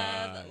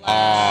her.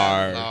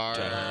 Art. Lars.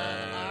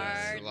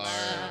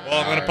 Well,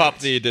 I'm gonna pop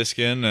the disc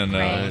in and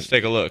let's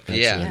take a look.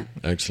 Yeah.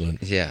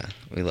 Excellent. Yeah,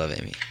 we love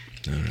Amy.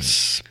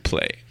 Let's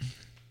play.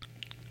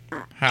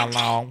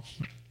 Hello,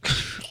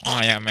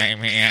 I am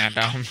Amy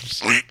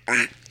Adams.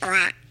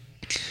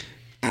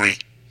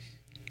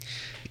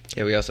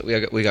 Yeah,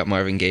 we got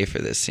Marvin Gaye for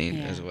this scene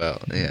as well.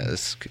 Yeah,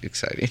 this is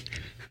exciting.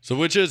 So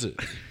which is it?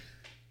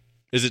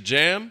 Is it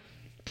jam?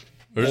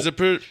 Or is it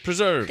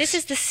preserved? This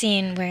is the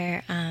scene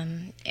where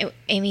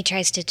Amy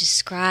tries to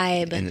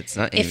describe And it's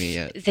not Amy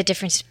yet. the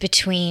difference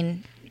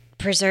between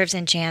preserves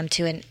and jam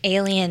to an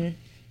alien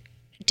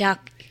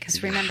duck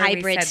Because remember,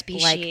 hybrid we said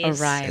species like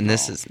Arrival. And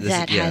this is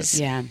that has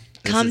yeah.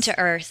 come is- to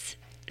Earth.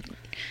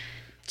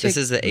 This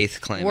is the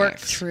 8th climax. Work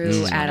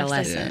through One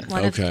adolescence. of the-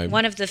 One, Okay. of,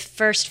 one of the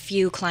first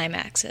few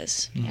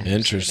climaxes. Yeah,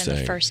 Interesting. sort of in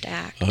the first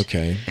act.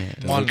 Okay.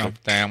 One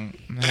of them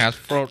has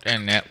fruit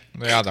in it.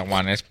 The other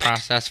one is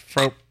processed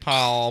fruit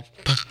pulp.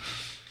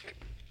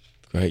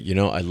 Great.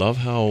 I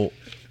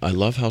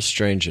love how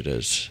strange it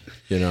is.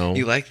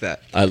 You like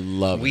that? I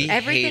love We it.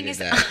 Everything hated is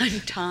that.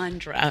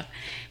 entendre.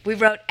 We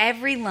wrote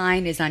every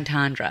line is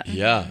entendre.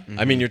 Yeah.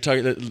 I mean, you're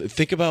talking.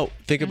 Think about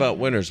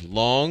winners.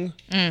 Long,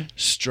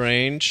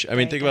 strange. I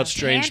mean, think about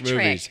strange Tantric.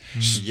 movies.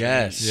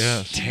 Yes.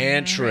 Yes.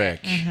 Tantric.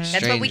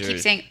 That's what we keep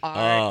Strangers. saying.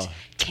 Art, Oh.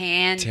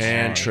 tantric,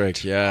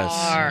 Tantric. Yes.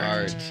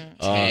 art,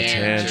 Oh,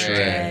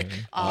 tantric.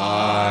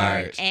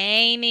 art.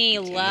 Amy,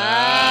 love.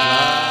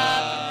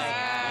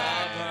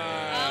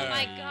 Oh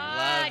my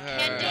God.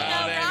 Ken did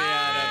not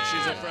wrong.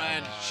 She's a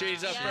friend.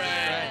 She's a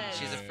friend.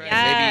 She's a friend.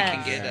 Yes. Maybe you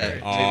can get her.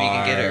 Maybe you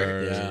can get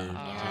her. Yeah.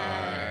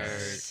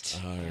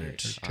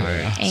 Art.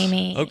 heart.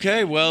 Amy.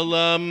 Okay,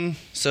 well,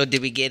 So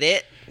did we get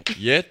it?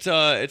 yet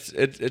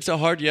it's a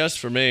hard yes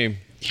for me.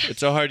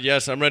 It's a hard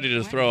yes. I'm ready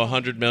to throw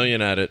 100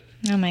 million at it.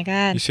 Oh my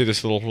God. You see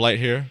this little light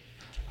here?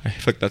 I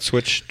flick that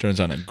switch, turns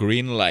on a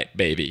green light,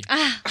 baby.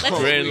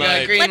 Green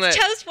light. Let's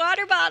toast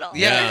water bottles.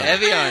 Yeah,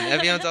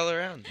 Evian's all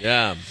around.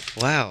 Yeah.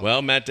 Wow.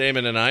 Well, Matt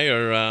Damon and I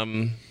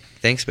are.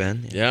 Thanks,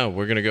 Ben. Yeah,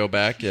 we're gonna go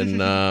back and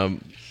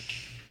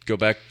go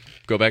back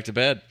to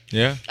bed.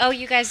 Yeah. Oh,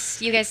 you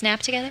guys nap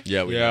together?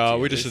 Yeah,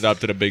 we just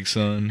adopted a big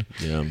son.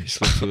 Yeah. He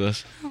sleeps with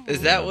us.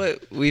 Is that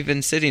what we've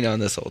been sitting on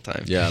this whole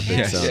time? Yeah,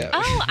 big son. Yeah.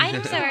 Oh,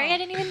 I'm sorry. I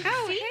didn't even see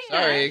Sorry,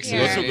 that.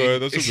 excuse me.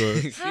 That's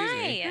okay.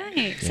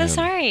 Hi. So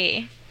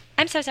sorry.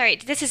 I'm so sorry.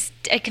 This is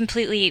a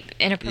completely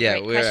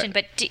inappropriate question,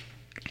 but do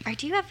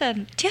you have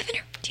an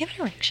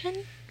erection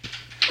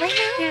right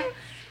now?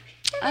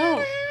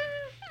 Oh.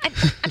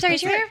 I'm sorry.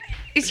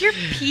 Is your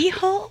pee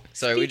hole?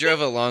 Sorry, we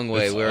drove a long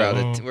way. We're out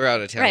of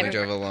town. Right, we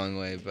drove a long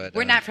way, but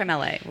We're not from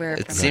LA.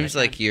 It seems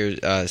like your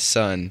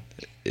son.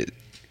 It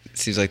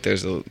seems like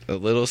there's a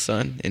little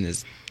son in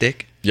his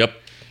dick. Yep.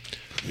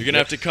 You're gonna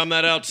have to come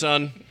that out,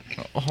 son.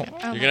 You're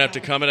gonna have to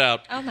come it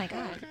out. Oh my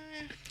God.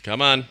 Come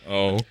on.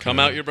 Oh, come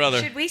out, your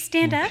brother. Should we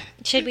stand up?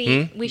 Should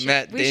we? We should.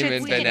 Matt we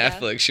Damon, should Ben stand up.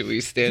 Affleck. Should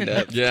we stand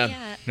up?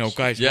 Yeah. No,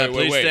 guys. Yeah.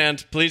 wait, Please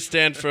stand. Please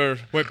stand for.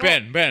 Wait,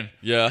 Ben.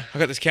 Yeah. I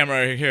got this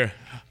camera right here.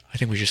 I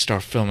think we should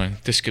start filming.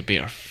 This could be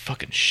our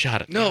fucking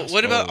shot at No. this.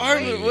 What about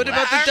What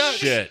about the ducks?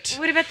 Shit.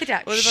 What about the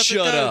duck? What about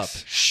Shut the up.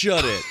 ducks?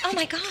 Shut it. Oh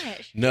my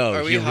gosh. No,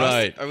 Are we you're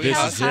right. Are we This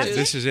is hostages? it.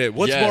 This is it.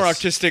 What's Yes. more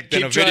artistic than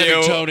Keep a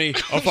video driving,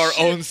 Tony. of our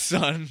own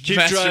son Keep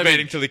masturbating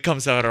driving. till he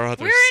comes out our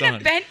other We're son? in a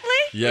Bentley?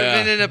 We've Yeah.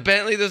 been in a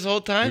Bentley this whole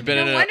time. We've been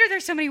No in wonder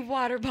there's so many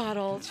water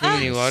bottles. Too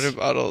many water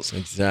bottles.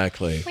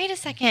 Exactly. Wait a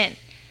second.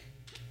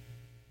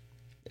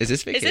 Is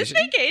this vacation? Is this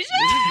vacation?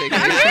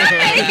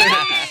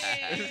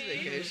 This is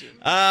vacation.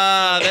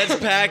 Ah, let's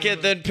pack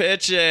it, then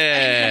pitch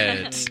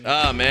it.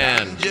 Oh,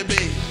 man.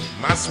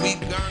 My sweet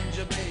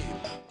ganja babe.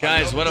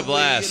 Guys, what a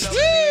blast.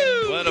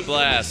 What a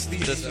blast.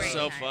 This was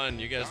so fun.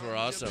 You guys were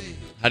awesome.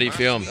 How do you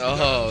feel?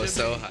 Oh,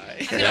 so high.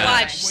 I'm gonna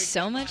watch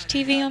so much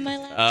TV on my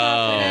laptop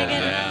Oh, when I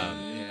get yeah.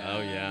 home.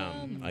 Oh, yeah.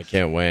 I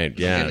can't wait.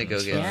 Yeah. I'm gonna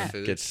go get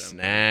food. Get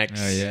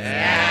snacks. Oh,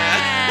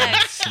 yeah.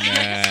 Snacks.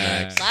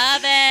 Snacks.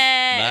 Love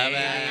it. Love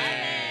it.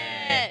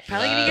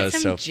 Probably gonna That get was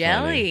some so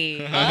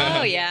jelly.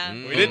 Oh yeah.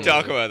 We did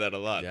talk about that a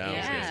lot. Yeah,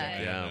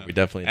 Yeah. we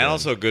definitely And did.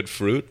 also good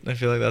fruit. I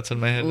feel like that's in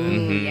my head.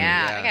 Ooh,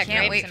 yeah. I got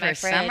Can't grapes wait in for my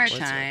fridge.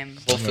 summertime.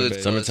 Whole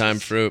Foods. Summertime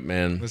fruit,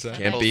 man. What's that?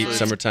 Can't Whole beat Foods.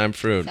 summertime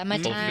fruit.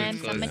 Summertime.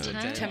 Whole Foods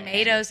Summertime.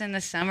 Tomatoes in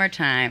the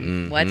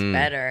summertime. What's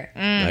better?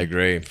 I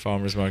agree.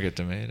 Farmer's market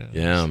tomato.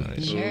 Yeah.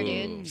 Nice. Sure,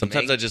 dude.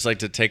 Sometimes I just like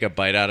to take a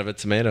bite out of a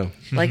tomato.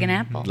 Like an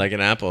apple. Like an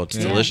apple. It's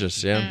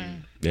delicious. Yeah.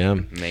 Yeah.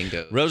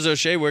 Mango. Rose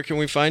O'Shea, where can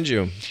we find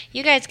you?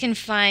 You guys can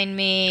find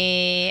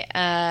me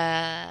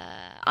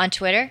on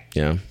Twitter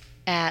Yeah.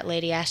 at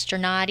Lady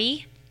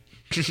Astronauty.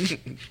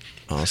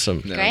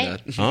 Awesome. No, Great.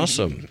 not-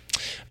 Awesome.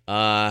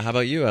 How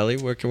about you, Ellie?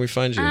 Where can we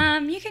find you?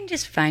 You can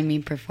just find me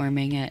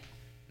performing at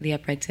the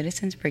Upright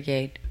Citizens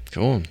Brigade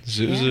Cool.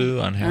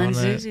 Zuzu on Herald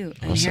on Night.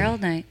 Zuzu on Awesome. Herald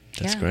Night.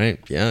 That's Yeah. great.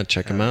 Yeah,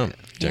 check them out.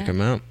 Check Yeah.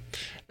 them out.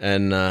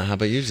 And how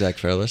about you, Zach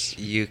Fairless?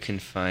 You can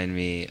find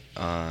me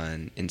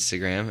on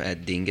Instagram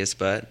at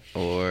Dingusbutt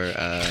or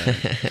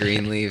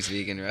Green Leaves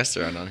Vegan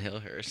Restaurant on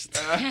Hillhurst.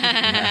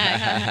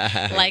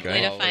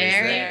 Likely to Always find you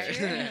there.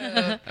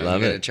 there. I'm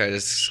Love gonna it. try to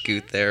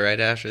scoot there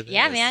right after this.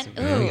 Yeah, man.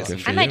 Yeah, Ooh, get some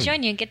for I might you.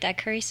 join you and get that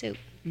curry soup.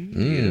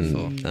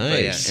 Beautiful. But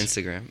yeah, nice.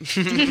 Instagram.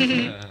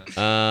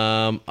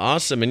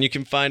 Awesome. And you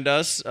can find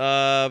us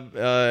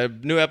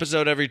new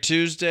episode every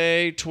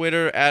Tuesday,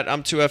 Twitter at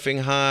I'm Too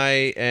Effing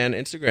High, and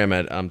Instagram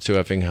at I'm Too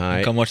Effing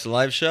High. Come watch the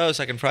live show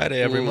second Friday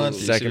every Ooh, month.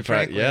 Second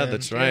Friday. Yeah,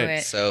 that's right.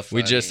 it. So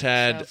funny. We just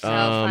had So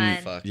fun.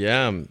 Fuck.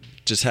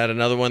 just had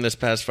another one this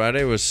past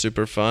Friday. It was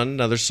super fun.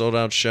 Another sold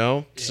out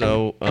show.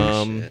 So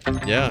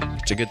yeah,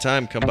 it's a good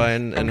time. Come by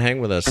and hang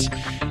with us.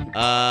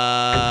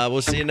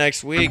 We'll see you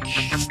next week.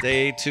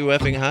 Stay too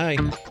effing high.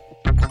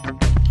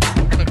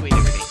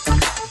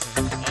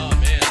 Oh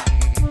man,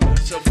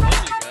 so fun,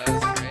 you guys.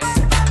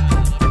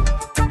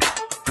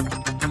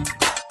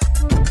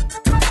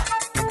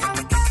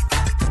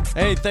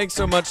 Hey, thanks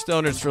so much,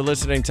 stoners, for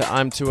listening to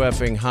I'm Too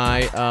Effing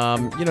High.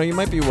 You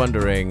might be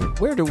wondering,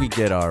 where do we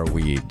get our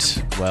weed?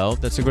 Well,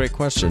 that's a great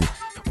question.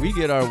 We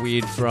get our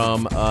weed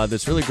from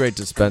this really great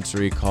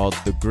dispensary called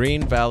the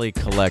Green Valley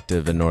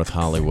Collective in North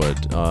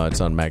Hollywood. It's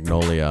on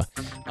Magnolia.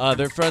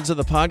 They're friends of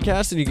the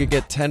podcast, and you can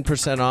get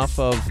 10% off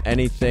of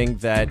anything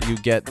that you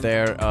get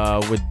there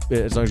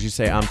as long as you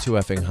say I'm Too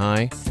Effing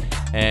High.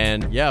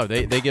 And yeah,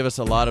 they give us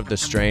a lot of the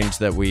strains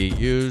that we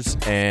use,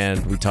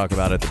 and we talk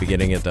about at the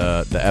beginning of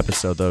the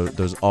episode.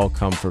 Those all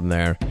come from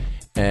there.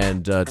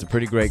 And it's a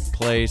pretty great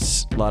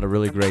place, a lot of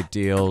really great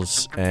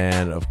deals,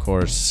 and of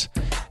course,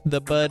 the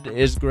bud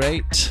is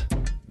great.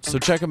 So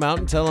check them out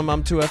and tell them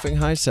I'm Too Effing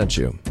High sent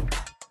you.